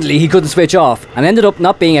 Unfortunately, he couldn't switch off and ended up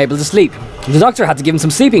not being able to sleep. The doctor had to give him some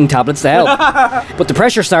sleeping tablets to help. But the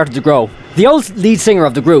pressure started to grow. The old lead singer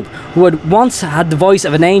of the group, who had once had the voice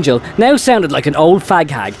of an angel, now sounded like an old fag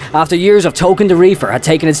hag after years of toking the reefer had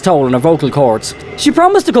taken its toll on her vocal cords. She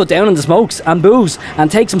promised to cut down on the smokes and booze and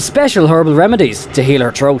take some special herbal remedies to heal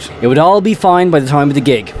her throat. It would all be fine by the time of the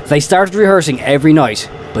gig. They started rehearsing every night,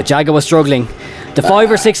 but Jagger was struggling. The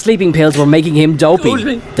 5 or 6 sleeping pills were making him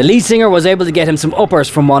dopey. The lead singer was able to get him some uppers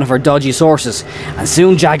from one of her dodgy sources, and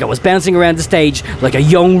soon Jagger was bouncing around the stage like a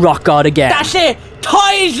young rock god again. That's it!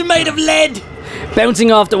 Toys made of lead!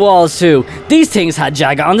 Bouncing off the walls too. These things had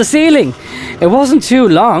Jagger on the ceiling. It wasn't too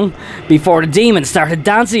long before the demon started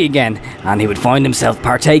dancing again, and he would find himself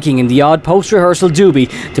partaking in the odd post-rehearsal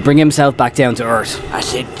doobie to bring himself back down to earth.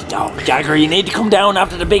 That's it, Jagger, you need to come down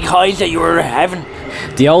after the big highs that you were having.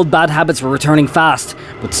 The old bad habits were returning fast,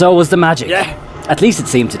 but so was the magic. Yeah. At least it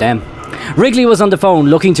seemed to them. Wrigley was on the phone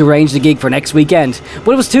looking to arrange the gig for next weekend,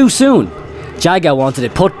 but it was too soon. Jagger wanted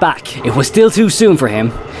it put back. It was still too soon for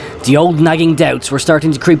him. The old nagging doubts were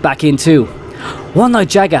starting to creep back in too. One night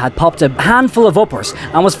Jagger had popped a handful of uppers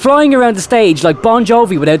and was flying around the stage like Bon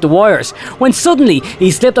Jovi without the wires, when suddenly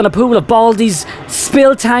he slipped on a pool of Baldy's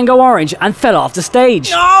spilled Tango Orange and fell off the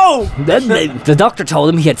stage. No! The doctor told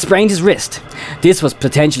him he had sprained his wrist. This was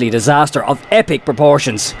potentially a disaster of epic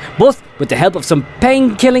proportions, but with the help of some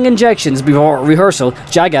pain-killing injections before rehearsal,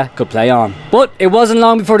 Jagger could play on. But it wasn't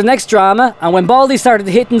long before the next drama, and when Baldy started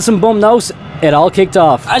hitting some bum notes, it all kicked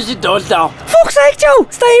off. As it does, though. Fuck's sake, Joe!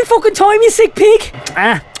 Stay in fucking time, you sick pig!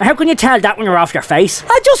 How can you tell that when you're off your face?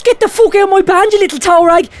 Just get the fuck out of my band, you little toe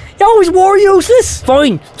rag. You always were useless.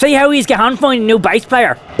 Fine. See how he's get on finding a new bass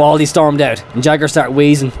player. Baldy stormed out, and Jagger started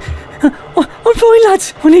wheezing. I'm fine,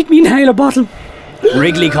 lads. I need me inhaler bottle.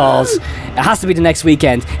 Wrigley calls. It has to be the next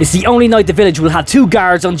weekend. It's the only night the village will have 2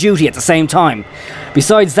 guards on duty at the same time.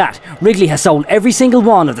 Besides that, Wrigley has sold every single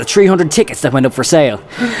one of the 300 tickets that went up for sale.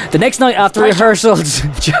 The next night after rehearsals,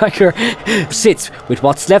 Jagger sits with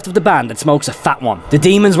what's left of the band and smokes a fat one. The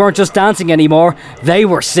demons weren't just dancing anymore, they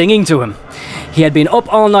were singing to him. He had been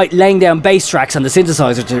up all night laying down bass tracks on the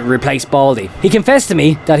synthesizer to replace Baldy. He confessed to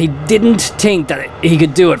me that he didn't think that he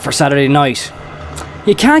could do it for Saturday night.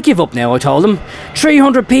 You can't give up now, I told him.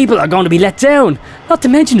 300 people are going to be let down. Not to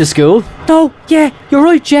mention the school. No, yeah, you're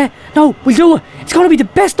right, yeah. No, we'll do it. It's going to be the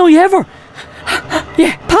best night ever.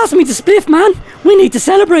 Yeah, pass me the spliff, man. We need to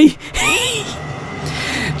celebrate.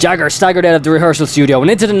 Jagger staggered out of the rehearsal studio and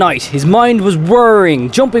into the night. His mind was whirring,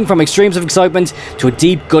 jumping from extremes of excitement to a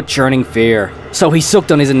deep gut-churning fear. So he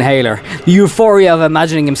sucked on his inhaler. The euphoria of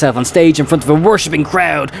imagining himself on stage in front of a worshipping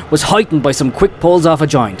crowd was heightened by some quick pulls off a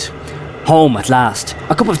joint. Home at last.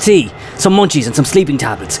 A cup of tea, some munchies and some sleeping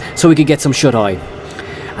tablets so he could get some shut-eye.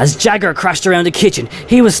 As Jagger crashed around the kitchen,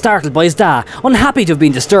 he was startled by his dad, unhappy to have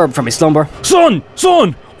been disturbed from his slumber. Son,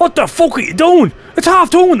 what the fuck are you doing? It's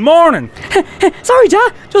 2:30 in the morning. Sorry,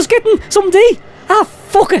 Dad, just getting some tea.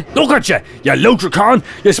 Fuck it. Look at you, you leprechaun.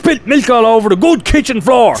 You spilt milk all over the good kitchen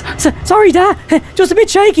floor. Sorry, Dad, just a bit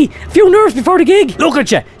shaky. A few nerves before the gig. Look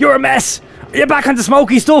at you, you're a mess. Are you back on the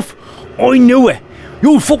smoky stuff? I knew it.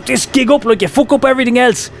 You'll fuck this gig up like you fuck up everything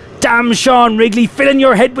else. Damn Sean Wrigley, filling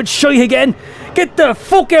your head with shite again. Get the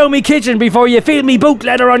fuck out of me kitchen before you feel me boot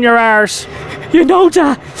leather on your arse. You know,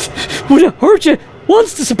 Dad, would it hurt you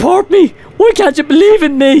once to support me? Why can't you believe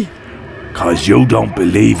in me? 'Cause you don't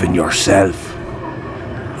believe in yourself.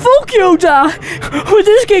 Fuck you, Dad. When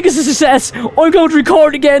this gig is a success, I'm going to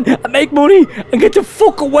record again and make money and get the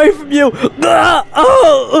fuck away from you.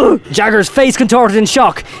 Jagger's face contorted in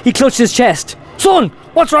shock. He clutched his chest. Son,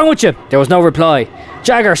 what's wrong with you? There was no reply.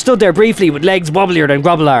 Jagger stood there briefly with legs wobblier than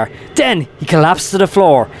Grobbler. Then he collapsed to the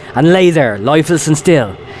floor and lay there, lifeless and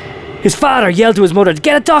still. His father yelled to his mother to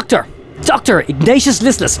get a doctor. Dr. Ignatius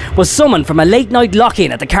Listless was summoned from a late-night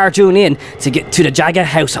lock-in at the Cartoon Inn to get to the Jagger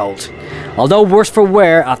household. Although worse for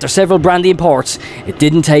wear after several brandy imports, it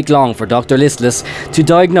didn't take long for Dr. Listless to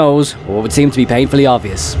diagnose what would seem to be painfully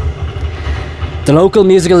obvious. The local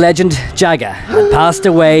musical legend, Jagger, had passed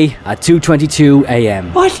away at 2:22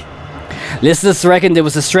 a.m. What? Listless reckoned it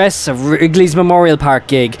was the stress of Wrigley's Memorial Park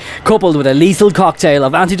gig, coupled with a lethal cocktail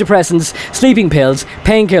of antidepressants, sleeping pills,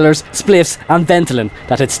 painkillers, spliffs and Ventolin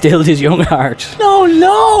that had stilled his young heart.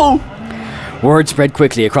 No! Word spread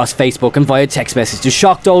quickly across Facebook and via text message to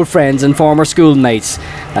shocked old friends and former schoolmates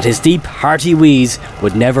that his deep, hearty wheeze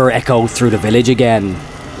would never echo through the village again.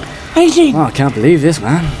 Oh, I can't believe this,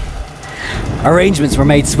 man. Arrangements were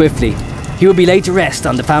made swiftly. He would be laid to rest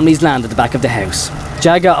on the family's land at the back of the house.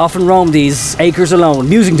 Jagga often roamed these acres alone,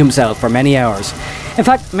 musing to himself for many hours. In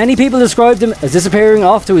fact, many people described him as disappearing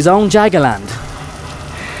off to his own Jagga land.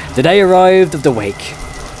 The day arrived of the wake.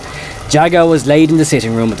 Jagga was laid in the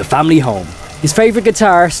sitting room of the family home, his favourite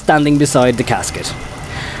guitar standing beside the casket.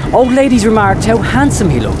 Old ladies remarked how handsome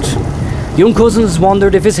he looked. Young cousins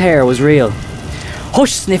wondered if his hair was real.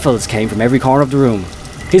 Hushed sniffles came from every corner of the room.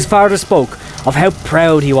 His father spoke of how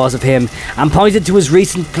proud he was of him and pointed to his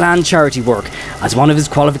recent planned charity work as one of his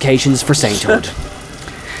qualifications for sainthood.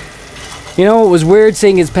 You know, it was weird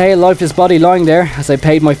seeing his pale, lifeless body lying there as I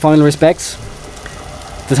paid my final respects.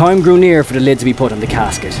 The time grew near for the lid to be put on the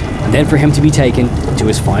casket, and then for him to be taken to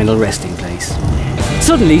his final resting place.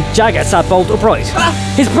 Suddenly, Jagga sat bolt upright.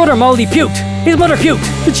 His brother Moldy puked. His mother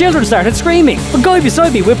puked. The children started screaming. A guy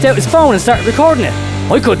beside me whipped out his phone and started recording it.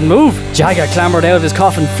 I couldn't move. Jagga clambered out of his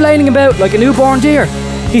coffin, flailing about like a newborn deer.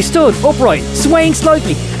 He stood upright, swaying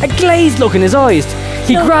slightly, a glazed look in his eyes.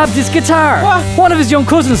 He grabbed his guitar. One of his young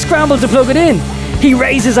cousins scrambled to plug it in. He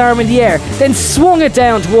raised his arm in the air, then swung it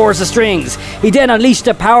down towards the strings. He then unleashed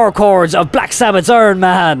the power chords of Black Sabbath's Iron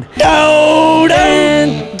Man.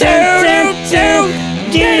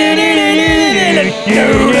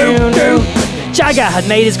 Jagga had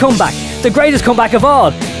made his comeback, the greatest comeback of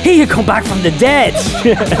all. He had come back from the dead.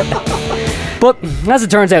 But, as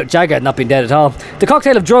it turns out, Jagga had not been dead at all. The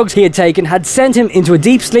cocktail of drugs he had taken had sent him into a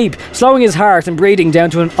deep sleep, slowing his heart and breathing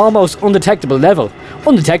down to an almost undetectable level.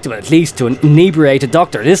 Undetectable, at least, to an inebriated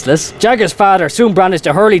Dr. Listless. Jagga's father soon brandished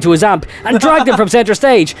a hurley to his amp and dragged him from centre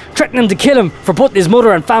stage, threatening to kill him for putting his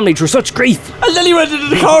mother and family through such grief. And then he went into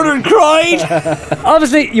the corner and cried.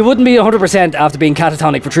 Obviously, you wouldn't be 100% after being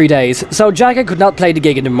catatonic for 3 days, so Jagga could not play the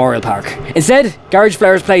gig in the Memorial Park. Instead, Garage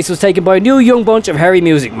Flower's place was taken by a new young bunch of hairy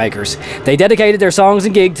music makers. They dedicated their songs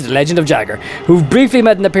and gig to the legend of Jagger, who briefly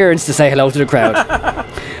made an appearance to say hello to the crowd.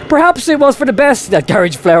 Perhaps it was for the best that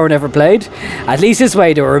Garage Flower never played. At least this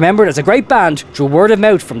way they were remembered as a great band through word of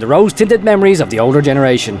mouth from the rose-tinted memories of the older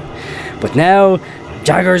generation. But now,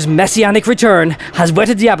 Jagger's messianic return has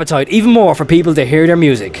whetted the appetite even more for people to hear their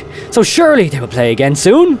music. So surely they will play again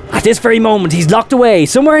soon. At this very moment, he's locked away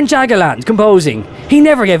somewhere in Jaggerland composing. He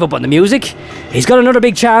never gave up on the music. He's got another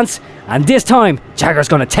big chance, and this time, Jagger's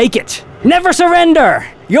gonna take it. Never surrender!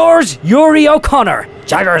 Yours, Yuri O'Connor,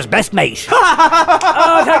 Jagger's best mate.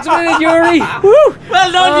 Oh, thanks a minute, Yuri. Woo!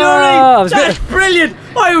 Well done, Yuri. That's brilliant.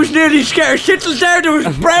 I was nearly scared shitless there. There was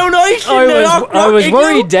brown ice in the I was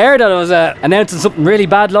worried there that I was announcing something really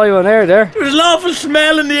bad live on air there. There was an awful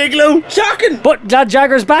smell in the igloo. Shocking. But glad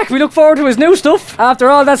Jagger's back. We look forward to his new stuff.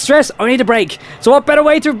 After all that stress, I need a break. So what better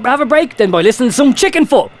way to have a break than by listening to some Chicken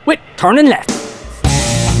Foot with Turning Left.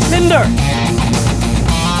 Linder.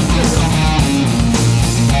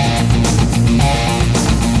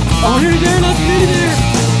 Oh, here, there, let's be there.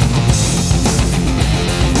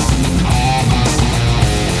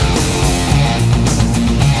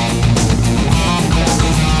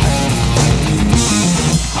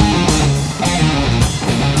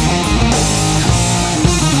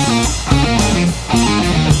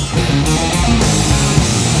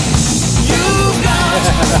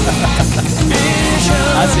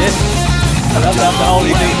 That's it. That's the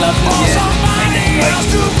only thing left.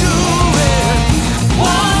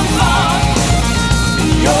 One thought,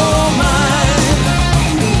 you're mine.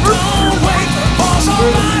 Don't wait for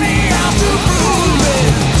somebody else to prove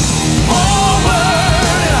it.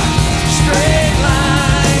 Forward, straight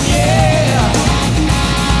line, yeah.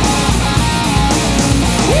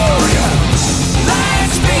 Woo, yeah. Light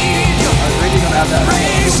speed, you're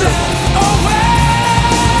racing away.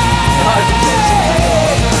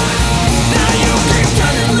 Now you keep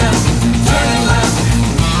turning left, turning left.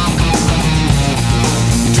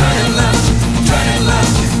 Turning left, turning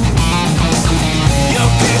left. You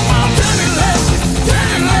keep on turning left,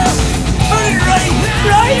 turning left. Turning right,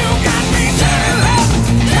 right. You got me turning left,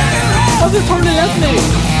 turning left. How's it turning left, mate?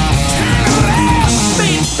 Turning left,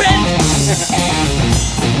 being bent.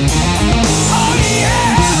 Oh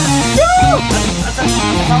yeah. Woo!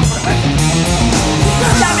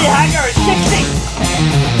 Sammy Hagar is 60.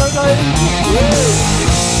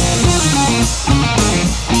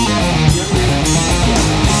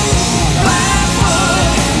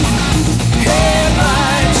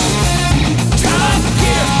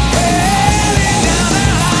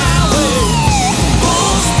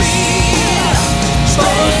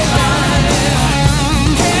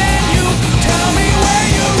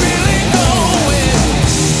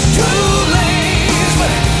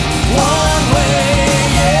 One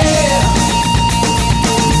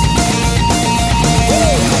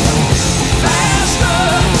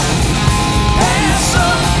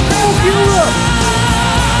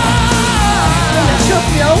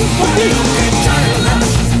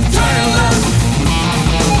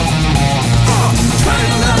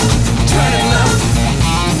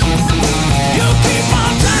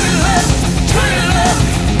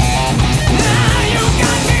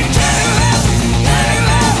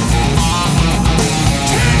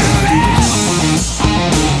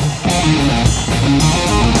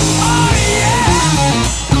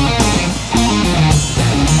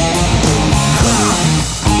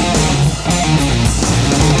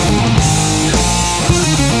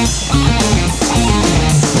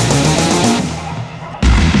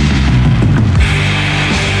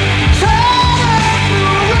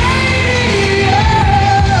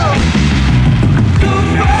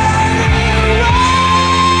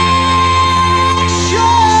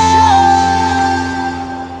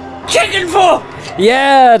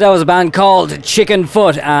Yeah, that was a band called Chicken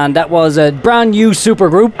Foot, and that was a brand new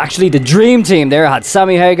supergroup. Actually, the Dream Team there had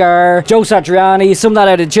Sammy Hagar, Joe Satriani, some of that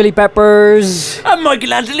out of Chili Peppers. And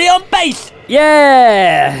Michelangelo on bass.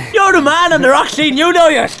 Yeah. You're the man on the rock scene. You know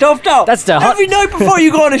your stuff, though. That's the hot... Every night before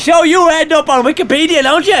you go on a show, you end up on Wikipedia,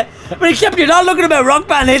 don't you? But except you're not looking about rock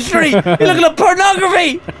band history. You're looking at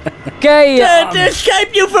pornography. Okay. To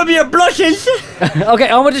escape you from your blushes. Okay,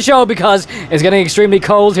 on with the show because it's getting extremely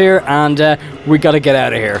cold here and we gotta get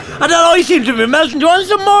out of here. And that ice seems to be melting. Do you want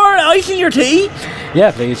some more ice in your tea?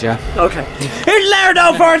 Yeah, please, yeah. Okay. Here's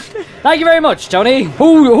Lairdo first. Thank you very much, Tony.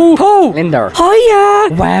 Who? Linder. Hiya.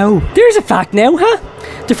 Wow. There's a fact now, huh?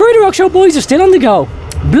 The Friday Rock Show boys are still on the go.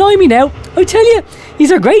 Blimey now. I tell you,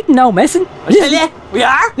 these are great and no messing. I tell you, we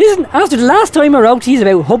are. Listen, after the last time I wrote teas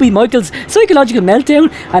about hubby Michael's psychological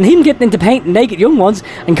meltdown and him getting into painting naked young ones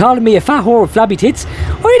and calling me a fat whore with flabby tits,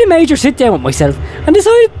 I had a major sit down with myself and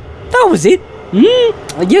decided that was it.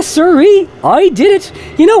 Yes sirree, I did it.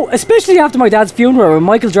 You know, especially after my dad's funeral when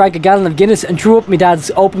Michael drank a gallon of Guinness and threw up my dad's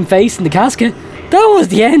open face in the casket. That was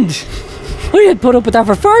the end. I had put up with that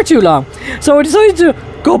for far too long, so I decided to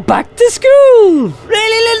go back to school.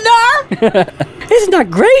 Really, Lindar? Isn't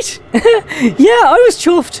that great? Yeah, I was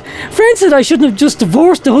chuffed. Friends said I shouldn't have just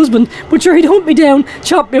divorced the husband, but sure, he'd hunt me down,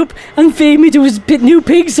 chop me up, and feed me to his new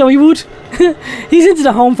pigs, so he would. He's into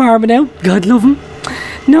the home farming now. God love him.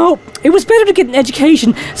 No, it was better to get an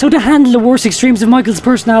education so to handle the worst extremes of Michael's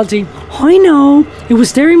personality. I know, it was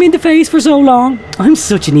staring me in the face for so long. I'm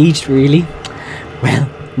such an each, really. Well,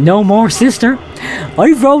 no more, sister.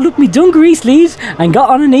 I've rolled up my dungaree sleeves and got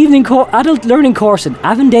on an evening adult learning course in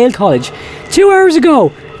Avondale College 2 hours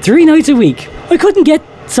ago, 3 nights a week. I couldn't get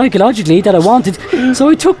psychologically that I wanted, so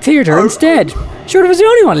I took theatre instead. Sure, it was the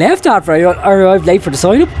only one left after I arrived late for the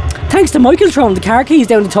sign-up. Thanks to Michael throwing the car keys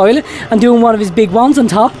down the toilet and doing one of his big ones on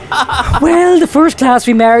top. Well, the first class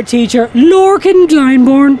we married teacher, Lorcan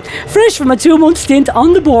Glyndebourne, fresh from a 2-month stint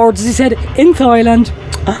on the boards, as he said, in Thailand.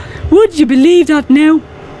 Would you believe that now?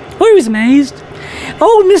 I was amazed.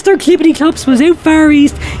 Old Mr. Clippity Clops was out far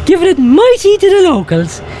east, giving it mighty to the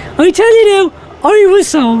locals. I tell you now, I was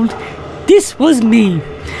sold. This was me.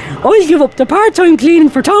 I'll give up the part-time cleaning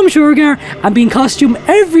for Tom Sugar and be in costume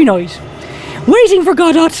every night. Waiting for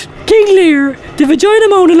Godot, King Lear, the vagina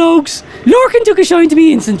monologues, Lorcan took a shine to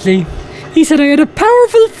me instantly. He said I had a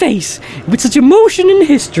powerful face with such emotion and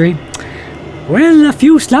history. Well, a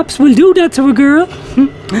few slaps will do that to a girl.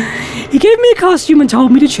 He gave me a costume and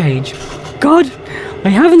told me to change. God, I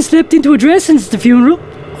haven't slept into a dress since the funeral.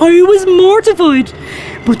 I was mortified.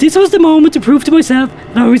 But this was the moment to prove to myself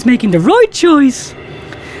that I was making the right choice.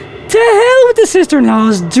 To hell with the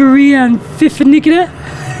sister-in-laws, Doria and Fifanikita.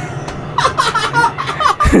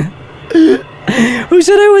 Who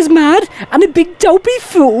said I was mad and a big dopey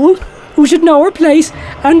fool who should know her place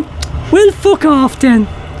and, well, fuck off then.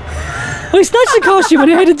 I snatched the costume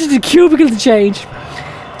and I headed to the cubicle to change.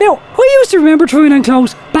 Now, I used to remember trying on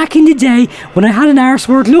clothes back in the day when I had an arse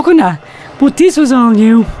worth looking at, but this was all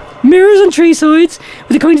new. Mirrors on 3 sides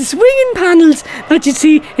with the kind of swinging panels that you'd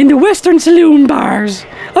see in the Western saloon bars.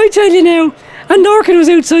 I tell you now, and Lorcan was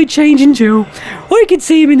outside changing too. I could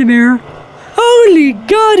see him in the mirror. Holy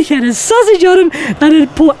God, he had a sausage on him that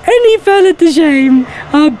had put any fella to shame.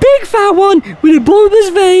 A big fat one with a bulbous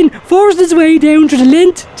vein forced its way down through the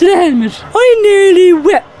lint to the helmet. I nearly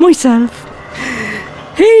wet myself.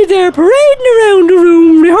 He there parading around the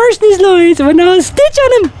room, rehearsing his lines with no stitch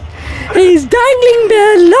on him. His dangling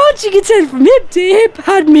bell launching itself from hip to hip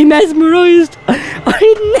had me mesmerised.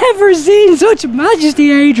 I'd never seen such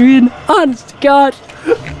majesty, Adrian. Honest to God.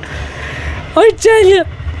 I tell you,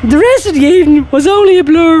 the rest of the evening was only a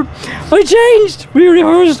blur. I changed, we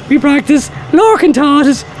rehearsed, we practiced, Lorcan taught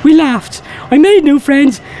us, we laughed. I made new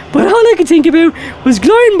friends, but all I could think about was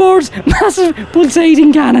Glyndebourne's massive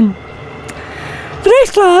pulsating cannon. The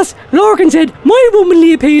next class, Lorcan said my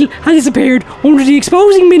womanly appeal had disappeared under the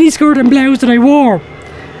exposing miniskirt and blouse that I wore.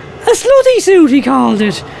 A slutty suit, he called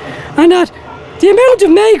it, and that the amount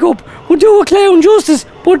of makeup would do a clown justice,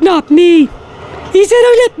 but not me. He said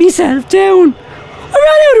I let myself down. I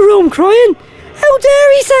ran out of the room crying. How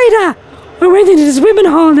dare he say that? I went into the swimming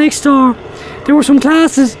hall next door. There were some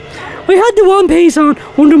classes. I had the one piece on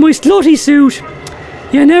under my slutty suit.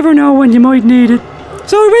 You never know when you might need it.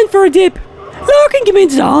 So I went for a dip. Lorcan came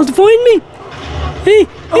into the hall to find me.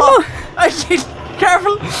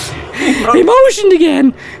 Careful. He motioned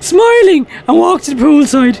again, smiling, and walked to the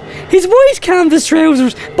poolside. His white canvas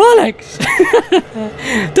trousers, bollocks.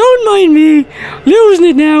 Don't mind me, losing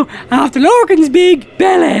it now after Lorcan's big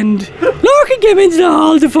bell end. Lorcan came into the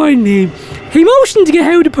hall to find me. He motioned to get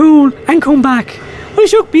out of the pool and come back. I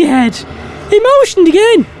shook my head. He motioned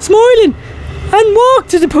again, smiling, and walked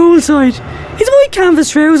to the poolside. His white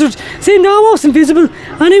canvas trousers seemed almost invisible,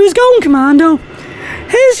 and he was going commando.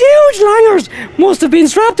 His huge langers must have been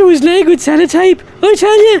strapped to his leg with sellotape. I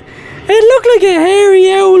tell you, it looked like a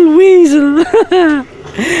hairy owl weasel.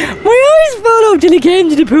 My eyes followed till he came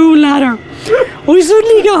to the pool ladder. I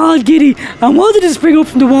suddenly got all giddy and wanted to spring up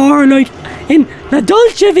from the water like in La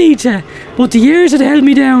Dolce Vita, but the years had held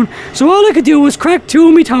me down, so all I could do was crack two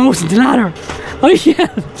of my toes in the ladder. I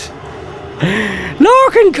yelled.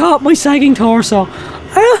 Lorcan caught my sagging torso.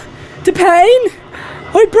 The pain?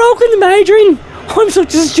 I'd broken the margarine. I'm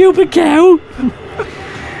such a stupid cow.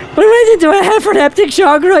 I went into a epileptic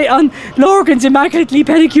shock right on Lorcan's immaculately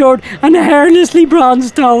pedicured and hairlessly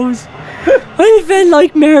bronzed toes. I felt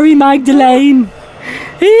like Mary Magdalene.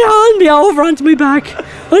 He hauled me over onto my back.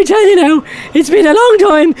 I tell you now, it's been a long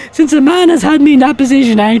time since a man has had me in that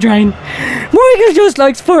position, Adrian. Michael just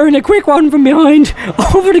likes firing a quick one from behind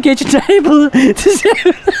over the kitchen table to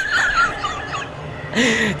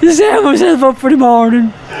set myself up for the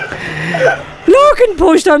morning. Lorcan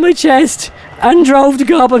pushed on my chest and drove the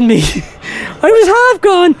gob on me. I was half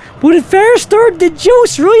gone, but it first stirred the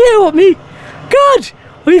juice right out of me. God,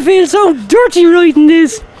 I feel so dirty writing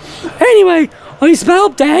this. Anyway, I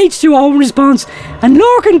spout the H2O in response, and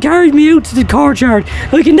Lorcan carried me out to the courtyard,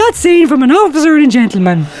 like in that scene from An Officer and a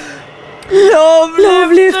Gentleman.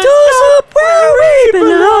 Love lift us up where we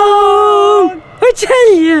belong. I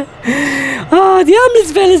tell you. The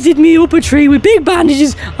ambulance fellas did me up a tree with big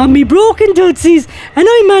bandages on me broken tootsies, and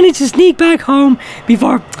I managed to sneak back home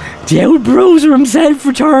before the old bruiser himself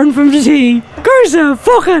returned from the tea. Curse a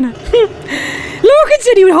fuck on it. Lorcan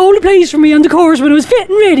said he would hold a place for me on the course when I was fit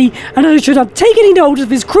and ready, and I should not take any notice of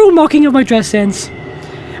his cruel mocking of my dress sense.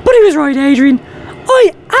 But he was right, Adrian.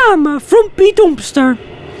 I am a frumpy dumpster.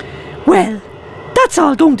 Well, that's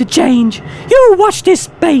all going to change. You watch this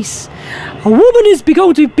space. A woman is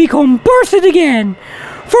going to become birthed again.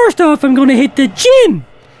 First off, I'm going to hit the gym.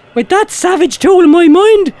 With that savage tool in my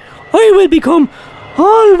mind, I will become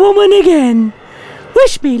all woman again.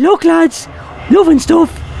 Wish me luck, lads. Love and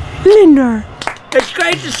stuff. Linda. It's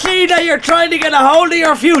great to see that you're trying to get a hold of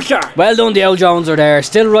your future. Well done, the old Jones are there.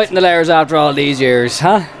 Still writing the letters after all these years,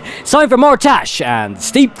 huh? It's time for more Tash and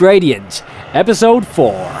Steep Gradient. Episode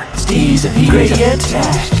 4. Steve's and Gradient.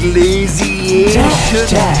 Tash. Lazy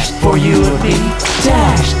Tash for you and me.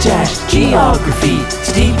 Tash. Geography.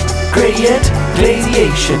 Steep Gradient.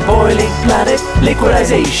 Glaciation. Boiling planet.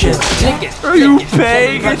 Liquidization. Are you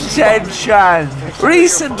paying attention?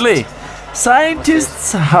 Recently,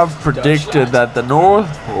 scientists have predicted that the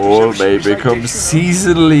North Pole may become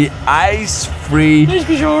seasonally ice-free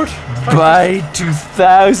by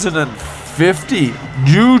 2050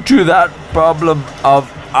 due to that problem of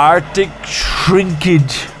Arctic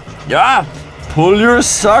shrinkage. Yeah, pull your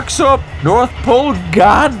socks up. North Pole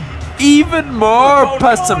gone. Even more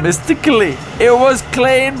pessimistically, it was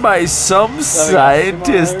claimed by some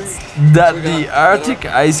scientists that the Arctic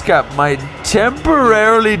ice cap might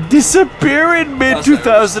temporarily disappear in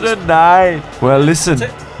mid-2009. Well, listen,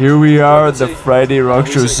 here we are at the Friday Rock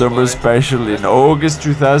Show Summer Special in August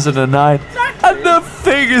 2009, and the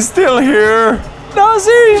thing is still here. No,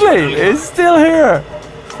 seriously, it's still here.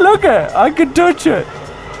 Look at, I can touch it.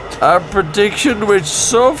 A prediction which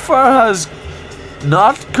so far has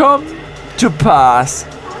not come to pass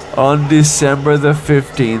on December the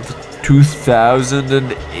 15th,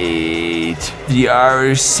 2008. The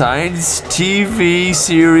Irish science TV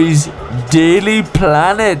series Daily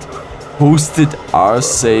Planet hosted our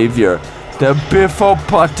savior, the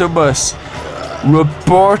Biffopotamus,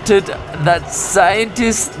 reported that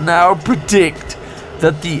scientists now predict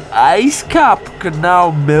that the ice cap could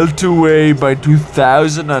now melt away by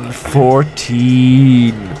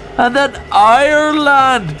 2014, and that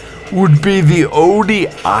Ireland would be the only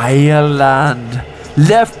island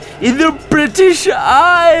left in the British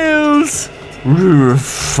Isles.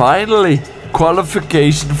 Finally,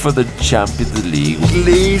 qualification for the Champions League.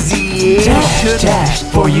 Lazy Tash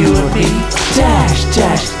for you and me. Tash.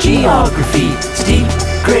 Geography. Steep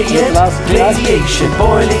Gradient. Glaciation.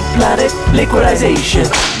 Boiling planet. Liquidization.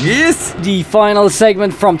 Yes. The final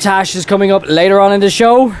segment from Tash is coming up later on in the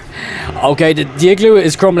show. Okay, the igloo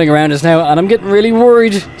is crumbling around us now, and I'm getting really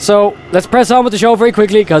worried. So let's press on with the show very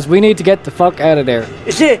quickly, because we need to get the fuck out of there.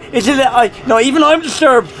 No, even I'm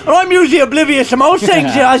disturbed. And I'm usually oblivious to most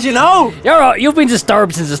things, as you know. You've been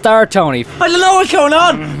disturbed since the start, Tony. I don't know what's going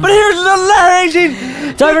on, but here's another letter, Adrian.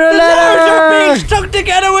 Time for a letter. The letters are being stuck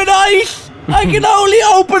together with ice. I can only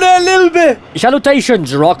open it a little bit.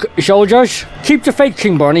 Salutations, rock soldiers. Keep the faith,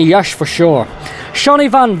 King Barney, yes for sure. Shawnee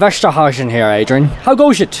van Vesterhuizen here, Adrian. How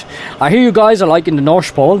goes it? I hear you guys are liking the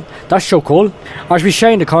North Pole. That's so cool. As we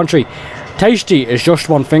say in the country, tasty is just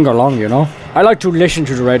one finger long, you know. I like to listen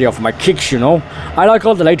to the radio for my kicks, you know. I like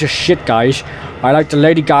all the latest shit, guys. I like the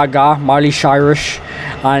Lady Gaga, Miley Cyrus,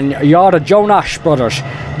 and you're the Jonas Brothers.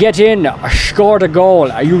 Get in, score the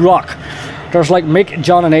goal, you rock. There's like Mick,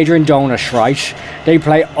 John and Adrian Jonas, right? They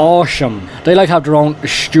play awesome. They like have their own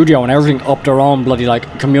studio and everything up their own bloody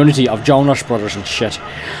like community of Jonas Brothers and shit.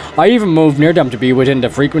 I even moved near them to be within the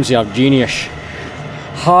frequency of genius.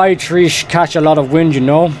 High trees catch a lot of wind, you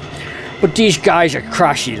know. But these guys are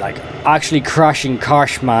crashy, like actually crashing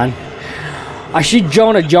cars, man. I see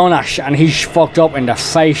Jonah Jonas and he's fucked up in the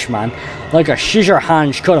face, man. Like a scissor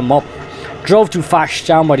hands cut him up. Drove too fast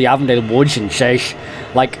down by the Avondale Woods and says,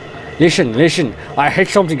 like, listen, I hit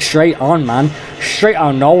something straight on, man. Straight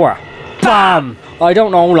out of nowhere. BAM! I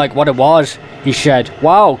don't know, like, what it was. He said,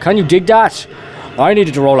 wow, can you dig that? I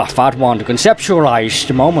needed to roll a fat one to conceptualize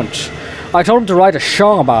the moment. I told him to write a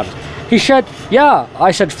song about it. He said, yeah.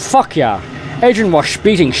 I said, fuck yeah. Adrian was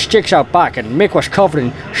beating sticks out back and Mick was covered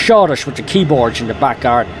in sawdust with the keyboards in the back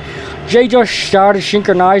garden. Jay just started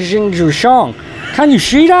synchronizing to a song. Can you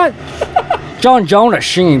see that? John Jonas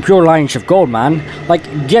singing Pure Lines of Gold, man.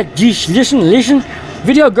 Like, get this, listen.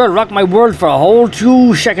 Video Girl rocked my world for a whole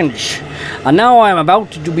 2 seconds. And now I am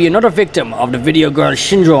about to be another victim of the Video Girl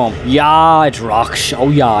syndrome. Yeah, it rocks. Oh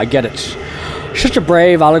yeah, I get it. Such a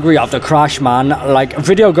brave allegory of the crash, man. Like,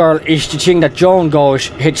 Video Girl is the thing that Joan goes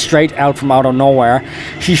hit straight out from out of nowhere.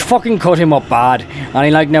 She's fucking cut him up bad, and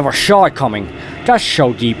he like never saw it coming. That's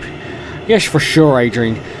so deep. Yes, for sure,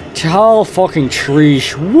 Adrian. Tall fucking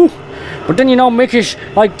trees. Woo. But then, you know, Mick is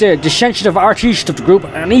like the sensitive artist of the group,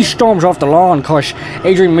 and he storms off the lawn cause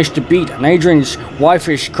Adrian missed the beat, and Adrian's wife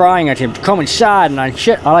is crying at him to come inside, and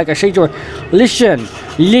shit. Like I say to her,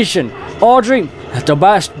 listen, Audrey, the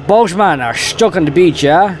best boatmen are stuck on the beach,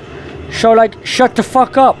 yeah? So, like, shut the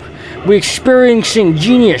fuck up. We're experiencing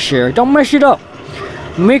genius here. Don't mess it up.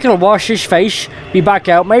 Mick will wash his face, be back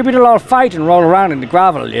out. Maybe they'll all fight and roll around in the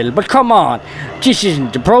gravel a little. But come on, this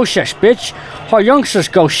isn't the process, bitch. Our youngsters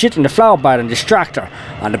go sit in the flower bed and distract her,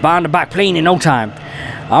 and the band are back playing in no time.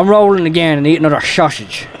 I'm rolling again and eating another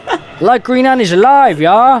sausage. Like Green Annie's alive,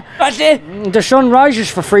 yeah? That's it. The sun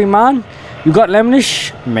rises for free, man. You got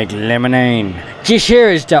lemonish? Make lemonade. This here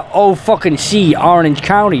is the old fucking sea, Orange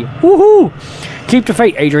County. Woohoo! Keep the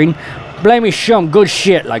faith, Adrian. Blame me some good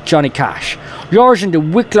shit like Johnny Cash. Yours in the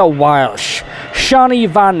Wicklow Wilds, Shawnee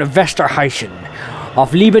van Vesterhuizen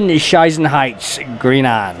of Liebenscheisen Heights, Green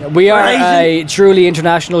Ann. We are a truly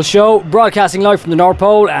international show, broadcasting live from the North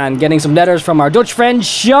Pole and getting some letters from our Dutch friend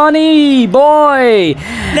Shawnee, boy.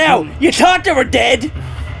 Now, you thought they were dead?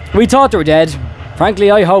 We thought they were dead.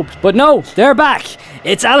 Frankly, I hoped. But no, they're back.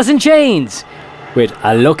 It's Alice in Chains with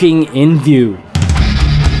A Looking in View.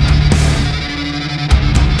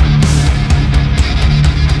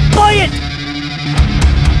 Buy it!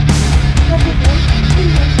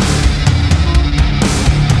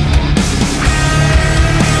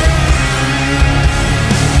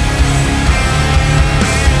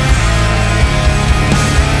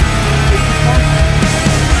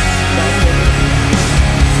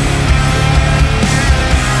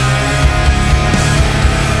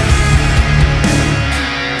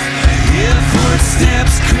 If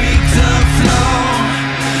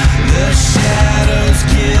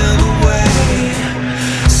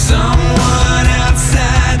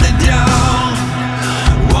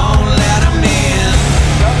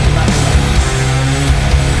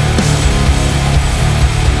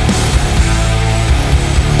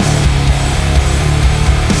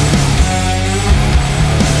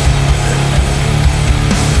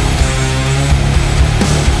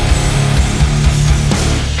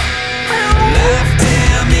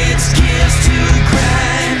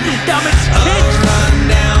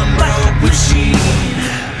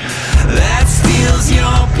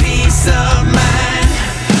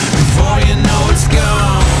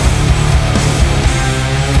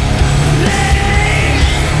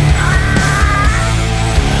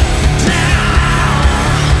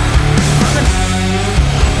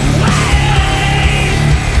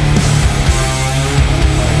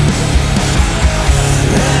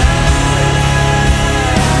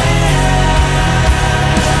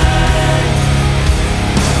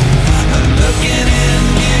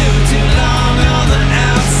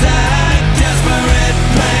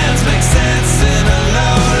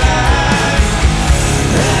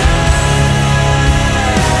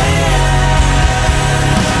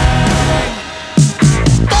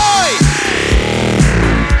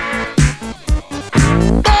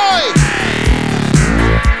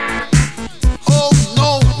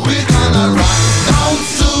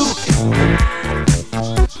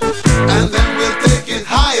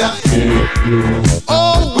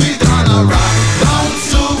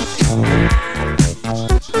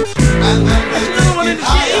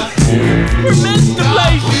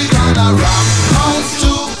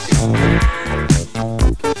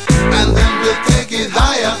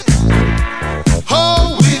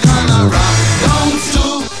Oh, we gonna rock down to,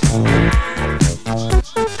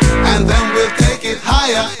 and then we'll take it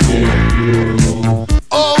higher.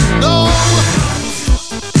 Oh no.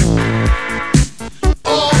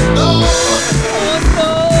 Oh no.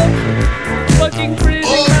 Fucking freezing.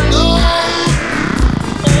 Oh no.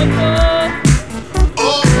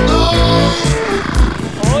 Oh no.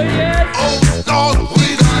 Oh yes. Oh Lord, we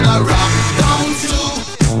gonna rock down to,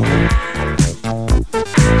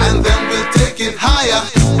 and then we'll take it higher.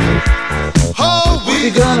 Oh, we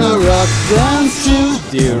gonna rock down to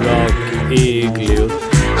the rock igloo,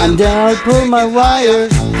 and I'll pull my wire.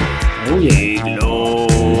 Oh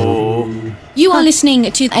igloo. You are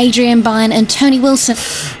listening to Adrian Byrne and Tony Wilson.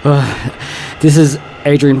 This is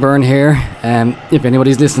Adrian Byrne here. If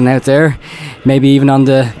anybody's listening out there, maybe even on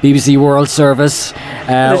the BBC World Service,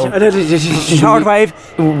 Shortwave.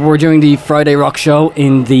 we're doing the Friday Rock Show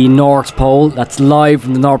in the North Pole. That's live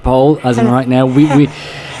from the North Pole, as in right now. We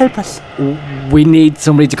Help us. we need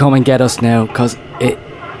somebody to come and get us now, because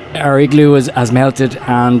our igloo has melted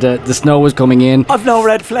and the snow is coming in. I've no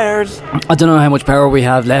red flares. I don't know how much power we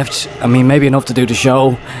have left. I mean, maybe enough to do the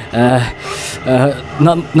show.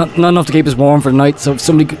 Not enough to keep us warm for the night. So if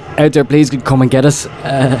somebody out there, please, could come and get us.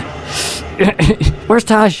 Where's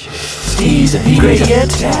Tash? He's a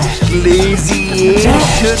gradient. Lazy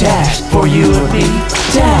Dash for you and me.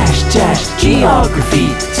 Dash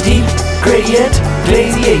geography. Steep gradient.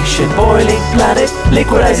 Glaciation. Boiling planet.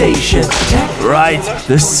 Liquidization. Right,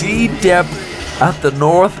 the sea depth at the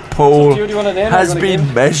North Pole has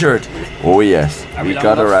been measured. Oh yes, we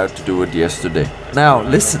got her out to do it yesterday. Now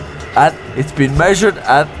listen, it's been measured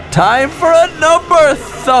at time for a number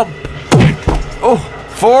thump. Oh,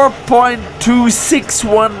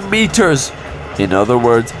 4.261 meters. In other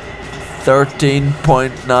words,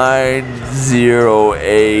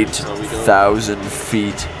 13.908 thousand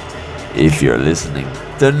feet, if you're listening.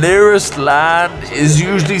 The nearest land is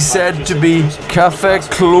usually said to be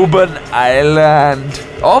Kaffeklubben Island,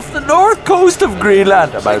 off the north coast of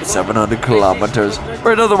Greenland, about 700 kilometers,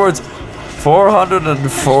 or in other words,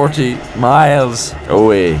 440 miles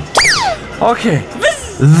away. Okay,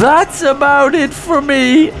 that's about it for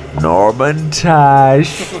me, Norman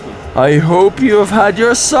Tash. I hope you have had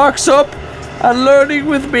your socks up and learning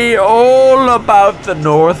with me all about the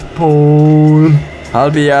North Pole. I'll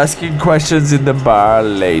be asking questions in the bar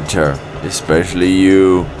later, especially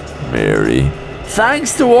you, Mary.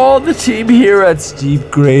 Thanks to all the team here at Steep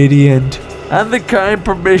Gradient and the kind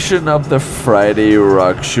permission of the Friday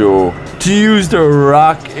Rock Show to use the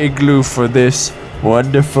rock igloo for this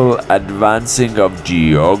wonderful advancing of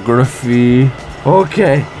geography.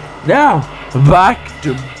 Okay, now back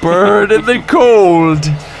to Bird in the Cold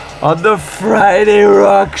on the Friday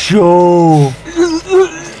Rock Show.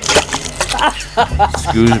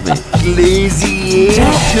 Excuse me. Lazy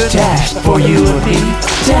Dash for you and me.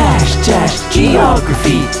 Dash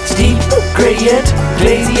geography. Steep gradient.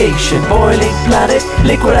 Glaciation. Boiling planet.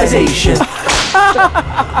 Liquidization.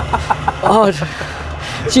 Oh,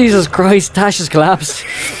 Jesus Christ, Tash has collapsed.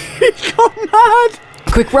 He's gone mad.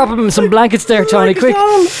 Quick, wrap him in some blankets there, Tony, quick.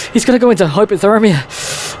 He's gonna go into hypothermia.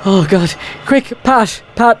 Oh, God. Quick, Pat,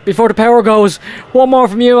 before the power goes, one more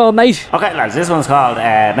from you, old mate. Okay, lads, this one's called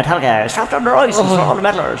Metallica Strapped Under Ice. It's for all the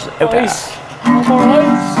metalers out there. Ice. No more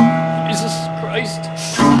ice. Jesus Christ.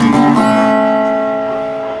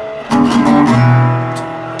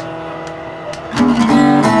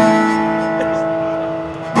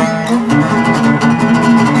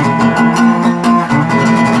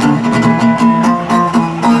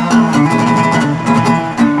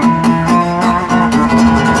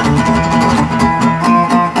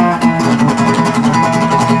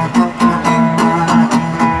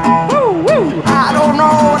 I don't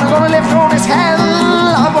know what I'm gonna live through this hell.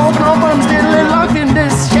 I've woken up, I'm still locked in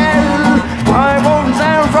this shell. My bones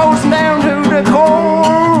are frozen down to the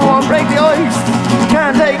core. Won't break the ice,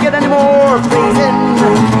 can't take it anymore. Freezing,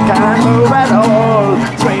 can't move at all.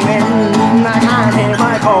 Screaming, I can't hear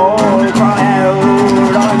my call. Cry out,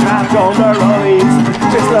 I'm trapped on the rise.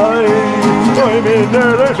 This life, I'm in the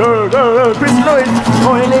crystalloid.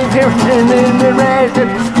 I live here in the red.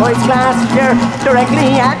 Ice glass here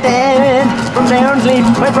directly at the end. From there and sleep,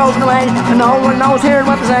 I've broken away, and no one knows here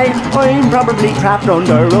what to say. I'm probably trapped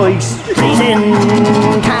under ice. Freezing,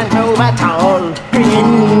 can't move at all.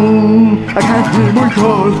 Green, I can't hear my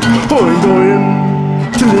call. I'm dying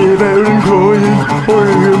to live out and crying.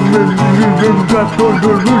 I'm trapped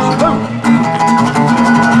under ice.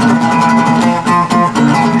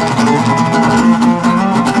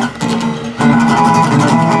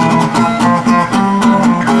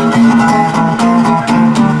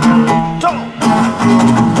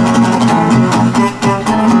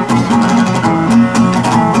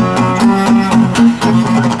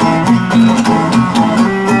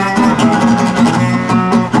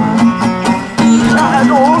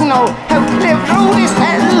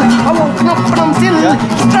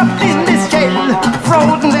 Trapped in this jail,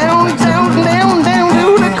 frozen down, down, down, down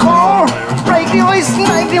to the core. Break the ice, no,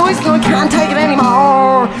 I can't take it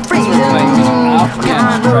anymore. Freezing,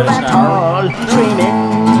 can't move at all. Screaming,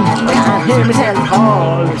 can't hear myself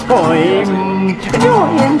call. Boing,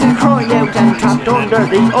 trying to cry out and trapped under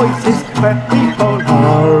the ice is where people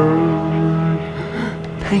are.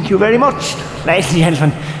 Thank you very much, ladies and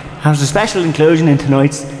gentlemen. That was a special inclusion in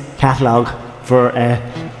tonight's catalogue for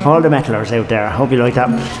all the metalers out there. I hope you like that.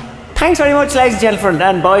 Thanks very much, ladies and gentlemen,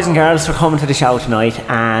 and boys and girls, for coming to the show tonight.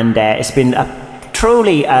 And it's been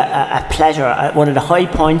truly a pleasure, one of the high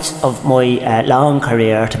points of my long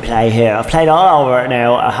career to play here. I've played all over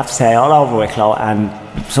now, I have to say, all over Wicklow, and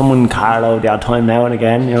some in Carlow the odd time now and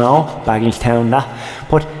again, you know, Baggingstown, that.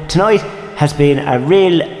 But tonight has been a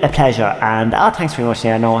real pleasure, and thanks very much.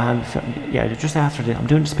 Just after this, I'm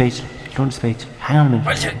doing the speech. Hang on a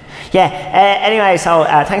minute. Anyway, so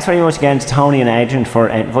thanks very much again to Tony and Adrian for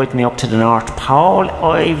inviting me up to the North Pole.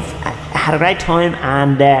 I've had a great time,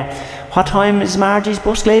 and what time is Margie's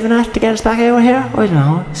bus leaving at to get us back over here? I don't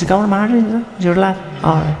know. Is it going to Margie's? Is it? Is your lad?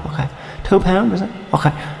 Alright, okay. £2, is it?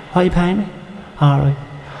 Okay. What are you paying me? Alright.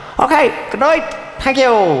 Okay, good night. Thank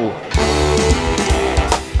you.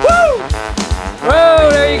 Whoa,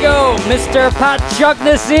 there you go, Mr. Pat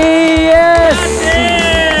Shaughnessy, yes!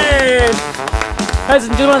 Ladies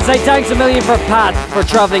and gentlemen, say thanks a million for Pat for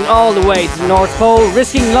travelling all the way to the North Pole,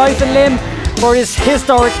 risking life and limb for this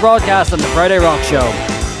historic broadcast on the Friday Rock Show.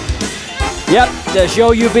 Yep, the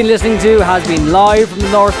show you've been listening to has been live from the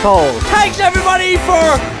North Pole. Thanks everybody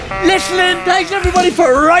for listening, thanks everybody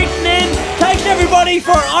for writing in, thanks everybody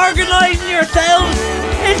for organising yourselves.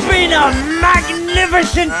 It's been a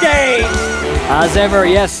magnificent day. As ever,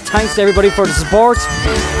 yes, thanks to everybody for the support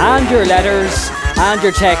and your letters and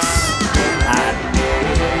your texts.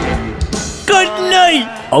 Good night.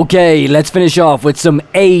 Okay, let's finish off with some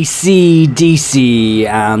AC/DC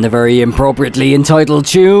and the very appropriately entitled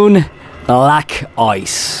tune, Black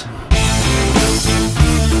Ice.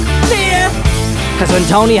 Because when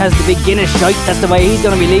Tony has the big Guinness shite, that's the way he's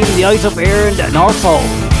going to be leaving the ice up here in the North Pole.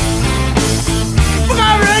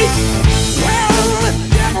 Alright.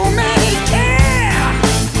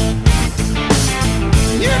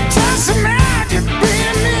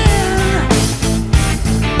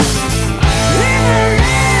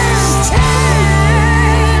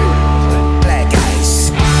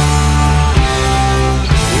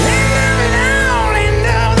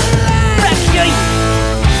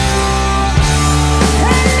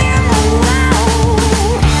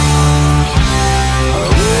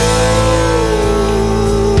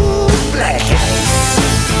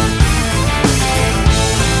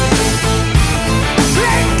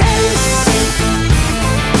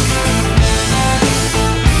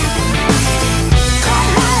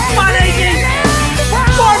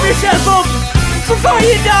 Before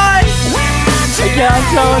you die! I can't,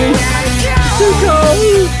 Tony. It's too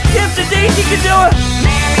cold. If the Daisy can do it!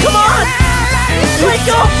 Come on! Wake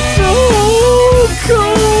up! So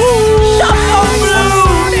cold! Stop going blue!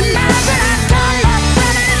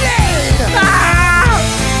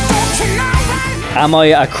 Am I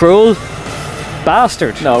a cruel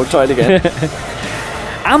bastard? No, try it again.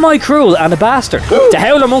 Am I cruel and a bastard? The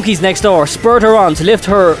howler monkeys next door spurred her on to lift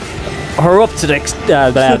her up to the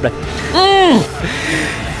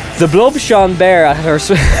the blub Sean Bear at her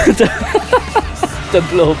the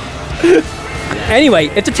blub. Anyway,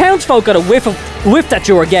 if the townsfolk got a whiff that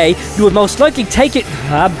you were gay, you would most likely take it.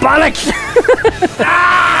 Bollocks!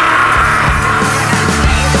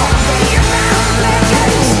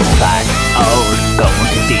 Back old, going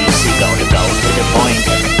to DC, gonna go to the point,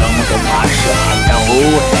 going to Masha, no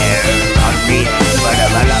hair on me, but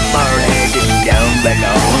I'm burning down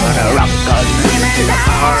below, gonna rock on to the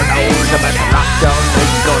hard nose, I'm gonna rock down,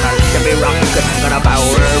 it's gonna be rockin', gonna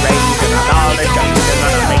power raise, and all the jumps, I'm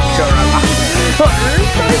gonna make sure I'm rock.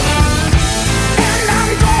 And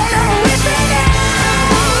I'm gonna rip it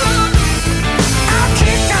out. I'll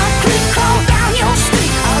kick all down your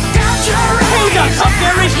street, I'll gouge your eyes. Hey, we got up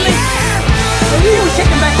there recently. Are you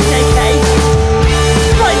taking back the AK?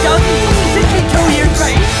 Right, Doug, 62 years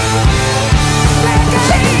right?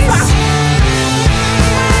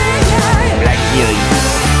 Black Beauty.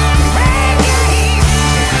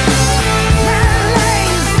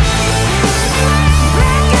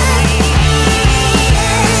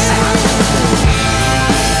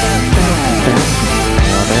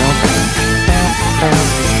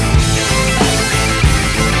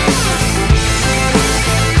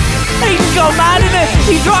 He's gone mad in it.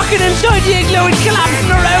 He's rocking inside the igloo. He's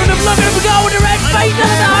collapsing around him. Look at him go with the red face and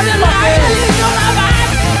the on him. He's gone mad.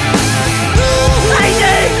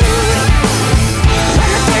 Crazy.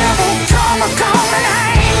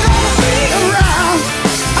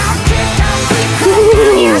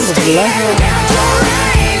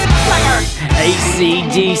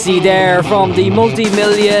 AC/DC there from the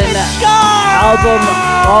multi-million album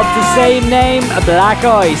of the same name, Black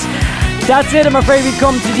Eyes. That's it, I'm afraid we've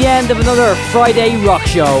come to the end of another Friday Rock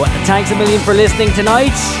Show. Thanks a million for listening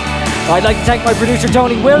tonight. I'd like to thank my producer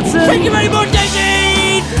Tony Wilson. Thank you very much,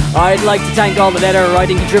 Daisy! I'd like to thank all the letter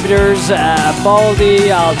writing contributors,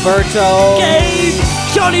 Baldy, Alberto, Gabe,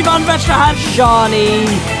 Shawnee Van Vesterhan, Shawnee,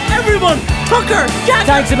 everyone, Tucker, Jack.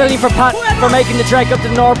 Thanks a million for Pat for making the trek up to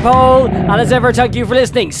the North Pole. And as ever, thank you for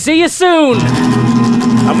listening. See you soon.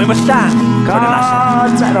 And we must stand for the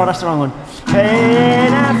lesson. No, that's the wrong one.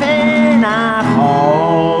 Fina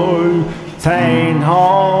hol, Sein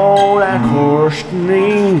hol a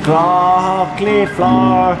kurstning glakli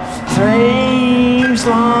flor, Trees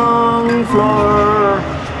long flor,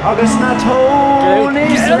 August na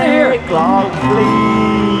Tony slick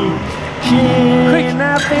glakli,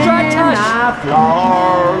 Shina fina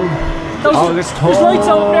flor. August there's lights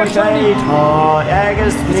over there, Tony. Is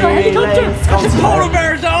that a helicopter? It's polar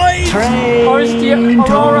bear's eyes. Or is the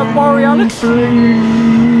Aurora Borealis? I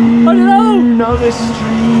don't know.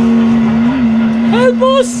 Help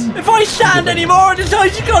us! If I stand anymore, this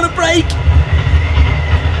ice is gonna break.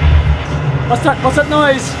 What's that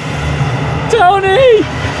noise? Tony!